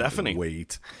seeing I can't Stephanie.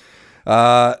 Wait.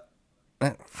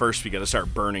 First, we got to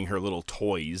start burning her little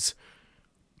toys.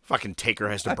 Fucking Taker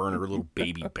has to burn her little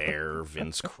baby bear.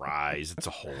 Vince cries. It's a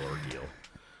whole ordeal.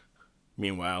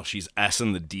 Meanwhile, she's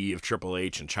S-ing the D of Triple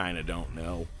H, and China don't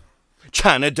know.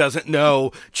 China doesn't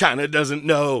know. China doesn't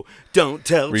know. Don't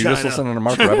tell Were you China. just listening to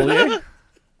Mark Rebellier?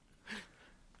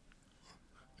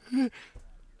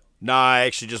 Nah, I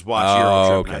actually just watched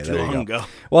Euro Trip not too there you long go. ago.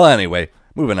 Well, anyway,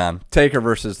 moving on. Taker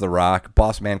versus The Rock.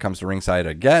 Boss Man comes to ringside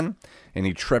again, and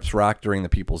he trips Rock during the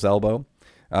People's Elbow.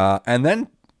 And then,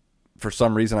 for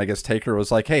some reason, I guess Taker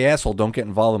was like, "Hey, asshole, don't get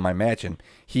involved in my match," and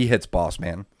he hits Boss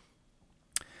Man.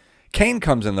 Kane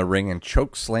comes in the ring and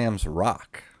choke slams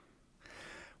Rock.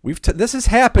 This has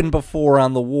happened before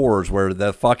on the Wars, where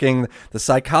the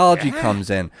psychology comes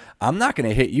in. I'm not going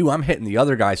to hit you. I'm hitting the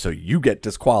other guy, so you get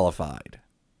disqualified.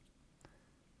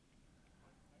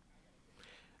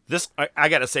 This, I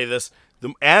got to say this.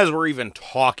 As we're even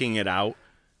talking it out,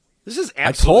 this is I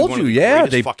absolutely told one you, of the yeah,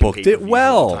 greatest they fucking booked it pay-per-views of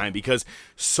all well. time, because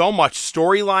so much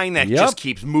storyline that Yep. just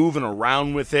keeps moving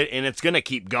around with it, and it's gonna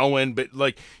keep going. But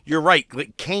like, you're right,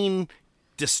 like Kane,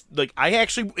 just like I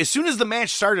actually, as soon as the match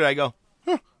started, I go,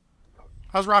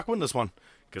 how's Rock win this one?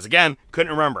 Because again,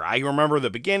 couldn't remember. I remember the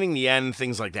beginning, the end,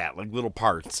 things like that, like little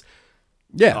parts.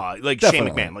 Yeah, Like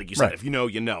definitely. Shane McMahon, like you said, Right. if you know,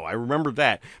 you know. I remember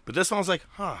that. But this one I was like,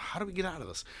 how do we get out of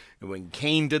this? And when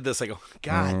Kane did this, I go,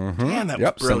 God damn, that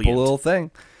was brilliant. Simple little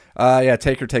thing. Yeah,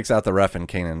 Taker takes out the ref, and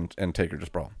Kane and Taker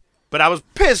just brawl. But I was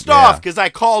pissed off because I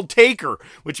called Taker,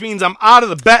 which means I'm out of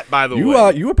the bet, by the way.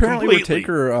 You apparently Completely. were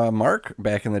Taker Mark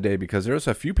back in the day, because there was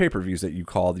a few pay-per-views that you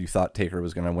called. You thought Taker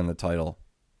was going to win the title.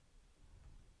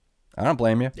 I don't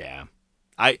blame you. Yeah.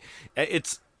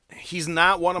 He's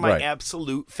not one of my Right.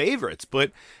 absolute favorites,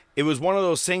 but it was one of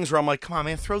those things where I'm like, come on,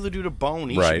 man, throw the dude a bone.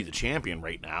 He should Right. be the champion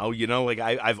right now. You know, like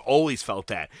I've always felt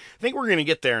that. I think we're going to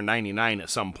get there in 99 at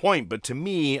some point, but to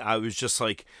me, I was just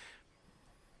like,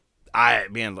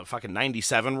 the fucking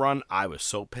 97 run, I was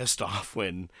so pissed off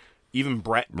when even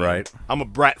Brett, Right. I'm a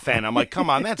Brett fan. I'm like, come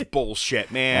on, that's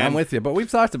bullshit, man. I'm with you, but we've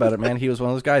talked about it, man. He was one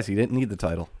of those guys. He didn't need the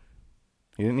title.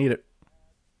 He didn't need it.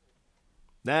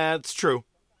 That's true.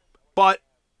 But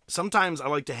sometimes I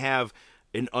like to have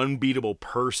an unbeatable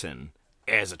person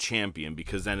as a champion,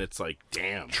 because then it's like,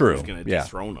 damn, True. who's going to Yeah.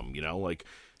 dethrone them? You know, like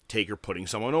Taker putting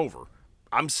someone over.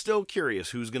 I'm still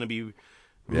curious who's going to be who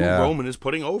Roman is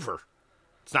putting over.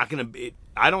 It's not going to be.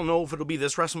 I don't know if it'll be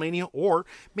this WrestleMania, or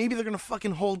maybe they're going to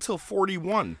fucking hold till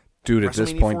 41. Dude, at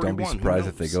this point, 41, don't be who surprised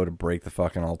if they knows? go to break the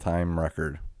fucking all-time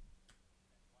record.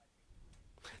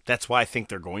 That's why I think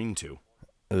they're going to.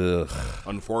 Ugh.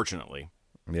 Unfortunately.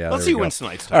 Yeah. Let's there see we who go. wins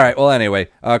tonight's All right. Well, anyway,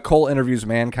 Cole interviews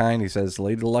Mankind. He says,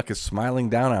 Lady Luck is smiling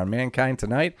down on Mankind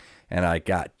tonight, and I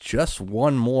got just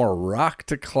one more rock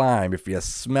to climb if you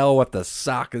smell what the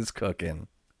sock is cooking.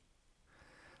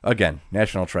 Again,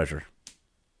 national treasure.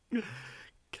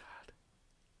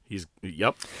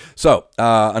 Yep. So,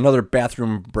 another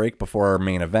bathroom break before our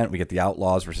main event. We get the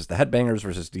Outlaws versus the Headbangers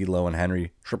versus D'Lo and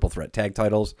Henry. Triple threat tag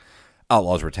titles.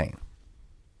 Outlaws retain.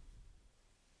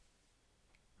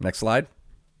 Next slide.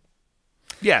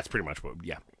 Yeah, it's pretty much what.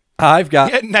 Yeah. I've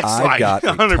got next slide. a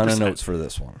ton 100%. of notes for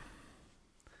this one.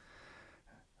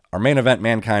 Our main event,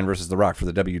 Mankind versus The Rock for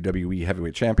the WWE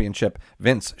Heavyweight Championship.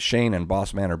 Vince, Shane, and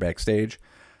Boss Man are backstage.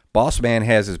 Boss Man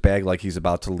has his bag like he's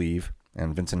about to leave,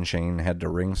 and Vince and Shane head to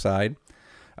ringside.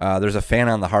 There's a fan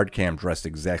on the hard cam dressed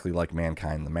exactly like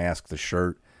Mankind. The mask, the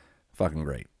shirt, fucking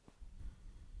great.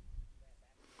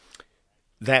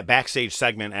 That backstage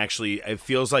segment, actually, it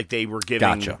feels like they were giving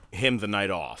Gotcha. him the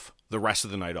night off, the rest of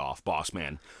the night off, Boss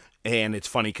Man. And it's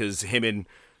funny because him and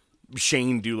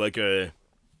Shane do like a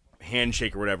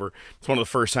handshake or whatever. It's one of the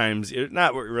first times,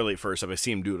 not really first time, I've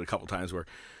seen him do it a couple times where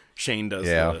Shane does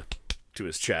the to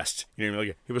his chest. You know,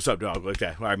 like, hey, what's up, dog? Like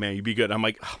that. All right, man, you be good. I'm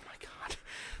like, oh my God.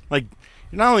 Like,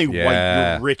 you're not only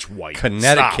white, you're rich white.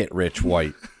 Connecticut Stop. rich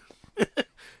white.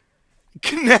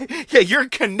 Yeah, you're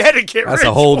Connecticut That's rich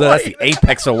a whole. white. That's the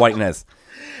apex of whiteness.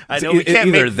 I know we can't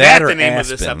either make that that or the name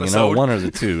Aspen, of this episode. You know, one of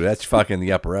the two. That's fucking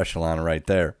the upper echelon right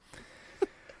there.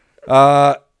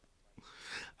 I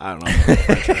don't know.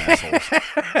 French are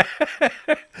assholes.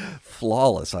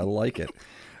 Flawless. I like it.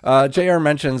 JR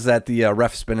mentions that the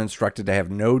ref's been instructed to have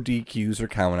no DQs or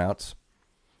countouts.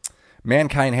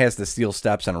 Mankind has the steel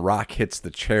steps, and Rock hits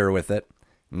the chair with it,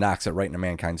 knocks it right into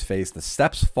Mankind's face. The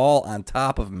steps fall on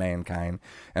top of Mankind,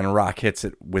 and Rock hits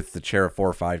it with the chair 4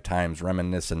 or 5 times,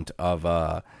 reminiscent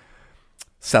of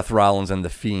Seth Rollins and The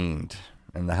Fiend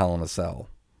in the Hell in a Cell.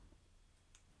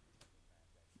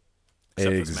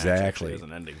 Except this match actually Exactly. has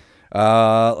an ending.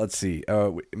 Let's see.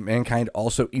 Mankind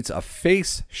also eats a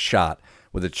face shot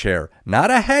with a chair. Not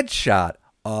a head shot,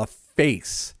 a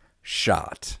face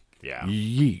shot. Yeah.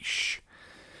 Yeesh.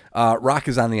 Rock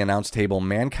is on the announce table.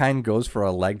 Mankind goes for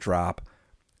a leg drop,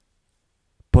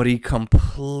 but he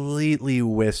completely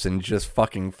whiffs and just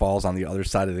fucking falls on the other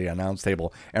side of the announce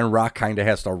table. And Rock kind of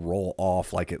has to roll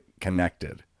off like it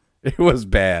connected. It was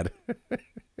bad.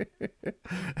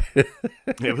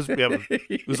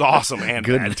 It was awesome and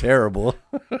Good bad. and terrible.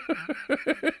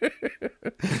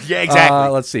 Yeah, exactly.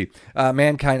 Let's see.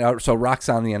 Mankind. So Rock's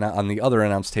on the other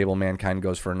announce table. Mankind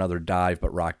goes for another dive,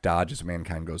 but Rock dodges.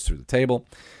 Mankind goes through the table.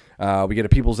 We get a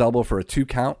people's elbow for a 2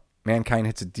 count. Mankind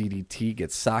hits a DDT,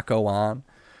 gets Sacco on.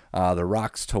 The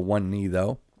Rock's to one knee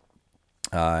though,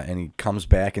 and he comes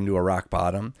back into a rock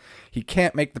bottom. He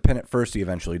can't make the pin at first. He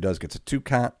eventually does. Gets a 2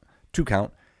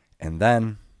 count, and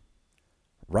then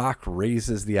Rock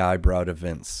raises the eyebrow to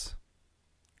Vince.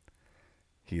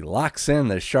 He locks in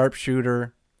the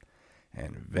sharpshooter,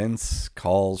 and Vince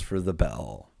calls for the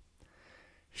bell.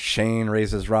 Shane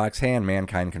raises Rock's hand.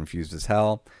 Mankind confused as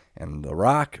hell. And The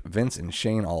Rock, Vince, and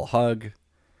Shane all hug,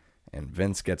 and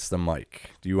Vince gets the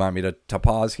mic. Do you want me to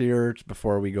pause here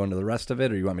before we go into the rest of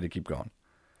it, or you want me to keep going?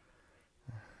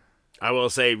 I will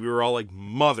say, we were all like,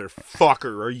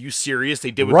 motherfucker, are you serious?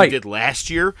 They did what Right. they did last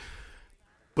year,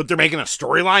 but they're making a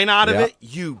storyline out of Yeah. it?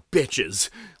 You bitches.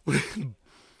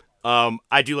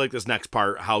 I do like this next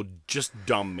part, how just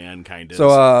dumb Mankind is.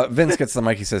 So Vince gets the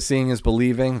mic. He says, seeing is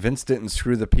believing. Vince didn't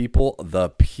screw the people. The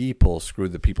people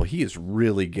screwed the people. He is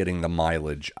really getting the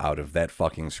mileage out of that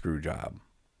fucking screw job.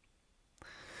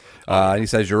 He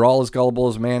says, you're all as gullible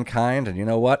as Mankind, and you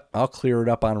know what? I'll clear it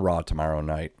up on Raw tomorrow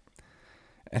night.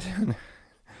 And then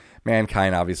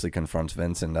Mankind obviously confronts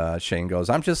Vince, and Shane goes,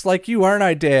 I'm just like you, aren't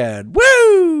I, Dad?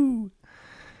 Woo!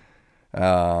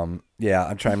 Yeah,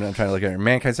 I'm trying to look at it.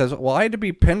 Mankind says, well, I had to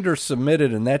be pinned or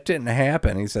submitted, and that didn't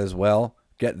happen. He says, well,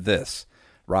 get this.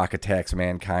 Rock attacks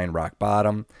Mankind, rock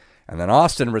bottom, and then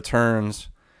Austin returns.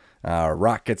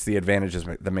 Rock gets the advantage as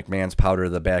the McMahon's powder to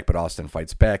the back, but Austin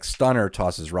fights back. Stunner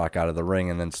tosses Rock out of the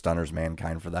ring, and then stunners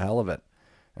Mankind for the hell of it.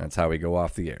 And that's how we go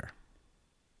off the air.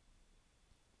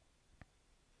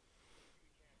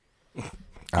 You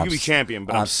can be champion,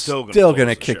 but I'm still going to close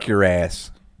the kick show. your ass.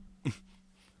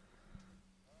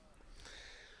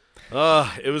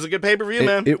 It was a good pay-per-view,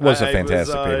 man. It was a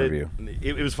fantastic pay-per-view.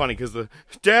 It was funny because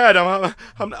Dad,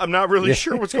 I'm not really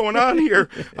sure what's going on here.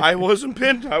 I wasn't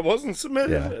pinned. I wasn't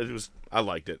submitted. Yeah. I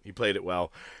liked it. He played it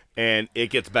well. And it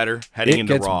gets better heading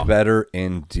into Raw. It gets better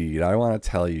indeed. I want to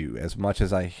tell you, as much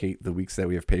as I hate the weeks that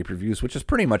we have pay-per-views, which is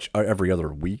pretty much every other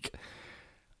week,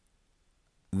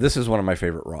 this is one of my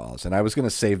favorite Raws. And I was going to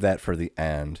save that for the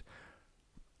end,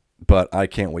 but I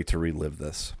can't wait to relive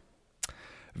this.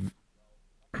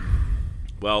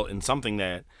 Well, and something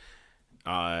that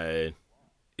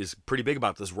is pretty big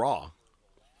about this Raw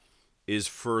is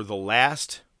for the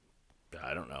last,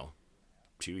 I don't know,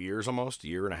 2 years almost, a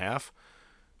year and a half,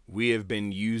 we have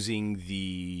been using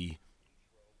the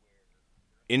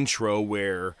intro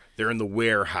where they're in the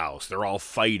warehouse. They're all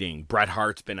fighting. Bret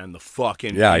Hart's been on the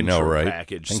fucking intro I know, right?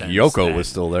 package I think since Yoko then, was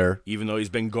still there. even though he's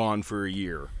been gone for a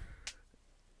year.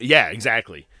 Yeah,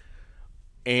 exactly.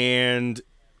 And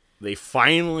they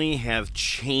finally have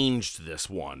changed this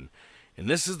one. And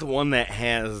this is the one that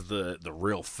has the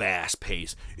real fast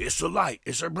pace. It's a light.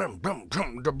 It's a brum, brum,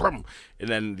 brum, brum. And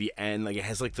then the end, like it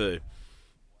has like the,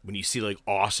 when you see like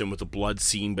Austin with the blood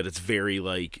scene, but it's very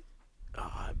like,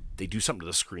 they do something to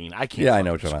the screen. I can't I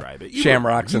know what you're describe talking it. about.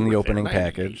 Shamrock's in the there, opening man.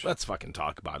 package. Let's fucking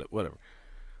talk about it. Whatever.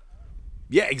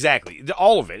 Yeah, exactly.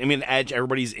 All of it. I mean, Edge,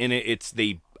 everybody's in it.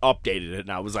 They updated it,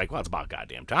 and I was like, well, it's about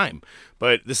goddamn time.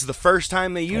 But this is the first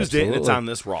time they used it, and it's on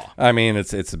this Raw. I mean,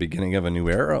 it's the beginning of a new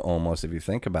era almost, if you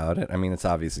think about it. I mean, it's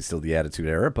obviously still the Attitude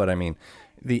Era, but I mean,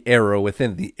 the era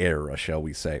within the era, shall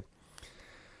we say.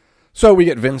 So we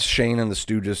get Vince, Shane, and the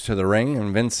Stooges to the ring,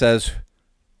 and Vince says,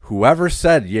 whoever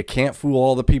said you can't fool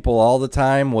all the people all the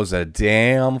time was a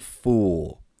damn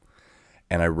fool.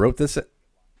 And I wrote this. It's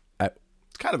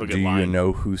kind of a good line. Do line. you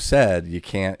know who said you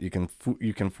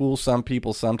can fool some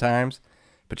people sometimes,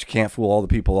 but you can't fool all the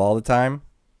people all the time?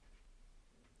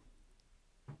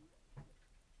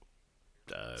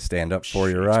 Stand up for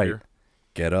your right.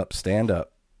 Get up, stand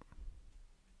up.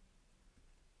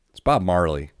 It's Bob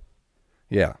Marley.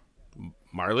 Yeah.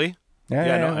 Marley?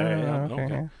 Yeah,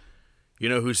 Okay. You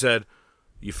know who said,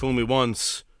 you fool me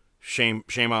once, shame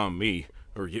on me,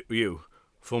 or you.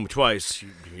 Fool me twice, you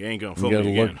ain't gonna fool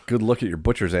me again. Good look at your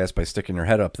butcher's ass by sticking your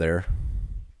head up there.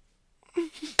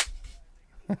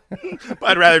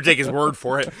 I'd rather take his word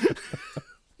for it.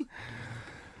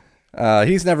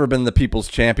 He's never been the people's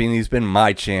champion. He's been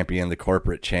my champion, the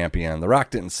corporate champion. The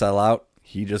Rock didn't sell out.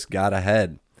 He just got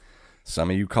ahead. Some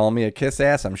of you call me a kiss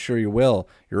ass. I'm sure you will.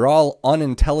 You're all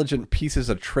unintelligent pieces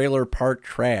of trailer park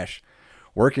trash,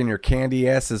 working your candy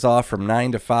asses off from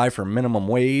 9 to 5 for minimum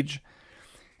wage.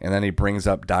 And then he brings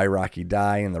up Die Rocky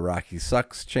Die and the Rocky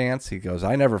Sucks chants. He goes,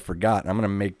 I never forgot, and I'm going to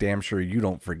make damn sure you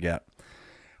don't forget.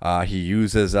 He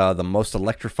uses the most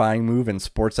electrifying move in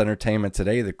sports entertainment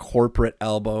today, the corporate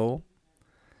elbow.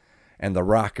 And the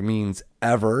Rock means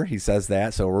ever. He says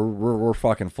that, so we're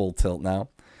fucking full tilt now.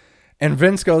 And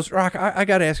Vince goes, Rock, I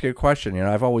got to ask you a question. You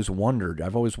know, I've always wondered,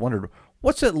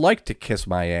 what's it like to kiss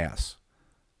my ass?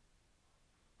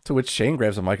 To which Shane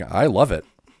grabs the mic. I love it.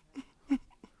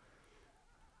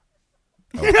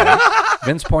 Okay.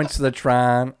 Vince points to the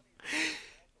Tron.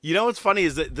 You know what's funny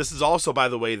is that this is also, by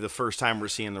the way, the first time we're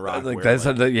seeing The Rock wear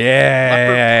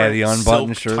the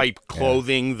unbuttoned shirt type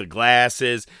clothing, the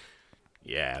glasses.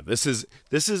 Yeah, this is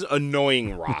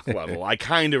annoying Rock level. I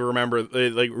kind of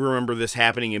remember this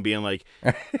happening and being like,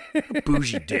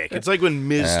 bougie dick. It's like when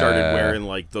Miz started wearing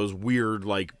like those weird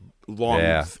like long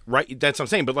right. That's what I'm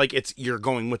saying. But like you're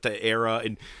going with the era,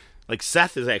 and like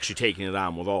Seth is actually taking it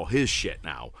on with all his shit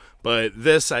now. But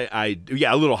this, a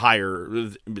little higher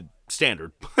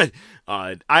standard. But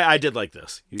I did like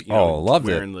this. You know, loved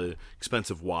wearing it. the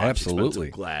expensive watch, absolutely,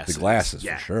 expensive glasses. the glasses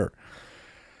for sure.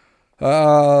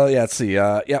 Let's see.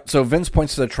 So Vince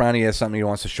points to the Tron. He has something he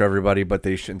wants to show everybody, but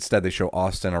instead they show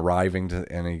Austin arriving,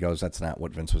 and he goes, "That's not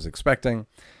what Vince was expecting."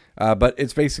 But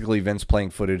it's basically Vince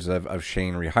playing footage of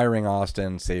Shane rehiring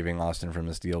Austin, saving Austin from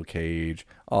the steel cage,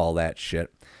 all that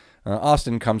shit.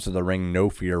 Austin comes to the ring, no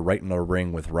fear, right in the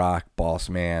ring with Rock, Boss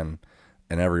Man,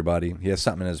 and everybody. He has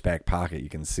something in his back pocket, you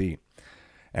can see.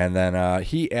 And then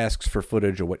he asks for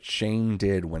footage of what Shane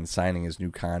did when signing his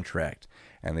new contract.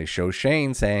 And they show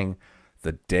Shane saying,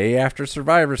 the day after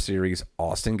Survivor Series,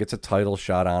 Austin gets a title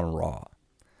shot on Raw.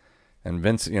 And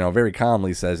Vince, very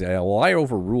calmly says, yeah, well, I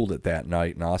overruled it that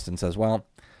night. And Austin says, well,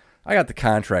 I got the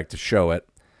contract to show it.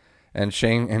 And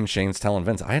Shane's telling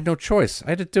Vince, I had no choice. I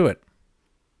had to do it.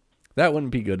 That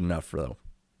wouldn't be good enough, though,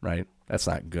 right? That's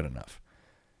not good enough.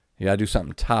 You got to do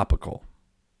something topical.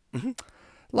 Mm-hmm.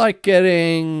 Like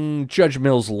getting Judge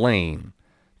Mills Lane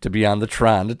to be on the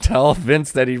Tron to tell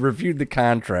Vince that he reviewed the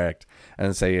contract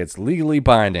and say it's legally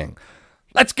binding.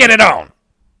 Let's get it on.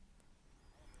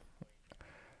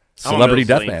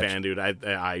 Celebrity I'm a deathmatch. fan, dude.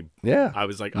 I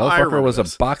was like, motherfucker I remember was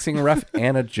this. a boxing ref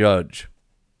and a judge.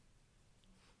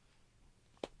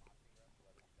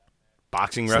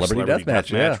 Boxing ref, Celebrity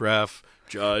deathmatch, ref,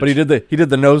 judge. But he did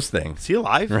the nose thing. Is he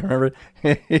alive? Remember?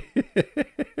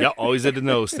 Yep, always did the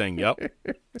nose thing. Yep,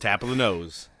 tap of the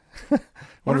nose.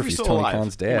 Wonder if he's still Tony alive.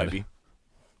 Khan's He might dad. be.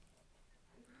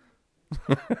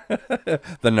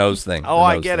 The nose thing. Oh,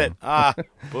 I get it.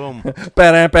 Boom.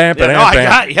 Bam, bam, Yeah, no, I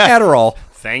got yeah. Adderall.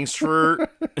 Thanks for.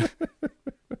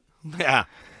 Yeah.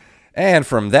 And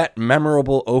from that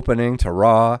memorable opening to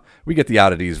Raw, we get the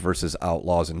Oddities versus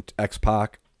Outlaws and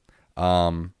X-Pac.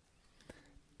 Gunn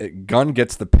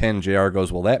gets the pin. JR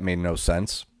goes, well, that made no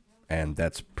sense. And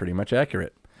that's pretty much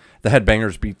accurate. The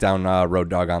Headbangers beat down Road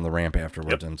Dogg on the ramp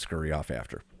afterwards and scurry off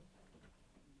after.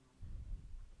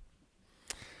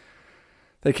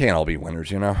 They can't all be winners,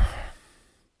 you know.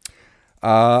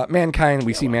 Mankind,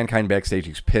 we see Mankind backstage.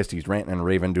 He's pissed. He's ranting and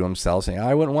raving to himself, saying,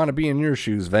 I wouldn't want to be in your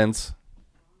shoes, Vince.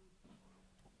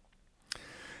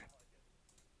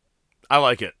 I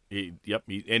like it.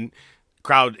 And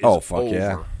crowd is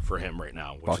over for him right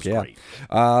now, which is great.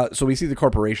 So we see the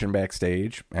corporation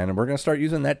backstage, and we're going to start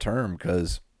using that term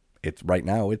because it's right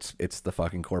now it's the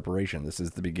fucking corporation. This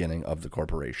is the beginning of the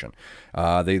corporation.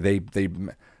 They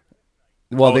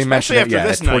mention it,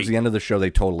 towards the end of the show, they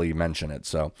totally mention it.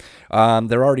 So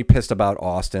they're already pissed about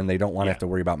Austin. They don't want to have to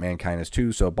worry about Mankind as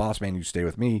two. So, boss man, you stay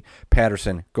with me.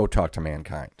 Patterson, go talk to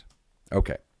Mankind.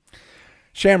 Okay.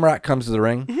 Shamrock comes to the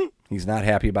ring. Mm-hmm. He's not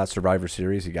happy about Survivor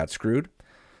Series. He got screwed.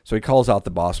 So he calls out the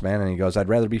boss man, and he goes, I'd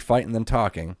rather be fighting than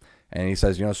talking. And he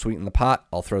says, sweeten the pot.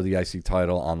 I'll throw the IC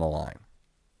title on the line.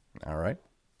 All right.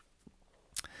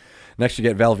 Next, you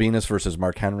get Val Venus versus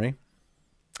Mark Henry.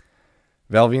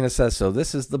 Val Venus says, so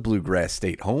this is the Bluegrass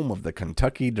State, home of the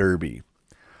Kentucky Derby.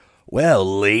 Well,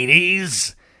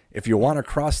 ladies, if you want to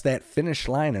cross that finish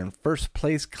line in first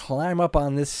place, climb up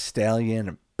on this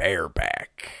stallion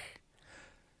bareback.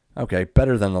 Okay,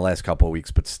 better than the last couple of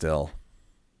weeks, but still.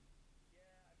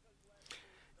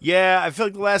 Yeah, I feel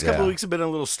like the last couple of weeks have been a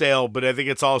little stale, but I think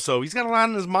it's also, he's got a lot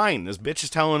on his mind. This bitch is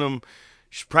telling him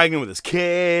she's pregnant with his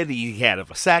kid. He had a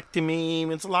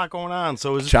vasectomy. It's a lot going on.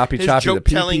 So his choppy. His The joke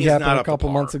PP telling happened is not a couple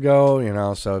months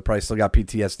ago, so probably still got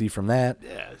PTSD from that.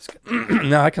 Yeah.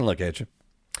 No, I can look at you.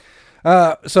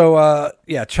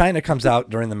 Chyna comes out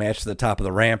during the match to the top of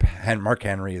the ramp, and Mark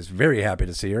Henry is very happy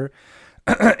to see her.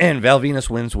 And Val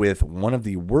Venus wins with one of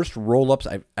the worst roll-ups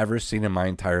I've ever seen in my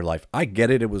entire life. I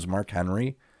get it was Mark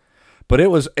Henry, but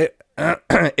it was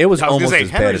almost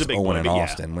as bad as Owen and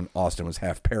Austin when Austin was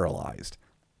half paralyzed.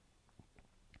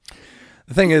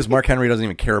 The thing is, Mark Henry doesn't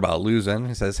even care about losing.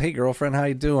 He says, hey, girlfriend, how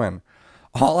you doing?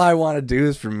 All I want to do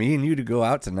is for me and you to go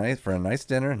out tonight for a nice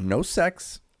dinner. No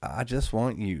sex. I just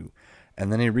want you.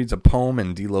 And then he reads a poem,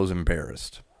 and D-Lo's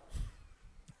embarrassed.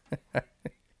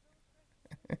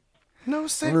 No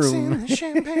sex in the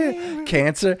champagne.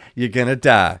 Cancer, you're going to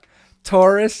die.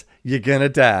 Taurus, you're going to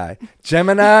die.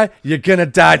 Gemini, you're going to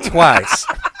die twice.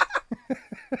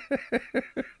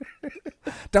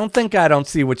 Don't think I don't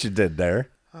see what you did there.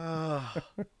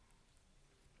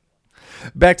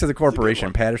 Back to the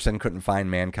corporation. Patterson couldn't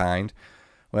find Mankind.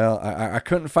 Well, I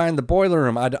couldn't find the boiler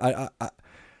room.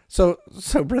 So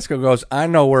Briscoe goes, I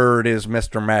know where it is,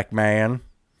 Mr. McMahon.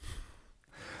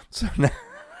 So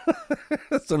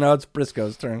now it's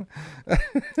Briscoe's turn.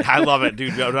 I love it,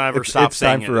 dude. Don't ever stop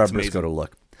saying it. It's time for Briscoe to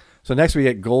look. So next we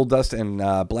get Goldust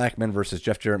and Blackman versus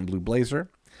Jeff Jarrett and Blue Blazer.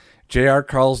 JR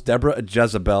calls Deborah a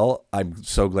Jezebel. I'm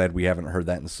so glad we haven't heard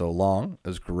that in so long. It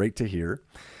was great to hear.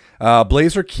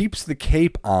 Blazer keeps the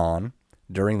cape on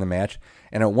during the match,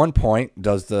 and at one point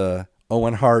does the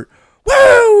Owen Hart,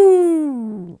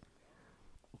 woo!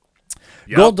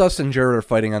 Yep. Goldust and Jarrett are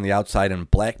fighting on the outside, and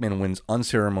Blackman wins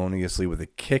unceremoniously with a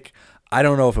kick. I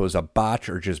don't know if it was a botch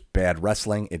or just bad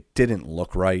wrestling. It didn't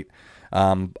look right.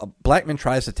 Blackman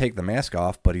tries to take the mask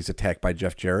off, but he's attacked by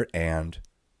Jeff Jarrett and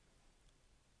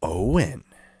Owen.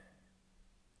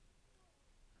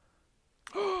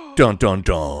 Dun, dun,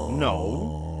 dun.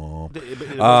 No.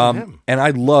 It wasn't him. And I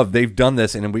love they've done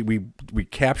this, and we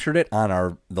captured it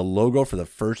on the logo for the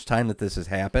first time that this has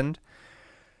happened.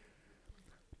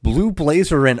 Blue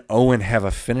Blazer and Owen have a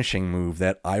finishing move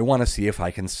that I want to see if I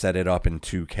can set it up in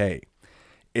 2K.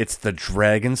 It's the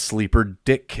Dragon Sleeper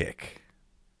Dick Kick.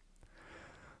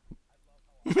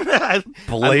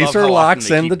 Blazer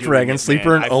locks in the Dragon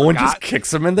Sleeper, and Owen just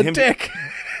kicks him in the dick.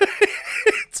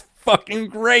 It's fucking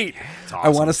great. It's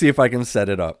awesome. I want to see if I can set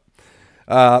it up.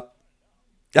 I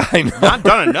know. Not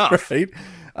done enough. Right?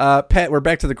 Pat, we're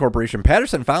back to the corporation.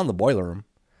 Patterson found the boiler room,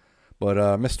 but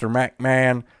Mr.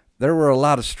 McMahon, there were a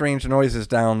lot of strange noises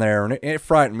down there, and it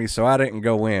frightened me, so I didn't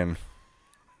go in.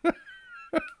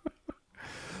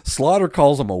 Slaughter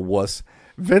calls him a wuss.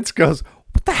 Vince goes,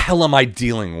 what the hell am I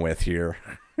dealing with here?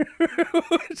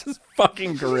 Which is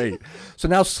fucking great. So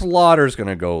now Slaughter's going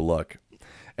to go look.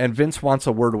 And Vince wants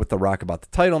a word with The Rock about the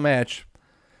title match.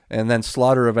 And then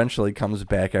Slaughter eventually comes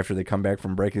back after they come back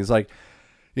from break. He's like,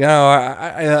 you know,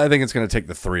 I think it's going to take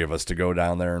the three of us to go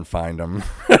down there and find him.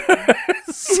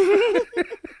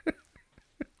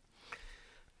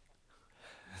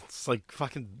 It's like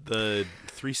fucking the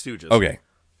Three Stooges. Okay.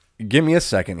 Give me a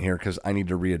second here because I need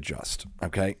to readjust,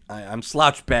 okay? I'm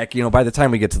slouched back. You know, by the time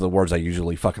we get to the words, I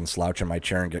usually fucking slouch in my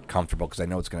chair and get comfortable because I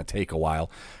know it's going to take a while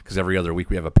because every other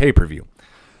week we have a pay-per-view.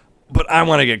 But I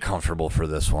want to get comfortable for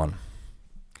this one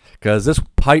because this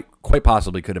quite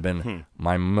possibly could have been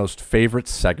my most favorite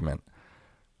segment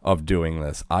of doing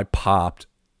this. I popped.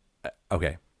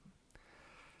 Okay.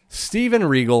 Steven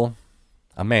Regal,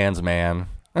 a man's man.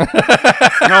 Oh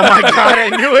my God, I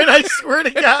knew it. I swear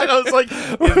to God. I was like,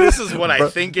 this is what I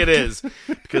think it is.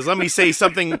 Because let me say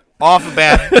something off the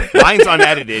bat. Mine's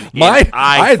unedited.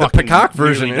 I had the Peacock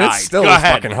version, and it's still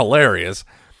fucking hilarious.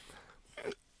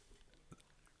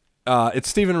 It's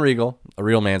Steven Regal, a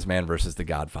real man's man, versus The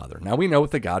Godfather. Now, we know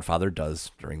what The Godfather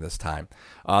does during this time.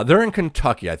 They're in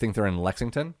Kentucky. I think they're in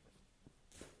Lexington.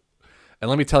 And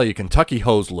let me tell you, Kentucky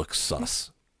hoes look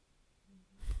sus.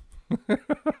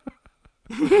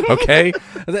 Okay,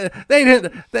 they did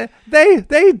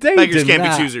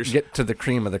not get to the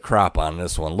cream of the crop on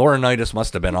this one. Laurinaitis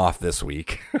must have been off this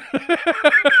week.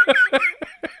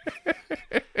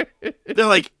 They're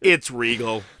like, it's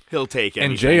Regal. He'll take it.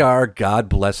 And JR, God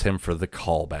bless him for the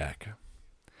callback.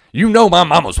 You know my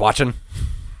mom was watching.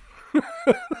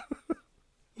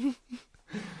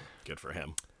 Good for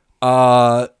him.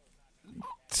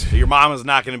 Your mama's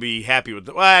not going to be happy with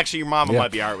it. Well, actually, your mama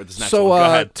might be all right with this next one. Go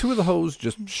ahead. Two of the hoes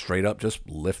just straight up just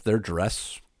lift their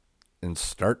dress and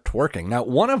start twerking. Now,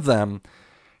 one of them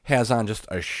has on just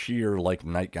a sheer like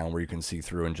nightgown where you can see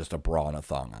through and just a bra and a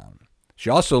thong on. She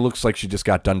also looks like she just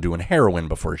got done doing heroin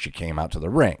before she came out to the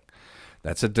ring.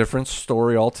 That's a different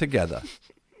story altogether.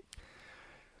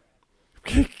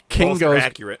 King goes,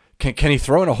 accurate. Can he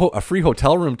throw in a free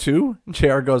hotel room too?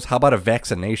 JR goes, how about a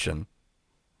vaccination?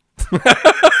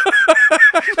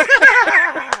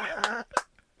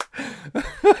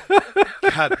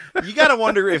 God, you gotta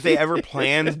wonder if they ever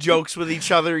planned jokes with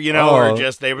each other, you know, or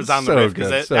just they was on the riff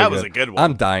because that was a good one.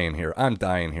 I'm dying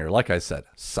here. Like I said,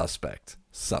 suspect.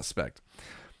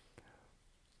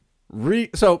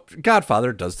 So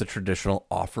Godfather does the traditional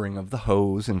offering of the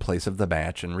hose in place of the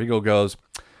match, and Regal goes,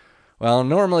 well,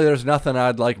 normally there's nothing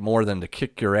I'd like more than to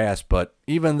kick your ass, but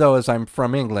even though as I'm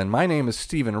from England, my name is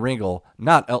Steven Regal,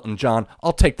 not Elton John,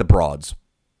 I'll take the broads.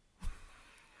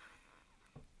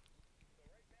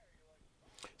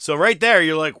 So right there,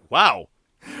 you're like, wow,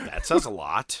 that says a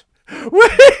lot. Could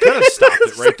have stopped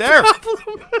it right there.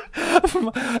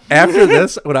 After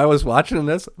this, when I was watching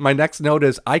this, my next note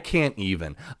is, I can't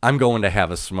even. I'm going to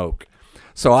have a smoke.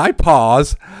 So I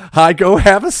pause, I go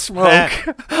have a smoke,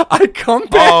 I come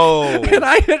back, and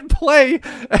I hit play,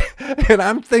 and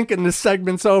I'm thinking the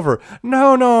segment's over.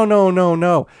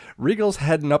 No. Regal's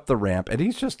heading up the ramp, and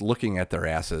he's just looking at their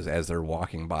asses as they're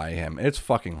walking by him. It's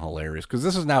fucking hilarious, because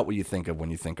this is not what you think of when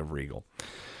you think of Regal.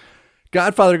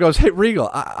 Godfather goes, hey, Regal,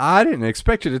 I didn't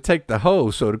expect you to take the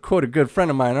hoe, so to quote a good friend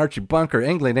of mine, Archie Bunker,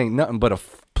 England ain't nothing but a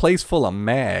place full of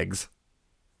mags.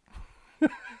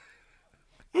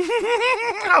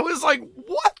 I was like,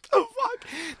 what the fuck?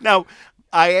 Now,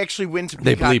 I actually went to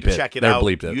Peacock to check it out.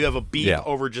 You have a beep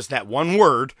over just that one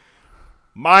word.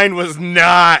 Mine was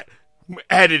not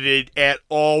edited at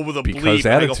all with a bleep. Because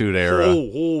Attitude Era.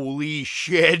 Holy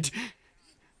shit.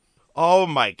 Oh,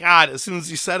 my God. As soon as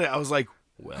you said it, I was like,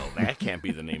 well, that can't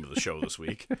be the name of the show this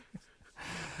week.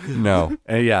 No.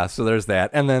 So there's that.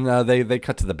 And then they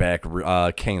cut to the back.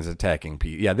 Kane's attacking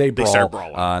people. Yeah, they start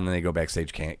brawling. And then they go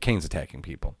backstage. Kane's attacking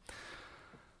people.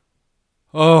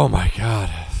 Oh, my God.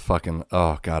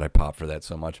 Oh, God, I popped for that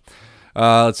so much.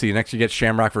 Let's see. Next, you get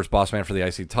Shamrock versus Bossman for the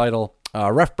IC title.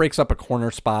 Ref breaks up a corner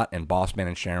spot, and Bossman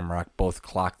and Shamrock both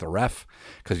clock the ref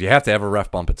because you have to have a ref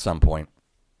bump at some point.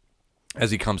 As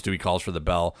he comes to, he calls for the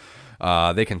bell.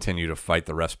 They continue to fight.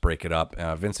 The refs break it up.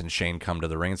 Vince and Shane come to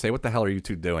the ring and say, what the hell are you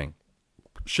two doing?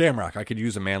 Shamrock, I could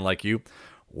use a man like you.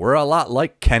 We're a lot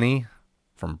like Kenny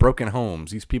from Broken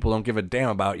Homes. These people don't give a damn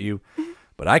about you,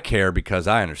 but I care because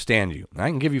I understand you. I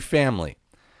can give you family.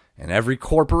 And every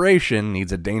corporation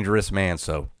needs a dangerous man,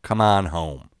 so come on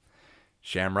home.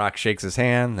 Shamrock shakes his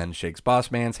hand, then shakes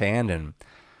Bossman's hand, and,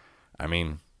 I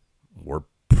mean, we're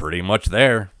pretty much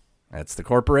there. That's the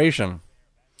corporation.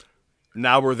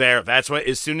 Now we're there. That's what,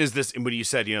 as soon as this, when you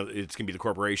said, it's going to be the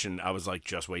corporation, I was like,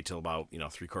 just wait till about,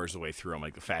 3/4 of the way through. I'm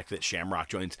like, the fact that Shamrock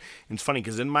joins. And it's funny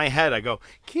because in my head, I go,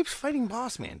 keeps fighting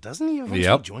Boss Man. Doesn't he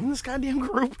eventually join this goddamn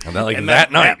group? And then,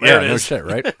 that night. Yeah, no shit,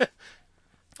 right?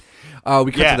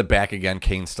 We cut to the back again.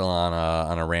 Kane's still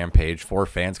on a rampage. 4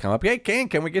 fans come up. Hey, Kane,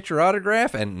 can we get your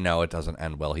autograph? And no, it doesn't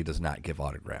end well. He does not give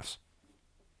autographs.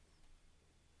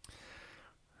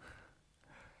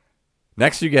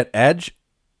 Next, you get Edge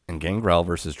and Gangrel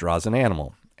versus Draws an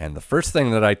Animal. And the first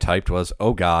thing that I typed was,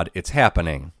 oh, God, it's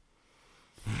happening.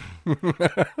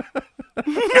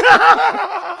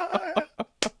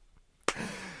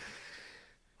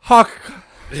 Hawk.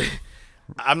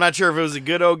 I'm not sure if it was a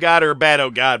good oh God or a bad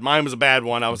oh God. Mine was a bad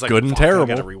one. I was like, good and terrible.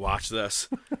 I got to rewatch this.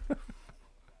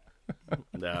 I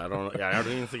don't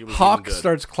even think it was Hawk even good.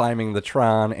 starts climbing the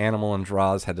Tron. Animal and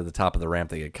Draws head to the top of the ramp.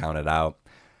 They get counted out.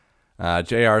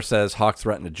 JR says Hawk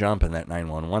threatened to jump and that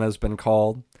 911 has been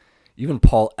called. Even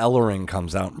Paul Ellering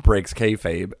comes out and breaks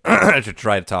kayfabe to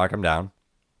try to talk him down.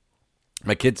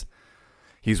 My kids,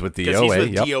 he's with DOA. He's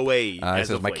with DOA. He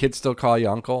says, my kids still call you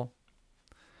uncle.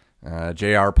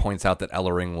 JR points out that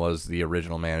Ellering was the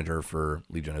original manager for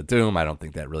Legion of Doom. I don't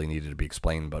think that really needed to be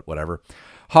explained, but whatever.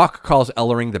 Hawk calls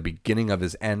Ellering the beginning of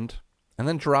his end, and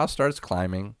then Draw starts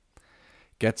climbing,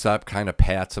 gets up, kind of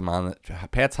pats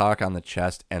Hawk on the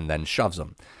chest, and then shoves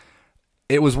him.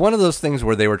 It was one of those things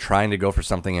where they were trying to go for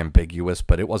something ambiguous,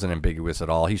 but it wasn't ambiguous at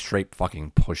all. He straight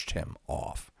fucking pushed him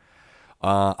off.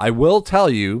 I will tell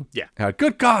you,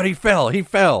 good God, he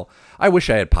fell. I wish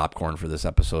I had popcorn for this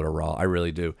episode of Raw. I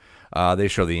really do. They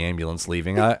show the ambulance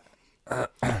leaving.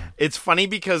 It's funny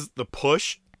because the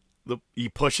push, he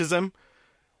pushes him,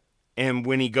 and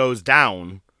when he goes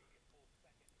down,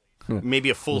 maybe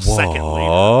a full second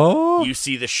later, you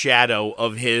see the shadow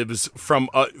of his from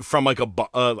like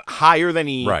a higher than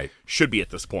he should be at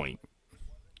this point.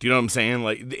 Do you know what I'm saying?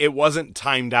 Like, it wasn't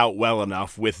timed out well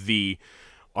enough with the,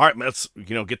 all right, let's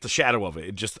get the shadow of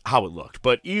it. Just how it looked.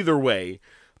 But either way,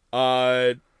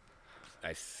 I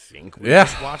think we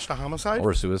just watched a homicide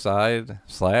or suicide /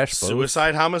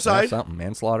 suicide homicide, something,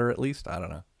 manslaughter at least. I don't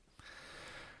know.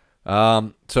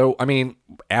 So, I mean,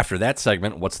 after that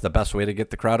segment, what's the best way to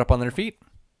get the crowd up on their feet?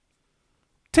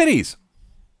 Titties.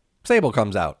 Sable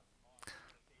comes out.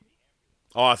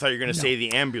 Oh, I thought you were going to say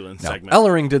the ambulance segment.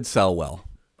 Ellering did sell well.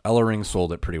 Ellering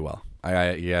sold it pretty well. You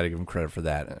got to give him credit for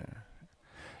that.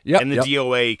 And the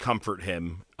DOA comfort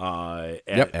him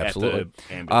absolutely. At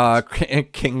the ambulance.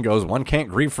 King goes, one can't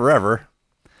grieve forever.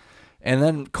 And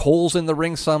then Cole's in the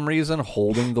ring some reason,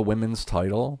 holding the women's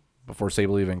title before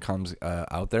Sable even comes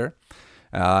out there.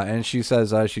 And she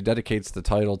says she dedicates the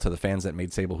title to the fans that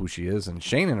made Sable who she is. And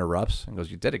Shane interrupts and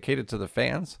goes, you dedicate it to the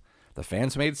fans? The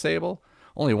fans made Sable?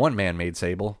 Only one man made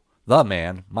Sable. The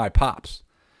man, my pops.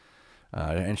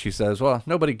 And she says, well,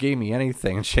 nobody gave me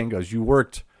anything. And Shane goes, you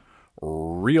worked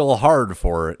real hard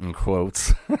for it, in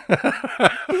quotes.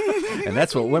 And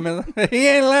that's what women, he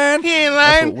ain't lying.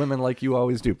 That's what women like you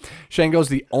always do. Shane goes,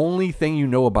 the only thing you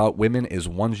know about women is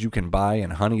ones you can buy,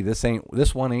 and honey, this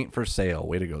one ain't for sale.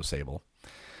 Way to go, Sable.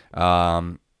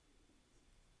 And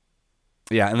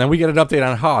then we get an update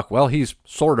on Hawk. Well, he's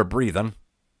sort of breathing,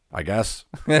 I guess.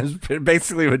 That's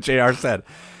basically what JR said.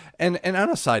 And on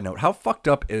a side note, how fucked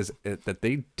up is it that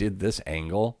they did this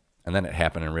angle and then it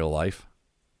happened in real life?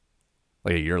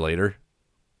 Like a year later?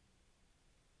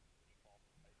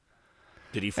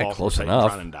 Did he fall close from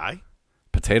enough and die?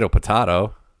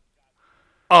 Potato.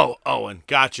 Oh, Owen,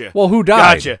 gotcha. Well, who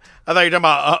died? Gotcha. I thought you were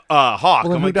talking about Hawk.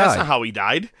 Well, I'm who like, that's died? not how he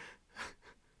died.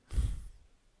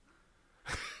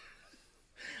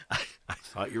 I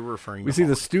thought you were referring to We see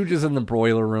the Hawk. Stooges in the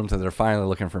boiler room, so they're finally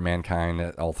looking for Mankind,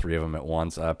 all three of them at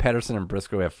once. Patterson and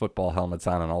Briscoe have football helmets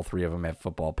on, and all three of them have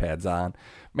football pads on.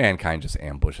 Mankind just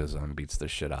ambushes them and beats the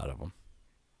shit out of them.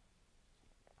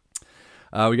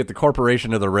 We get the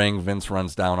corporation to the ring. Vince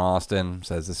runs down Austin,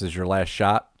 says, this is your last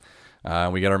shot.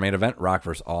 We get our main event, Rock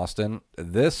versus Austin.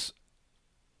 This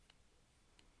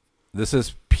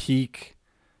is peak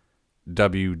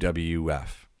WWF.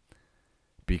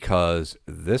 Because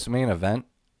this main event,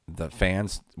 the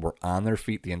fans were on their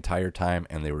feet the entire time,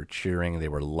 and they were cheering. They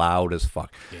were loud as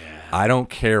fuck. Yeah. I don't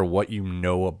care what you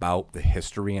know about the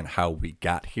history and how we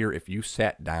got here. If you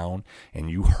sat down and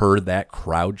you heard that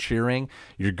crowd cheering,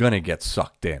 you're going to get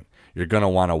sucked in. You're going to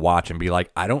want to watch and be like,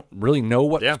 I don't really know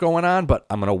what's going on, but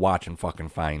I'm going to watch and fucking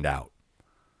find out.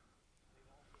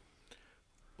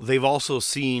 They've also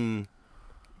seen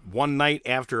one night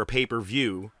after a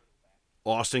pay-per-view,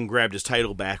 Austin grabbed his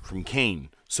title back from Kane.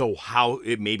 So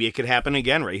maybe it could happen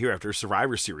again right here after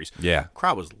Survivor Series. Yeah.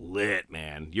 Crowd was lit,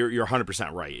 man. You're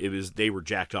 100% right. They were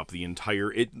jacked up the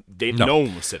entire no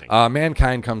one was sitting.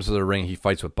 Mankind comes to the ring. He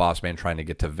fights with Boss Man trying to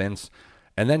get to Vince.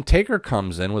 And then Taker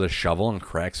comes in with a shovel and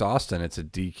cracks Austin. It's a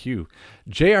DQ.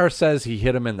 JR says he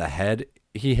hit him in the head.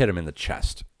 He hit him in the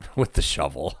chest with the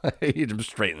shovel. He hit him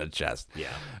straight in the chest.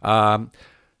 Yeah.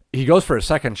 He goes for a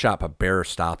second shot, but Bear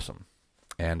stops him.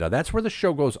 And that's where the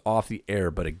show goes off the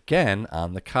air. But again,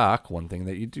 on the cock, one thing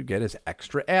that you do get is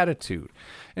extra attitude.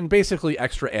 And basically,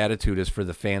 extra attitude is for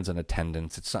the fans in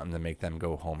attendance. It's something to make them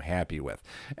go home happy with.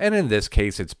 And in this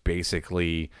case, it's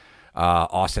basically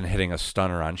Austin hitting a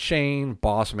stunner on Shane,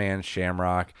 Boss Man,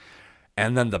 Shamrock.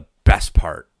 And then the best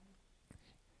part,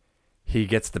 he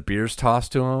gets the beers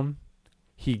tossed to him.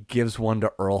 He gives one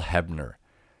to Earl Hebner.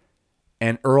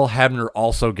 And Earl Hebner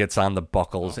also gets on the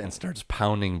buckles and starts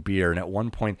pounding beer. And at one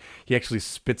point, he actually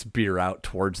spits beer out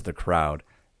towards the crowd.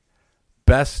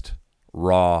 Best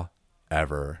Raw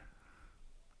ever.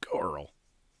 Go Earl.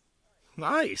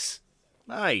 Nice.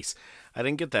 I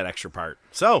didn't get that extra part.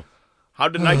 So, how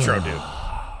did Nitro do?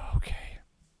 Okay.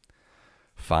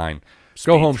 Fine.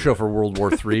 Go home show for World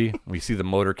War III. We see the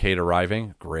motorcade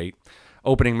arriving. Great.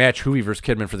 Opening match, Huey versus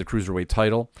Kidman for the Cruiserweight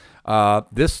title.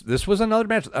 This was another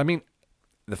match. I mean,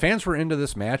 the fans were into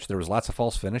this match. There was lots of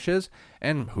false finishes,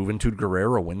 and Juventud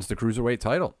Guerrero wins the Cruiserweight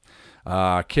title.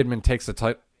 Kidman takes the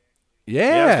title. Yeah,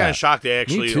 I was kind of shocked they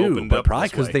actually opened but up probably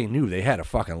this because way. they knew they had a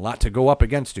fucking lot to go up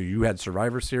against you. You had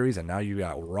Survivor Series, and now you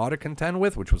got Raw to contend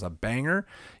with, which was a banger.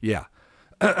 Yeah.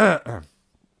 Yeah,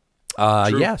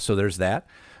 so there's that.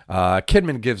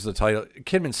 Kidman gives the title.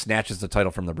 Kidman snatches the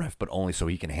title from the ref, but only so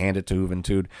he can hand it to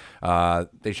Juventud.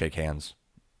 They shake hands,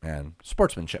 and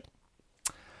sportsmanship.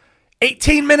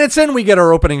 18 minutes in, we get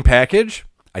our opening package.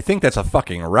 I think that's a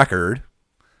fucking record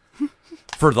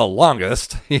for the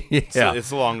longest. Yeah, it's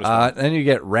the longest one. Then you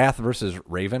get Wrath versus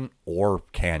Raven or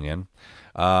Canyon.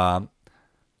 Raven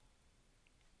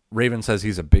says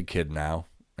he's a big kid now,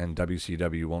 and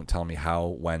WCW won't tell me how,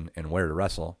 when, and where to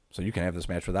wrestle, so you can have this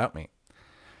match without me.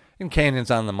 And Canyon's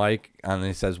on the mic, and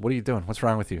he says, "What are you doing? What's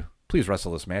wrong with you? Please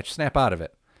wrestle this match. Snap out of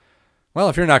it." "Well,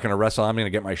 if you're not going to wrestle, I'm going to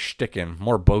get my shtick in.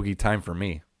 More bogey time for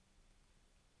me."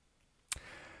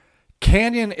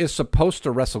 Canyon is supposed to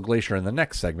wrestle Glacier in the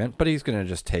next segment, but he's going to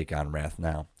just take on Wrath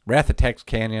now. Wrath attacks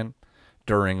Canyon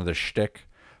during the shtick.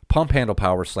 Pump handle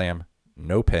power slam,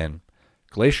 no pin.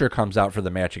 Glacier comes out for the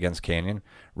match against Canyon.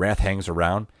 Wrath hangs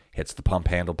around, hits the pump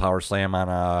handle power slam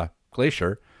on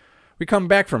Glacier. We come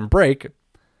back from break.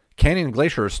 Canyon and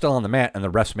Glacier are still on the mat, and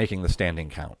the ref's making the standing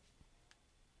count.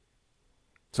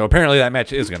 So apparently that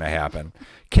match is going to happen.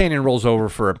 Canyon rolls over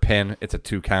for a pin. It's a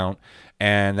 2 count,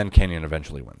 and then Canyon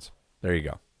eventually wins. There you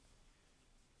go.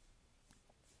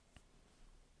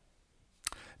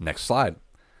 Next slide.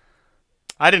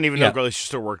 I didn't even know Glacier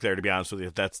still worked there, to be honest with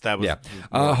you. That was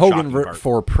Hogan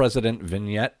for President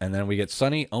vignette, and then we get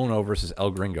Sonny Ono versus El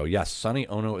Gringo. Yes, Sonny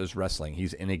Ono is wrestling.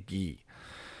 He's in a gi.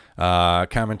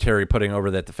 Commentary putting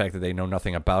over that the fact that they know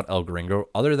nothing about El Gringo,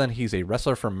 other than he's a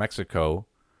wrestler from Mexico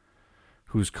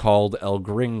who's called El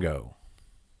Gringo.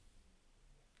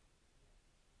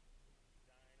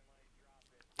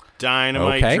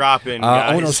 Dynamite dropping,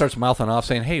 guys. Ono starts mouthing off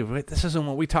saying, "Hey, wait, this isn't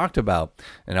what we talked about."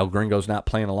 And El Gringo's not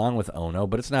playing along with Ono,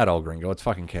 but it's not El Gringo. It's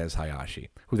fucking Kaz Hayashi,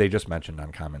 who they just mentioned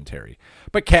on commentary.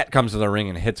 But Kat comes to the ring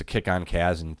and hits a kick on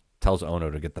Kaz and tells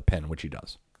Ono to get the pin, which he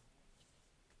does.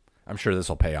 I'm sure this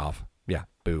will pay off. Yeah,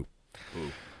 boo.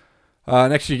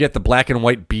 Next, you get the black and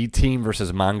white B team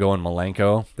versus Mongo and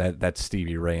Malenko. That's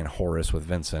Stevie Ray and Horace with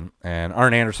Vincent. And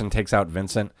Arn Anderson takes out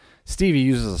Vincent. Stevie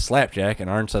uses a slapjack, and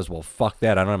Arn says, "Well, fuck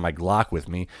that. I don't have my Glock with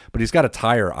me." But he's got a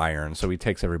tire iron, so he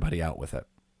takes everybody out with it.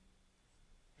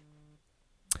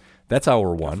 That's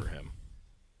hour one.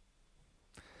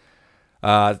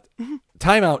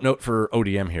 Timeout note for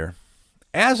ODM here.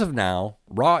 As of now,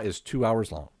 Raw is 2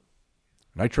 hours long.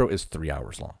 Nitro is 3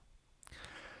 hours long.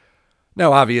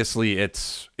 Now, obviously,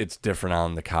 it's different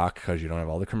on the cock because you don't have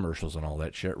all the commercials and all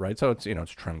that shit, right? So it's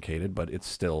it's truncated, but it's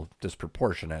still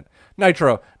disproportionate.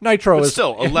 Nitro is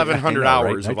still 1,100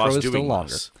 hours right? of Nitro us is doing still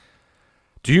longer. this.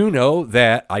 Do you know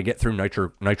that I get through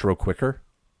Nitro quicker?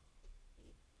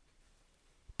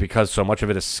 Because so much of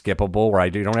it is skippable where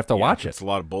you don't have to watch it. It's a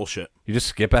lot of bullshit. You just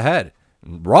skip ahead.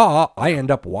 Raw, I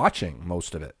end up watching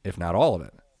most of it, if not all of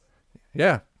it.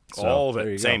 Yeah. So, all of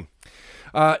it. Same.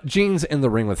 Gene's in the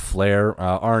ring with Flair.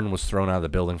 Arn was thrown out of the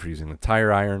building for using the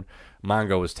tire iron.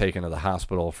 Mongo was taken to the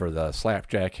hospital for the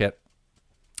slapjack hit.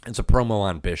 It's a promo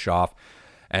on Bischoff.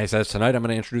 And he says, "Tonight I'm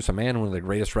going to introduce a man, one of the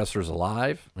greatest wrestlers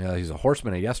alive. He's a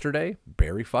horseman of yesterday,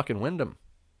 Barry fucking Windham,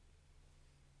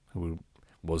 who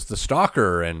was the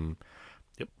Stalker and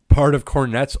part of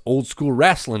Cornette's old school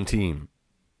wrestling team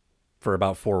for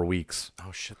about 4 weeks.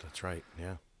 Oh, shit, that's right.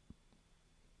 Yeah.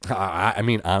 I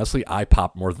mean, honestly, I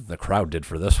popped more than the crowd did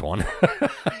for this one.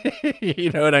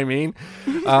 You know what I mean?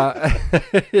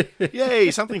 Yay,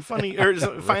 something funny, or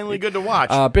finally good to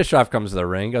watch. Bischoff comes to the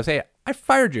ring, goes, hey, I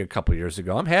fired you a couple years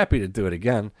ago. I'm happy to do it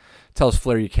again. Tells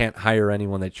Flair you can't hire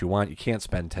anyone that you want. You can't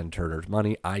spend 10 Turner's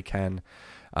money. I can.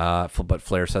 But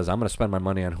Flair says, I'm going to spend my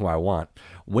money on who I want.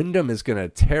 Wyndham is going to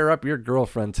tear up your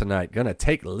girlfriend tonight. Going to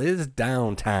take Liz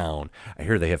downtown. I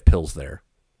hear they have pills there.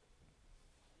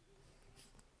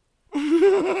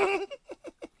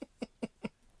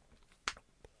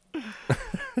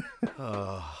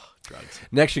 Drugs.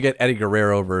 Next, you get Eddie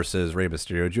Guerrero versus Rey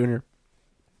Mysterio Jr.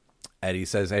 Eddie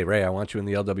says, hey, Ray, I want you in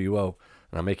the LWO,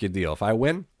 and I'll make you a deal. If I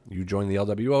win, you join the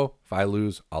LWO. If I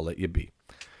lose, I'll let you be.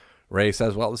 Ray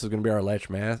says, well, this is going to be our last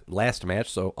match,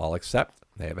 so I'll accept.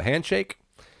 They have a handshake.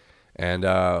 And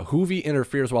Hoovy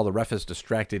interferes while the ref is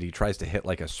distracted. He tries to hit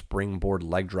like a springboard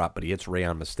leg drop, but he hits Ray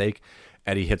on mistake.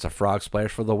 Eddie hits a frog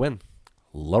splash for the win.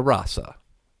 La Raza.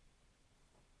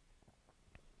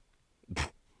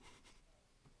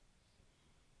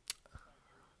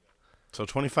 So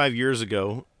 25 years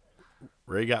ago,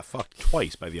 Ray got fucked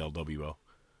twice by the LWO.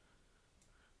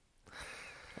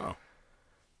 Oh.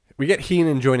 We get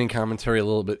Heenan joining commentary a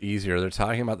little bit easier. They're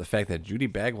talking about the fact that Judy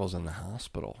Bagwell's in the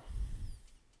hospital.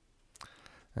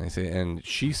 And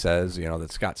she says, you know,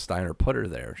 that Scott Steiner put her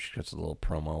there. She gets a little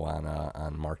promo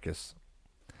on Marcus.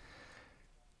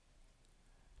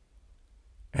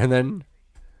 And then...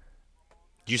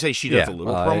 Did you say she does a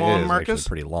little promo on Marcus? It is actually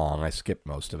pretty long. I skipped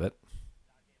most of it.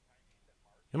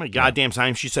 How many goddamn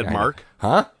times she said Mark?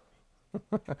 Huh?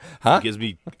 Huh? It gives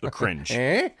me a cringe.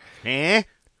 Eh? Eh?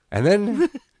 And then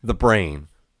the Brain.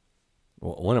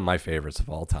 One of my favorites of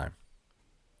all time.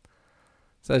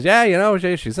 Says, yeah, you know,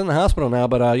 she's in the hospital now,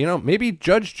 but, you know, maybe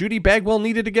Judge Judy Bagwell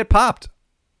needed to get popped.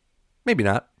 Maybe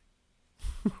not.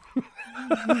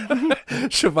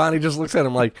 Shivani just looks at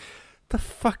him like, the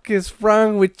fuck is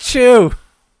wrong with you?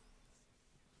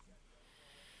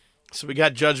 So we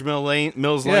got Judge Mills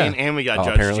Lane, and we got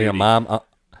Judge apparently Judy. A mom.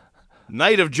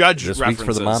 Night of Judge this references. week's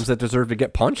for the moms that deserve to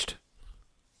get punched.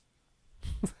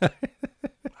 I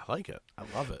like it. I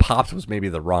love it. Popped was maybe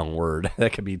the wrong word.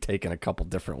 That could be taken a couple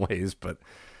different ways, but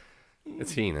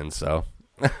it's Heenan, so.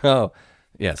 Oh,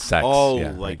 yeah, sex. Oh,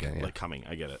 yeah, like coming.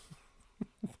 I get it.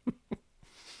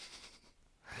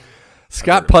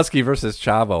 Scott Pusky versus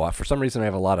Chavo. For some reason, I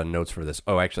have a lot of notes for this.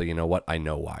 Oh, actually, you know what? I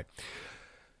know why.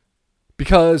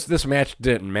 Because this match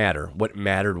didn't matter. What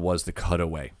mattered was the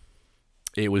cutaway.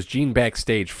 It was Gene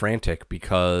backstage frantic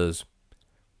because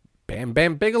Bam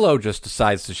Bam Bigelow just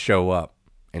decides to show up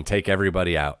and take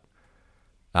everybody out.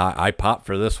 I popped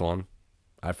for this one.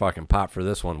 I fucking popped for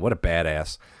this one. What a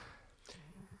badass.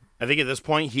 I think at this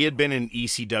point he had been in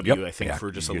ECW, I think, for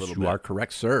just a little bit. You are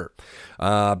correct, sir.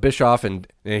 Bischoff, and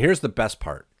here's the best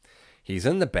part. He's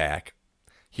in the back.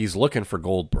 He's looking for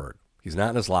Goldberg. He's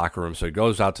not in his locker room, so he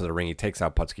goes out to the ring. He takes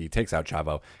out Putski. He takes out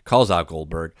Chavo. Calls out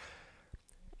Goldberg.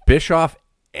 Bischoff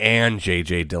and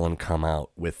J.J. Dillon come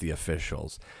out with the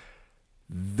officials.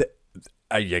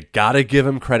 You got to give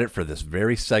him credit for this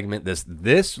very segment,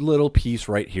 this little piece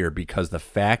right here, because the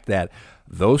fact that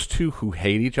those two who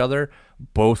hate each other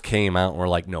both came out and were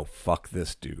like, no, fuck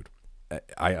this dude.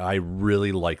 I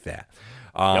really like that.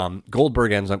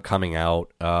 Goldberg ends up coming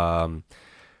out.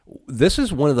 This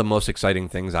is one of the most exciting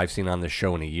things I've seen on this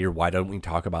show in a year. Why don't we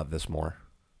talk about this more?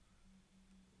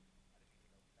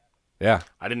 Yeah.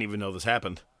 I didn't even know this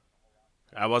happened.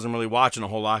 I wasn't really watching a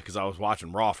whole lot because I was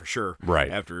watching Raw for sure. Right.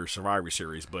 After Survivor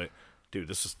Series. But, dude,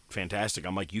 this is fantastic.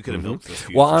 I'm like, you could have milked this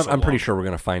feud. Well, for so I'm pretty long. sure we're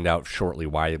going to find out shortly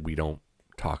why we don't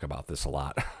talk about this a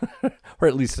lot, or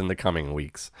at least in the coming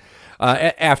weeks.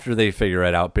 After they figure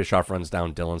it out, Bischoff runs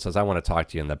down Dillon, says, I want to talk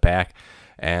to you in the back.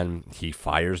 And he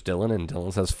fires Dillon, and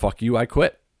Dillon says, fuck you, I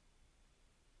quit.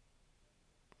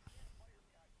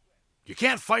 You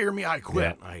can't fire me, I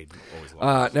quit. Yeah. I always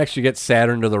love Next, you get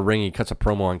Saturn to the ring. He cuts a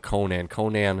promo on Conan.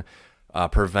 Conan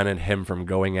prevented him from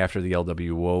going after the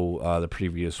LWO the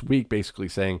previous week, basically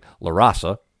saying La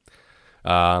Raza.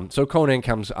 So Conan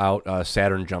comes out.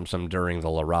 Saturn jumps him during the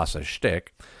La Raza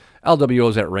shtick.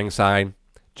 LWO's at ringside.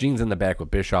 Gene's in the back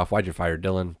with Bischoff. Why'd you fire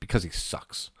Dillon? Because he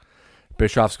sucks.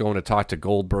 Bischoff's going to talk to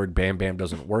Goldberg. Bam Bam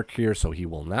doesn't work here, so he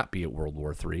will not be at World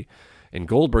War III. And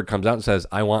Goldberg comes out and says,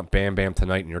 I want Bam Bam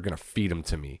tonight, and you're going to feed him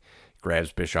to me.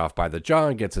 Grabs Bischoff by the jaw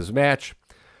and gets his match.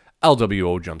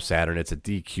 LWO jumps Saturn. It's a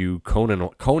DQ.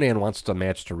 Conan wants the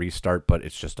match to restart, but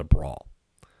it's just a brawl.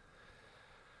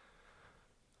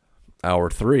 Hour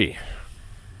 3.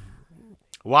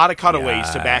 A lot of cutaways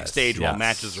to backstage while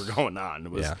matches are going on.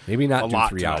 It was maybe not do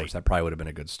 3 tonight. hours. That probably would have been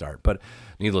a good start. But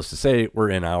needless to say, we're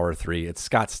in hour 3. It's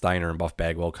Scott Steiner and Buff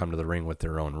Bagwell come to the ring with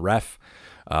their own ref.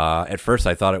 At first,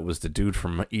 I thought it was the dude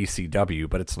from ECW,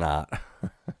 but it's not.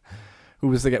 Who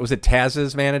was the guy? Was it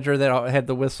Taz's manager that had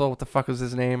the whistle? What the fuck was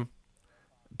his name?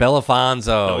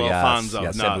 Belafonso. Belafonso.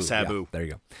 Yes. No, Sabu. Yeah, there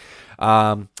you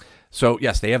go. So,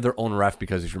 yes, they have their own ref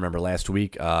because, if you remember last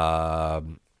week, I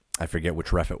forget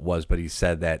which ref it was, but he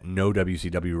said that no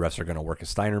WCW refs are going to work a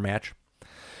Steiner match.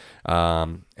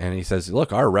 And he says,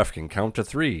 look, our ref can count to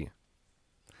 3.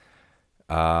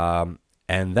 And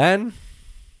then,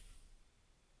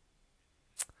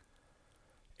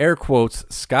 air quotes,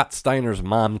 Scott Steiner's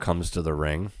mom comes to the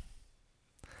ring.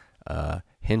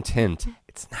 Hint, hint,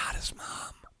 it's not his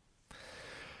mom.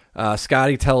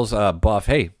 Scotty tells Buff,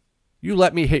 hey, you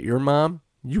let me hit your mom,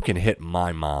 you can hit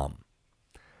my mom.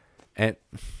 And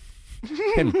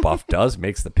Buff does,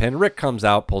 makes the pin. Rick comes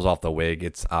out, pulls off the wig.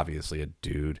 It's obviously a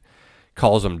dude.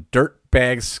 Calls them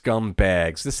dirtbag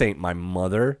scumbags. This ain't my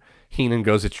mother. Heenan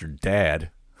goes, it's your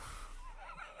dad.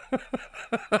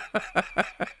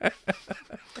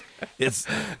 This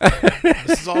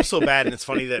is also bad, and it's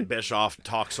funny that Bischoff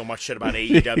talks so much shit about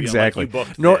AEW. Exactly. Like, you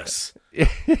booked this.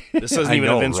 This isn't even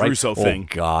a Vince Russo thing.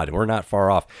 Oh, God, we're not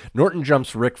far off. Norton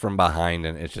jumps Rick from behind,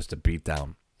 and it's just a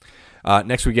beatdown.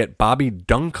 Next, we get Bobby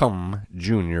Duncombe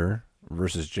Jr.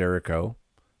 versus Jericho.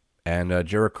 And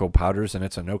Jericho powders, and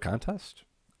it's a no contest?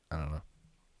 I don't know.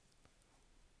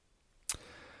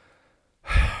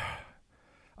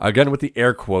 Again, with the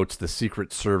air quotes, the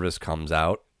Secret Service comes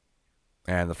out.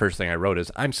 And the first thing I wrote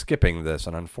is, I'm skipping this,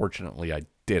 and unfortunately I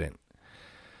didn't.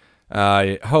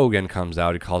 Hogan comes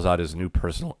out. He calls out his new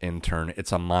personal intern.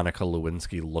 It's a Monica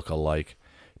Lewinsky look-alike.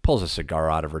 Pulls a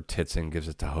cigar out of her tits and gives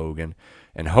it to Hogan.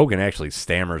 And Hogan actually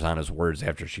stammers on his words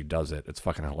after she does it. It's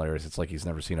fucking hilarious. It's like he's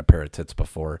never seen a pair of tits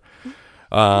before.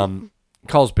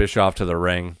 Calls Bischoff to the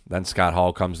ring. Then Scott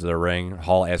Hall comes to the ring.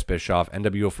 Hall asks Bischoff,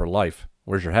 NWO for life.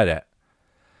 Where's your head at?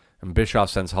 And Bischoff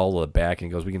sends Hall to the back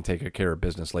and goes, we can take care of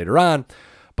business later on.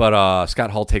 But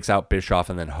Scott Hall takes out Bischoff,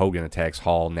 and then Hogan attacks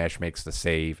Hall. Nash makes the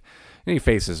save. And he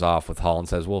faces off with Hall and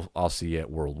says, well, I'll see you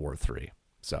at World War III.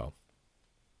 So,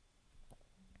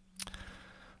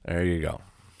 there you go.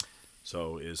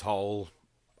 So, is Hall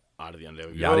out of the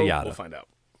NWO? Yada, yada. We'll find out.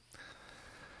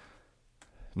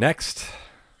 Next.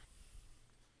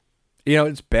 You know,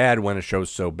 it's bad when a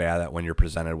show's so bad that when you're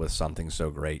presented with something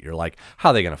so great, you're like, how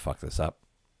are they going to fuck this up?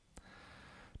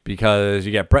 Because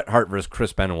you get Bret Hart versus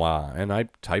Chris Benoit, and I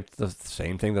typed the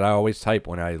same thing that I always type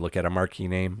when I look at a marquee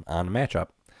name on a matchup.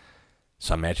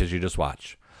 Some matches you just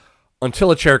watch. Until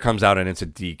a chair comes out and it's a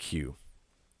DQ.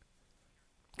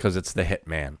 Because it's the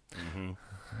Hitman. Mm-hmm.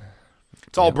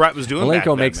 It's all Bret was doing.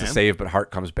 Malenko makes the save, but Hart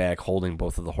comes back holding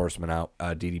both of the horsemen out.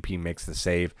 DDP makes the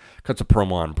save. Cuts a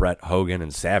promo on Bret, Hogan,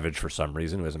 and Savage for some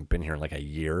reason, who hasn't been here in like a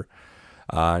year.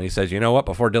 And he says, you know what?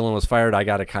 Before Dylan was fired, I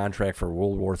got a contract for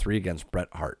World War III against Bret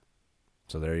Hart.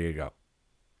 So there you go.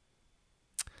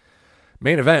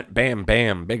 Main event, Bam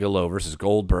Bam Bigelow versus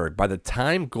Goldberg. By the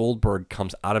time Goldberg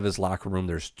comes out of his locker room,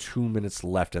 there's 2 minutes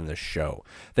left in the show.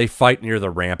 They fight near the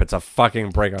ramp. It's a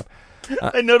fucking breakup.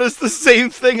 I noticed the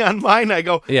same thing on mine. I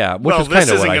go, yeah, which well, is kind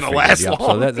of what I isn't going to last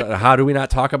long. So how do we not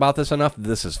talk about this enough?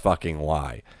 This is fucking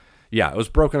why. Yeah, it was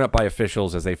broken up by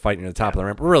officials as they fight near the top of the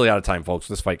ramp. We're really out of time, folks.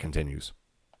 This fight continues.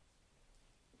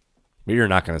 But you're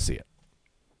not going to see it.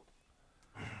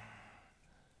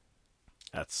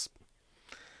 That's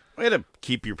way to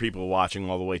keep your people watching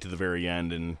all the way to the very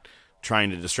end and trying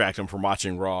to distract them from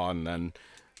watching Raw, and then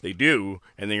they do,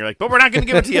 and then you're like, but we're not going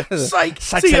to give it to you. Psych.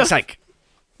 Psych, psych, psych.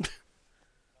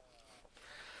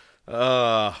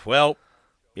 Well,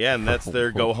 yeah, and that's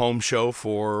their go-home show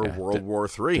for World War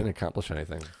III. Didn't accomplish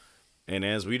anything. And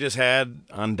as we just had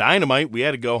on Dynamite, we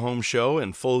had a go-home show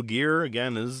in Full Gear,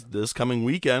 again, is this coming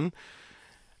weekend.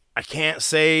 I can't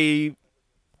say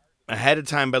ahead of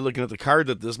time by looking at the card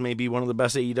that this may be one of the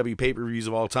best AEW pay-per-views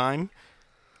of all time.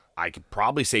 I could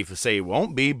probably safely say it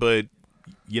won't be, but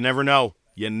you never know.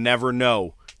 You never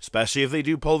know, especially if they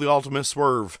do pull the ultimate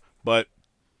swerve.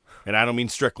 And I don't mean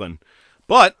Strickland.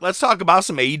 But let's talk about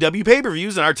some AEW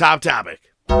pay-per-views in our top topic.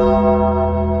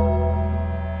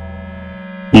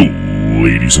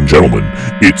 Ladies and gentlemen,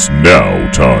 it's now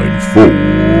time for...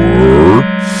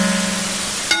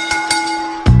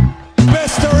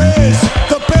 Best there is,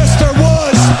 the best there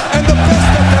was, and the best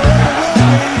that there ever will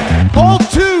be. Hold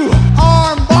 2,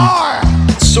 arm bar.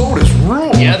 Sodas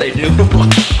rule. Yeah, they do.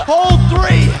 Hold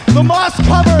 3, the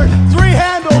moss-covered,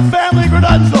 3-handle family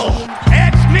gradunzel.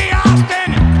 It's me, Austin.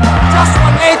 Just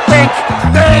when they think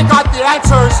they ain't got the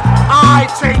answers, I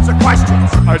change the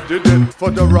questions. I did it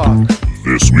for The Rock.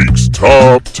 This week's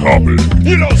top topic.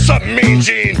 You know something, Mean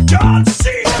Gene? John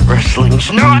Cena.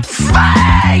 Wrestling's not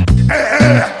fake.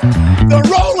 The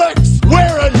Rolex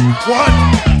wearing what?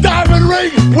 Diamond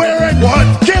ring wearing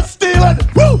what? Kiss stealing,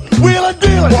 woo, wheeling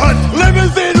dealing what?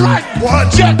 Limousine riding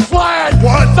what? Jet flying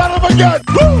what? Son of a gun,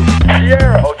 woo.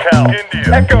 Sierra Hotel,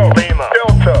 India, Echo, Lima,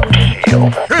 Delta,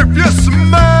 Shield. If you smell.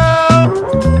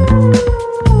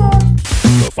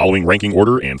 The following ranking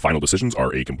order and final decisions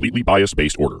are a completely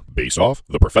bias-based order, based off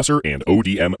The Professor and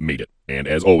ODM made it. And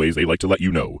as always, they like to let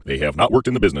you know they have not worked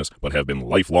in the business, but have been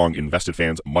lifelong invested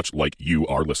fans, much like you,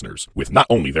 our listeners. With not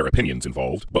only their opinions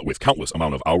involved, but with countless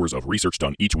amount of hours of research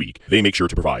done each week, they make sure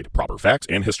to provide proper facts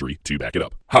and history to back it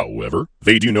up. However,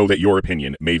 they do know that your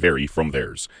opinion may vary from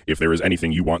theirs. If there is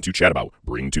anything you want to chat about,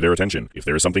 bring to their attention. If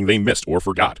there is something they missed or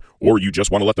forgot, or you just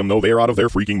want to let them know they are out of their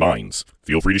freaking minds,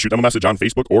 feel free to shoot them a message on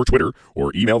Facebook or Twitter,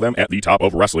 or email them at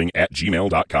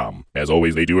thetopofwrestling@gmail.com. As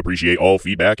always, they do appreciate all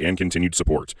feedback and continued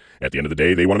support. At the end of the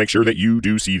day, they want to make sure that you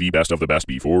do see the best of the best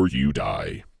before you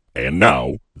die. And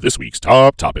now, this week's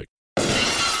top topic.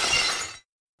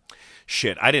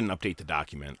 Shit, I didn't update the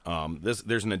document.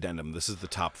 There's an addendum. This is the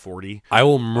top 40. I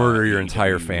will murder your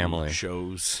entire AEW family.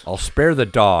 Shows. I'll spare the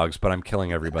dogs, but I'm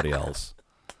killing everybody else.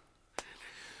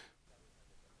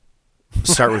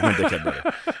 Start with my dickhead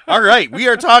brother. All right, we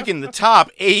are talking the top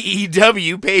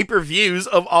AEW pay-per-views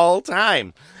of all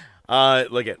time.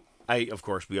 Of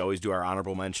course, we always do our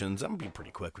honorable mentions. I'm gonna be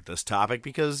pretty quick with this topic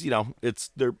because a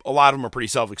lot of them are pretty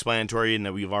self-explanatory and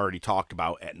that we've already talked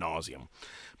about ad nauseum.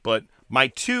 But my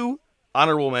two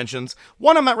honorable mentions.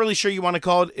 One, I'm not really sure you want to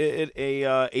call it a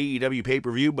AEW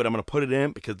pay-per-view, but I'm going to put it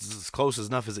in because it's as close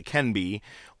enough as it can be.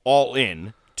 All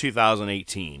In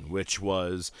 2018, which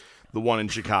was the one in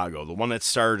Chicago, the one that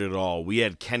started it all. We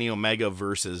had Kenny Omega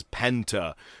versus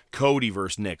Penta, Cody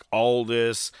versus Nick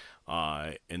Aldis,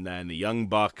 and then the Young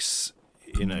Bucks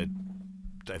in a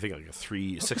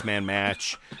 6-man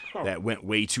match that went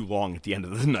way too long at the end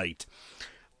of the night.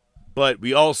 But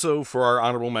we also, for our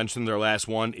honorable mention, their last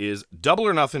one is Double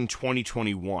or Nothing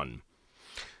 2021.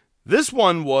 This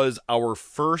one was our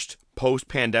first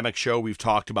post-pandemic show. We've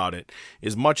talked about it.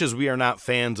 As much as we are not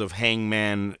fans of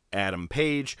Hangman Adam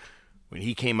Page, when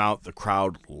he came out, the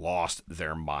crowd lost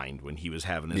their mind when he was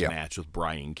having his match with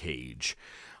Brian Cage.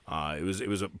 It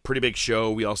was a pretty big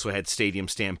show. We also had Stadium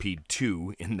Stampede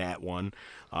 2 in that one,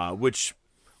 which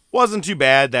wasn't too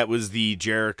bad. That was the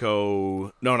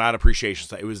Jericho... No, not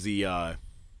Appreciation. It was the... what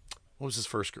was his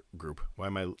first group? Why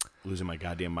am I losing my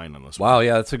goddamn mind on this one? Wow,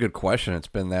 yeah, that's a good question. It's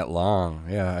been that long.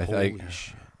 Yeah, Holy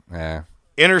shit. Yeah.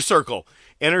 Inner Circle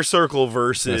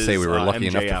versus we were lucky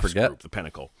enough to forget group, the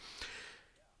Pinnacle.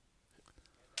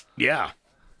 Yeah.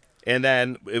 And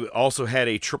then it also had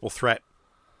a triple threat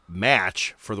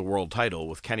match for the world title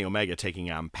with Kenny Omega taking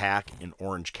on Pac and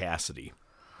Orange Cassidy,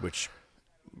 which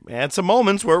had some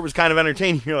moments where it was kind of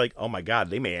entertaining. You're like, oh my God,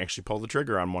 they may actually pull the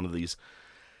trigger on one of these.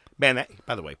 Man,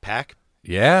 by the way, Pac,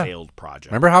 failed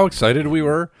project. Remember how excited we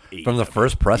were from the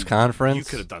first press conference? You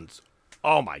could have done.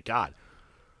 Oh my God.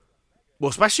 Well,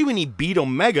 especially when he beat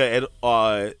Omega at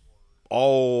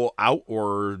All Out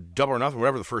or Double or Nothing,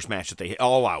 whatever the first match that they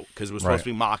All Out, because it was supposed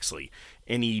to be Moxley,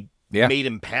 and he made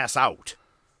him pass out.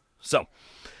 So,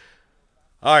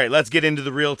 all right, let's get into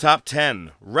the real top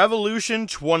 10. Revolution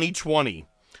 2020.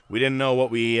 We didn't know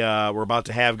what we were about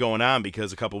to have going on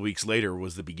because a couple weeks later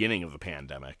was the beginning of the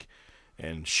pandemic.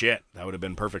 And shit, that would have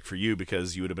been perfect for you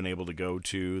because you would have been able to go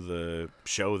to the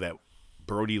show that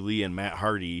Brody Lee and Matt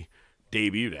Hardy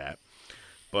debuted at.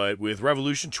 But with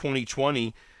Revolution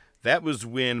 2020, that was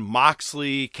when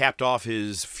Moxley capped off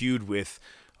his feud with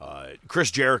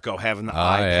Chris Jericho having the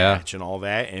eye patch and all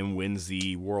that and wins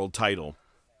the world title.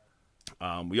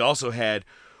 We also had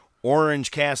Orange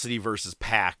Cassidy versus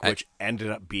Pac, which ended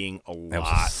up being a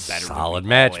lot better solid than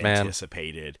match, man.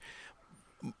 Anticipated.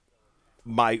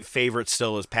 My favorite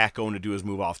still is Pac going to do his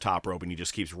move off top rope, and he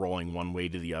just keeps rolling one way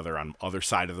to the other on the other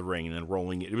side of the ring and then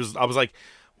rolling it. I was like,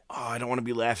 oh, I don't want to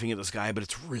be laughing at this guy, but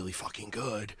it's really fucking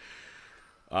good.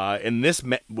 And this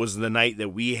was the night that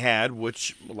we had,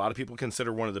 which a lot of people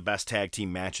consider one of the best tag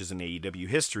team matches in AEW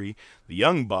history, the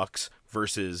Young Bucks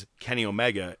versus Kenny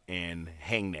Omega and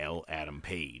Hangnail Adam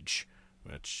Page,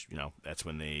 which, that's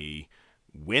when they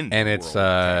win the World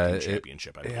Tag Team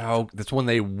Championship. That's when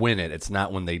they win it. It's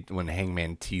not when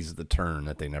Hangman teased the turn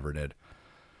that they never did.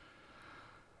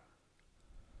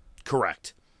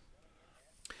 Correct.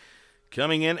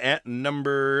 Coming in at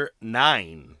number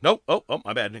 9. Nope. Oh,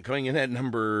 my bad. Coming in at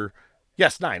number...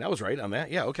 Yes, 9. I was right on that.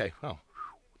 Yeah, okay. Oh.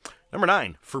 Number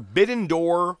 9, Forbidden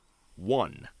Door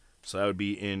 1. So that would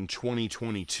be in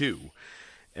 2022.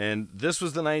 And this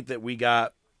was the night that we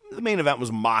got, the main event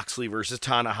was Moxley versus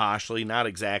Tanahashi. Not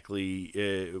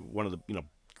exactly one of the,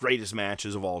 greatest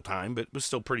matches of all time, but it was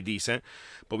still pretty decent.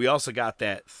 But we also got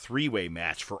that three-way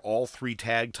match for all three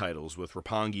tag titles with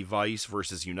Roppongi Vice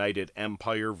versus United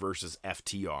Empire versus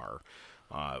FTR.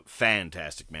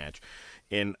 Fantastic match.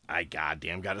 And I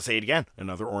goddamn got to say it again.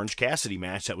 Another Orange Cassidy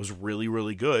match that was really,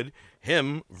 really good.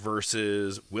 Him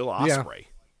versus Will Ospreay. Yeah.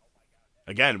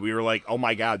 Again, we were like, oh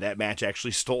my God, that match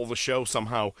actually stole the show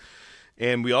somehow.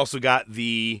 And we also got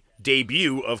the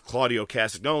debut of Claudio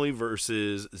Castagnoli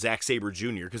versus Zack Sabre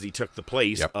Jr. because he took the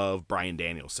place of Bryan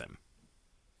Danielson.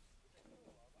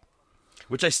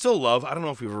 Which I still love. I don't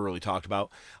know if we've ever really talked about.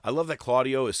 I love that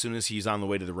Claudio, as soon as he's on the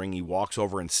way to the ring, he walks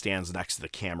over and stands next to the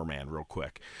cameraman real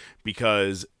quick.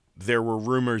 Because there were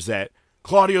rumors that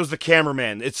Claudio's the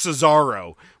cameraman. It's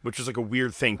Cesaro, which was like a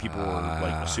weird thing people were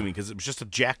like assuming because it was just a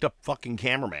jacked up fucking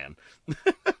cameraman.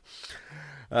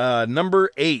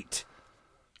 Number 8.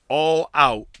 All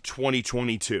Out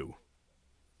 2022.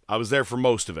 I was there for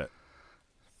most of it.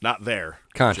 Not there.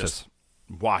 Conscious. Just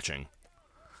watching.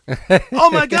 Oh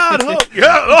my God, Hulk!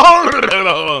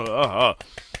 Yeah.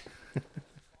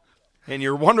 And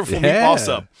your wonderful meatball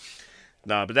sub.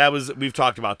 No, but we've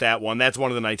talked about that one. That's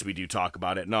one of the nights we do talk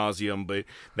about ad nauseum, but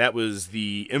that was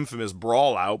the infamous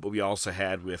Brawl Out, but we also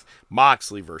had with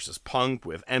Moxley versus Punk,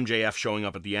 with MJF showing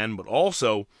up at the end, but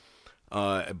also,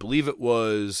 I believe it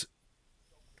was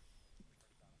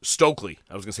Stokely.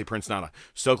 I was going to say Prince Nana.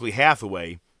 Stokely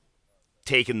Hathaway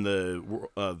taking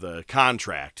the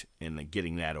contract and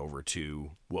getting that over to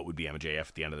what would be MJF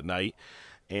at the end of the night.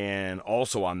 And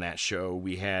also on that show,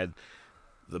 we had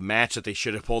the match that they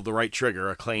should have pulled the right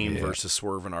trigger, Acclaim versus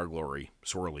Swerve in Our Glory.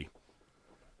 Swirly.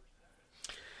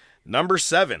 Number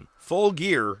 7, Full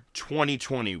Gear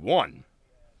 2021.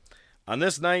 On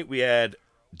this night, we had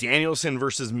Danielson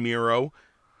versus Miro,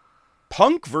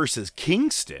 Punk versus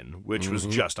Kingston, which was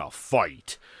just a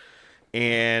fight.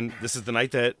 And this is the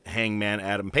night that Hangman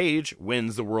Adam Page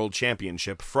wins the World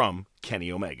Championship from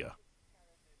Kenny Omega.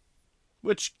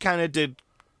 Which kind of did,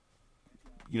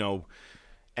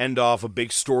 end off a big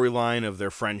storyline of their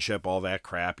friendship, all that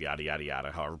crap, yada, yada,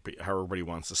 yada, how everybody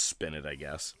wants to spin it, I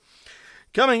guess.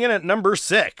 Coming in at number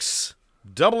 6,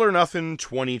 Double or Nothing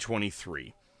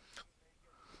 2023.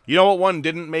 You know what one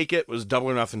didn't make it was Double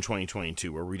or Nothing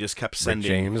 2022, where we just kept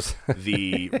sending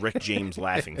the Rick James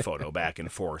laughing photo back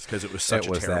and forth because it was such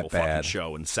a terrible fucking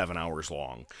show and 7 hours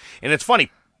long. And it's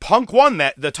funny, Punk won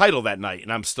the title that night,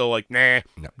 and I'm still like, nah,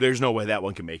 there's no way that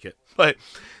one can make it. But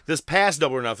this past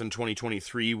Double or Nothing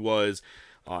 2023 was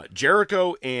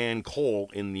Jericho and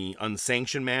Cole in the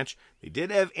unsanctioned match. They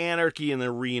did have Anarchy in the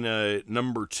Arena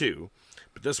number 2,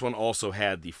 but this one also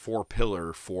had the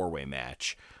 4-pillar 4-way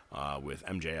match. With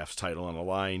MJF's title on the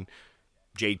line.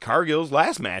 Jade Cargill's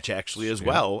last match, actually, as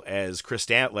well, as Chris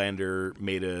Statlander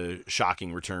made a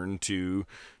shocking return to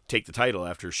take the title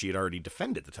after she had already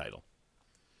defended the title.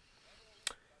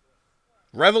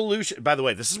 Revolution, by the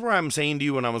way, this is where I'm saying to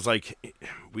you when I was like,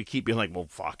 we keep being like, well,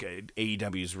 fuck,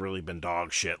 AEW's really been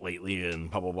dog shit lately and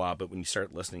blah, blah, blah. But when you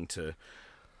start listening to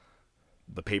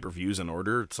the pay-per-views in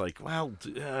order, it's like, well,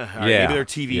 maybe their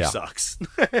TV sucks.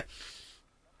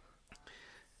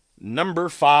 Number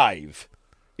 5,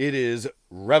 it is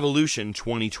Revolution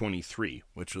 2023,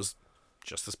 which was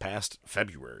just this past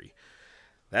February.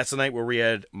 That's the night where we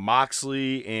had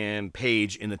Moxley and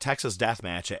Page in the Texas Death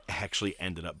Match. It actually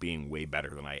ended up being way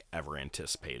better than I ever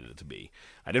anticipated it to be.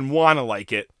 I didn't want to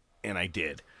like it, and I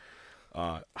did.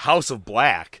 House of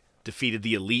Black defeated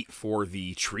the Elite for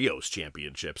the Trios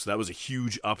Championship, so that was a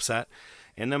huge upset.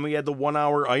 And then we had the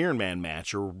 1-hour Iron Man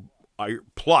match, or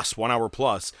plus 1 hour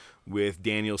plus, with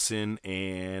Danielson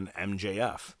and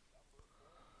MJF.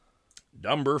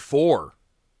 Number 4,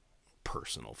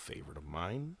 personal favorite of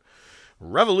mine,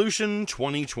 Revolution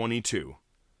 2022.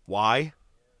 Why?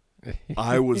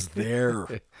 I was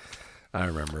there. I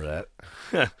remember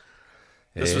that.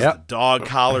 This was the dog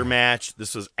collar match.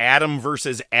 This was Adam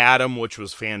versus Adam, which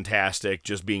was fantastic,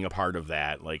 just being a part of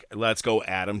that. Like, let's go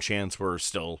Adam chants were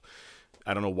still,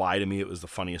 I don't know why, to me it was the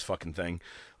funniest fucking thing.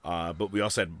 But we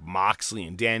also had Moxley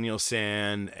and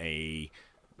Danielson, a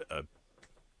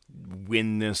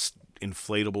win this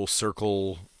inflatable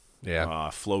circle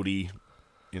floaty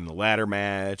in the ladder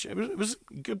match. It was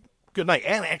a good night.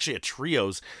 And actually a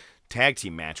trios tag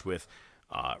team match with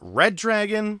Red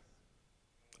Dragon,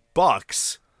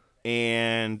 Bucks,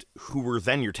 and who were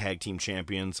then your tag team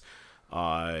champions,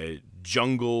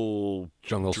 Jungle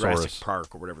Jurassic Saurus.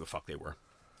 Park, or whatever the fuck they were.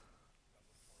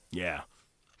 Yeah,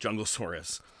 Jungle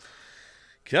Saurus.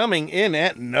 Coming in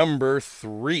at number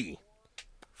 3,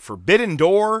 Forbidden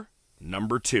Door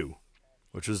number 2.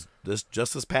 which was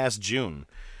just this past June.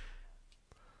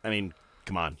 I mean,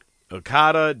 come on.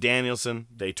 Okada, Danielson,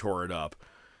 they tore it up.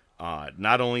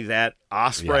 Not only that,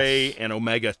 Ospreay and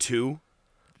Omega 2,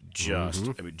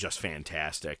 just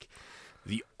fantastic.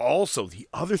 The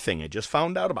other thing I just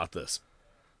found out about this,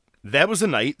 that was the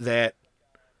night that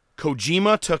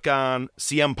Kojima took on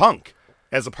CM Punk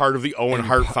as a part of the Owen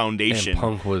Hart Foundation and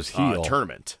Punk was heel.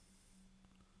 Tournament.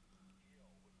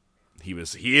 He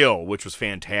was heel, which was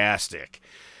fantastic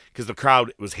because the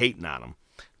crowd was hating on him.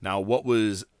 Now, what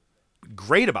was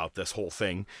great about this whole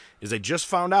thing is I just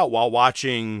found out while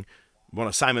watching one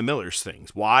of Simon Miller's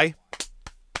things. Why?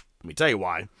 Let me tell you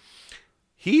why.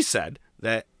 He said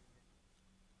that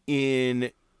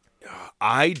in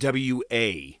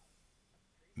IWA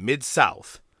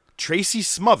Mid-South, Tracy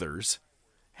Smothers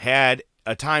had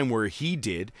a time where he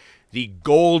did the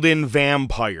Golden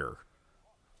Vampire.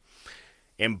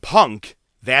 And Punk,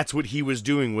 that's what he was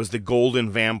doing, was the Golden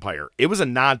Vampire. It was a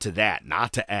nod to that,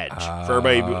 not to Edge. For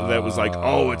everybody that was like,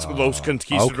 oh, it's Los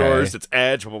Conquistadors, okay. It's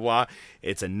Edge, blah, blah, blah.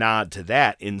 It's a nod to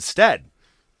that instead.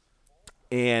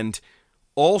 And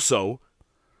also,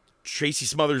 Tracy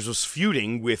Smothers was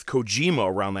feuding with Kojima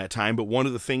around that time, but one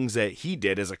of the things that he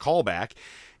did as a callback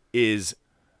is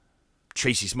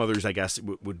Tracy Smothers, I guess,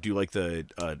 would do like a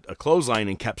clothesline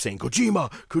and kept saying,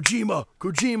 Kojima, Kojima,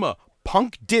 Kojima.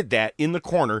 Punk did that in the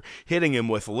corner, hitting him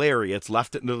with lariats,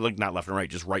 not left and right,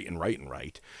 just right and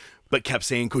right, but kept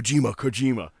saying Kojima,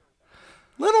 Kojima.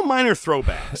 Little minor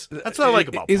throwbacks. That's what I like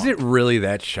about Punk. Is it really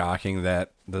that shocking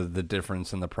that the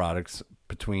difference in the products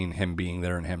between him being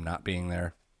there and him not being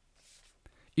there?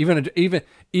 Even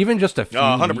just a few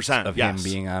 100%, weeks of yes. him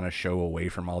being on a show away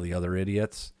from all the other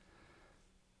idiots.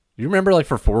 You remember, like,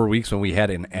 for 4 weeks when we had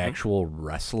an actual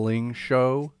wrestling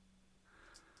show?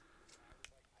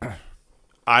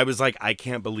 I was like, I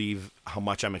can't believe how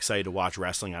much I'm excited to watch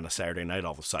wrestling on a Saturday night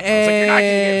all of a sudden. I was like, you're not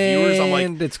going to get viewers? I'm like,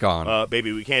 and it's gone.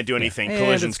 Baby, we can't do anything. Yeah,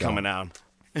 Collision's coming out.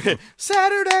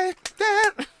 Saturday.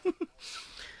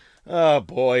 Oh,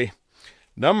 boy.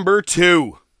 Number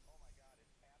 2.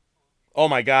 Oh,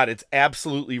 my God. It's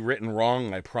absolutely written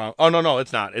wrong. I promise. Oh, no,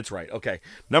 it's not. It's right. Okay.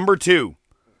 Number 2.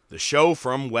 The show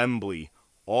from Wembley.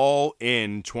 All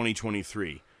in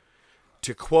 2023.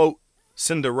 To quote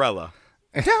Cinderella,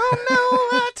 don't know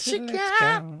what you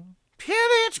got, pity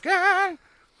it's gone.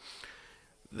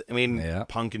 I mean,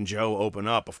 Punk and Joe open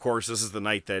up. Of course, this is the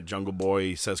night that Jungle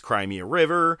Boy says, cry me a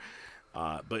river.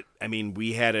 But, I mean,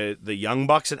 we had the Young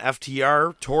Bucks and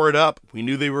FTR tore it up. We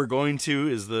knew they were going to,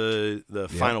 is the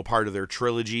final part of their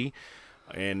trilogy.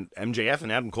 And MJF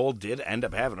and Adam Cole did end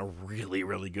up having a really,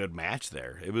 really good match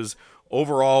there. It was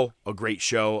overall a great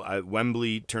show.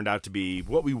 Wembley turned out to be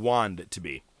what we wanted it to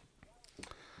be.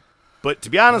 But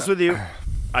to be honest with you,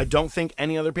 I don't think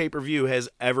any other pay-per-view has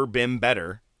ever been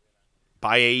better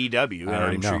by AEW, and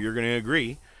I'm sure you're going to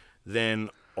agree,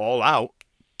 than All Out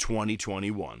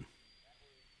 2021.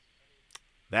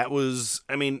 That was,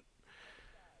 I mean,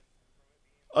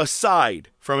 aside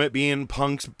from it being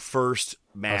Punk's first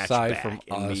match aside back from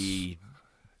in us, the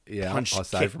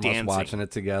aside from us watching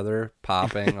it together,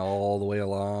 popping all the way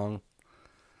along.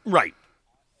 Right.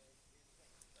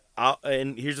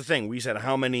 And here's the thing. We said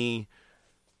how many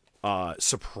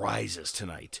surprises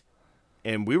tonight.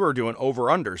 And we were doing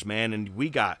over-unders, man. And we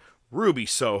got Ruby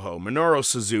Soho, Minoru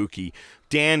Suzuki,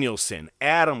 Danielson,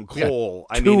 Adam Cole.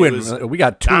 We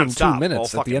got two in 2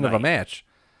 minutes at the end of a match.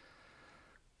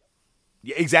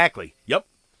 Yeah, exactly. Yep.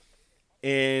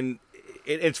 And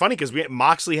it's funny because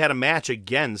Moxley had a match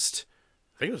against,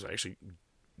 I think it was actually,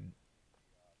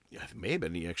 it may have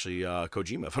been actually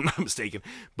Kojima, if I'm not mistaken.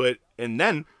 And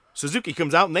then Suzuki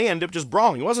comes out and they end up just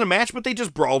brawling. It wasn't a match, but they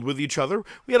just brawled with each other.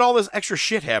 We had all this extra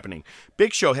shit happening.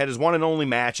 Big Show had his one and only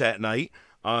match that night.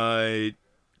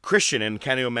 Christian and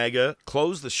Kenny Omega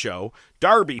closed the show.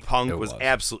 Darby Punk was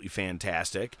absolutely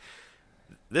fantastic.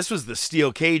 This was the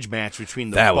steel cage match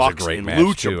between the Bucks was a great and match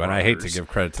Lucha too, Brothers. And I hate to give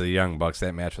credit to the Young Bucks.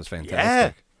 That match was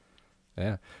fantastic.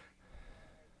 Yeah.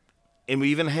 And we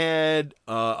even had,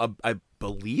 I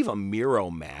believe, a Miro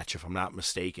match, if I'm not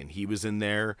mistaken. He was in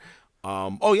there.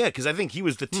 Because I think he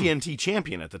was the TNT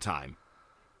champion at the time.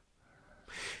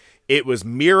 It was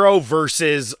Miro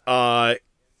versus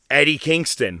Eddie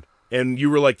Kingston. And you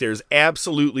were like, there's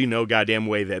absolutely no goddamn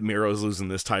way that Miro's losing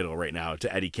this title right now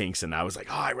to Eddie Kingston. I was like,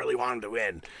 I really want him to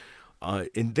win.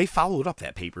 And they followed up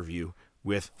that pay-per-view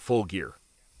with Full Gear.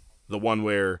 The one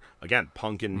where, again,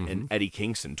 Punk and Eddie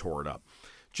Kingston tore it up.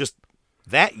 Just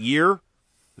that year,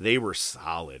 they were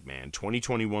solid, man.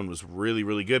 2021 was really,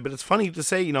 really good. But it's funny to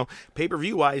say,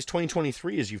 pay-per-view-wise,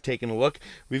 2023, as you've taken a look,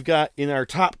 we've got in our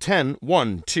top 10,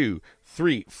 4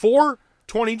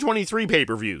 2023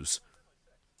 pay-per-views.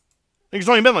 There's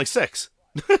only been like 6.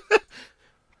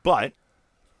 But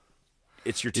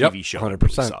it's your TV show. 100%. It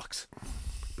really sucks.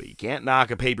 But you can't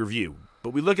knock a pay-per-view.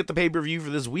 But we look at the pay-per-view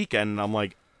for this weekend, and I'm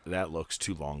like, that looks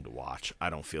too long to watch. I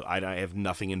have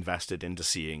nothing invested into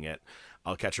seeing it.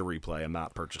 I'll catch a replay. I'm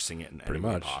not purchasing it in any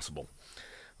way possible.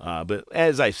 But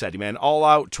as I said, man, All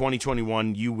Out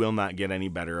 2021, you will not get any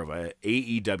better of a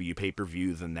AEW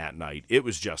pay-per-view than that night. It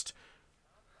was just,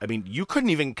 I mean, you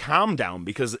couldn't even calm down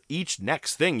because each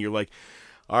next thing you're like,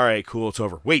 all right, cool, it's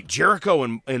over. Wait, Jericho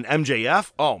and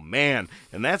MJF? Oh, man.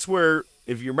 And that's where,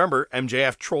 if you remember,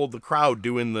 MJF trolled the crowd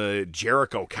doing the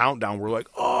Jericho countdown. We're like,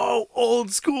 oh,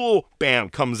 old school. Bam,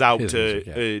 comes out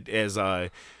as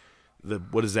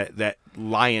what is that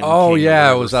lion? Oh, king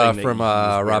yeah, it was from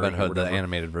Robin Hood, the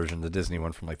animated version, the Disney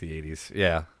one from like the 80s.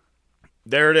 Yeah.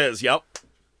 There it is, yep.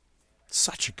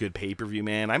 Such a good pay-per-view,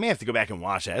 man. I may have to go back and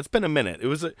watch that. It's been a minute. It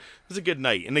was a good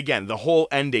night. And again, the whole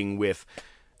ending with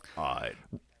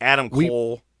Adam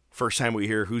Cole, first time we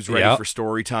hear who's ready for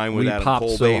story time with Adam Cole, we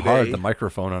popped so hard the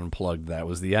microphone unplugged. That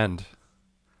was the end.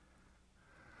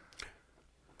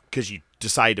 Because you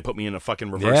decided to put me in a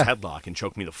fucking reverse headlock and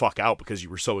choke me the fuck out because you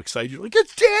were so excited. You're like,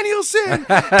 it's Danielson!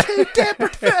 Take that,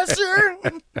 Professor!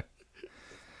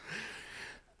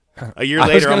 A year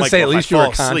later, I'm like, say, well, at least you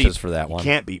were conscious for that one. You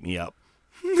can't beat me up.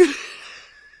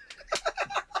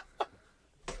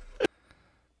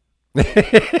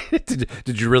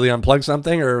 Did you really unplug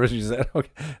something, or was you said,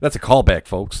 okay, that's a callback,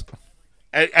 folks?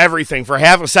 Everything. For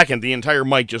half a second, the entire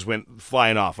mic just went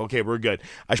flying off. Okay, we're good.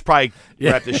 I should probably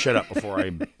wrap this shit up before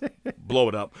I blow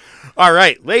it up. All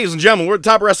right, ladies and gentlemen, we're the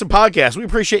Top Wrestling Podcast. We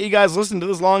appreciate you guys listening to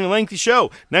this long and lengthy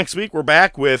show. Next week, we're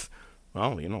back with,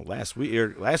 well, you know, last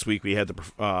week we had the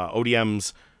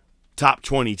ODM's top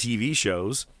 20 TV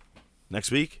shows.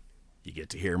 Next week, you get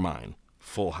to hear mine.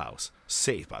 Full House,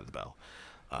 Saved by the Bell,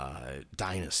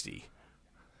 Dynasty,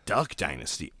 Duck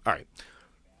Dynasty. All right.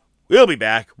 We'll be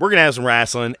back. We're going to have some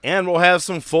wrestling, and we'll have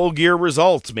some Full Gear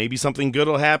results. Maybe something good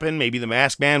will happen. Maybe the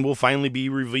Masked Man will finally be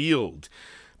revealed.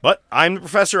 But I'm the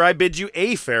Professor. I bid you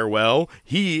a farewell.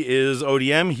 He is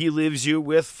ODM. He leaves you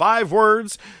with 5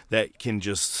 words that can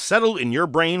just settle in your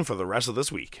brain for the rest of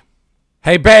this week.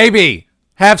 Hey, baby,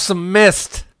 have some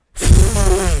mist.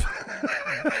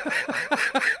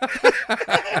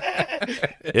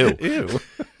 Ew.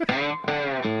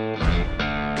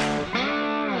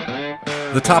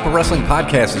 The Top of Wrestling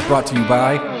Podcast is brought to you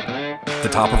by The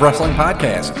Top of Wrestling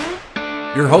Podcast.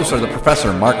 Your hosts are the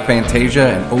Professor Mark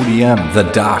Fantasia and ODM, the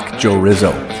Doc Joe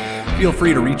Rizzo. Feel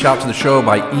free to reach out to the show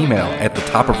by email at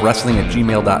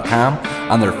thetopofwrestling@gmail.com,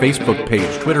 on their Facebook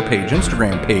page, Twitter page,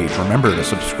 Instagram page. Remember to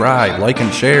subscribe, like,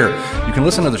 and share. You can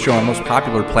listen to the show on most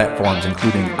popular platforms,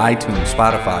 including iTunes,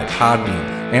 Spotify,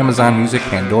 Podbean, Amazon Music,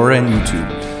 Pandora, and YouTube.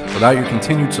 Without your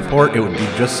continued support, it would be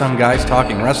just some guys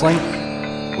talking wrestling,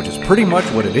 which is pretty much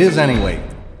what it is anyway.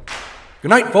 Good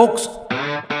night, folks.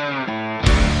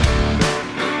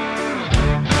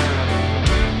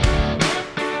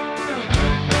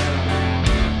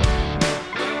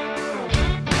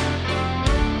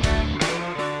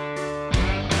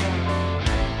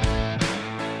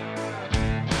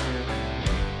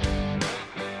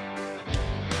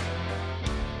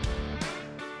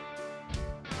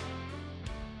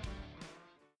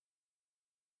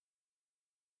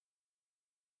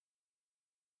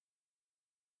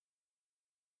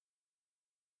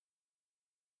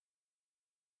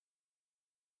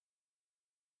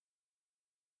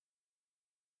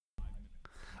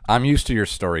 I'm used to your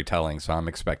storytelling, so I'm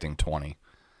expecting 20.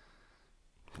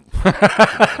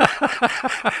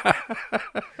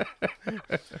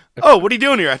 Oh, what are you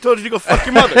doing here? I told you to go fuck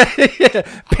your mother.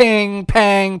 Ping,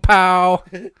 pang, pow.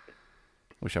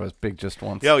 Wish I was big just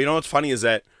once. Yo, you know what's funny is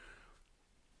that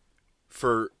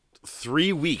for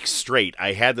 3 weeks straight,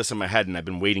 I had this in my head, and I've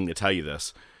been waiting to tell you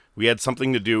this. We had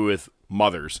something to do with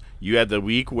mothers. You had the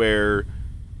week where,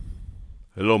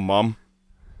 hello, Mom.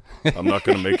 I'm not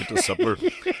going to make it to supper.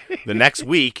 The next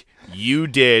week, you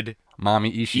did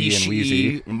Mommy, Ishii, and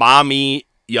Wheezy. Mommy,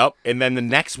 yep. And then the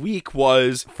next week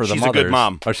was for the She's mothers. a Good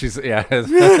Mom. Oh, she's, yeah.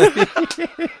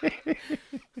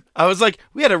 I was like,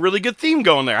 we had a really good theme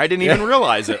going there. I didn't even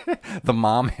realize it. The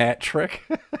mom hat trick.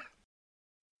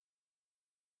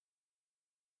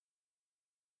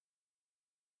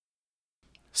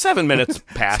 7 minutes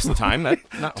past the time.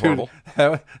 Not horrible.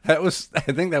 That was, I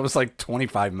think that was like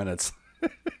 25 minutes.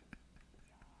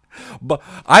 But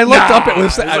I looked up, it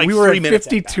was like we were at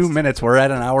 52 minutes. We're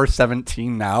at an hour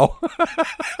 17 now.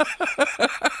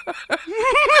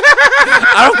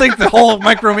 I don't think the whole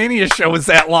Micromania show was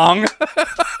that long.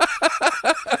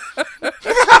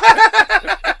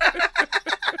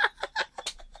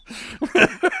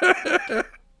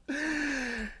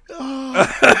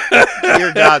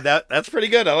 Dear God, that's pretty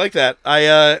good. I like that.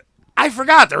 I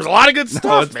forgot. There was a lot of good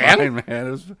stuff, Fine,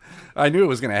 man. I knew it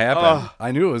was going to happen.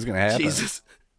 I knew it was going to happen. Jesus.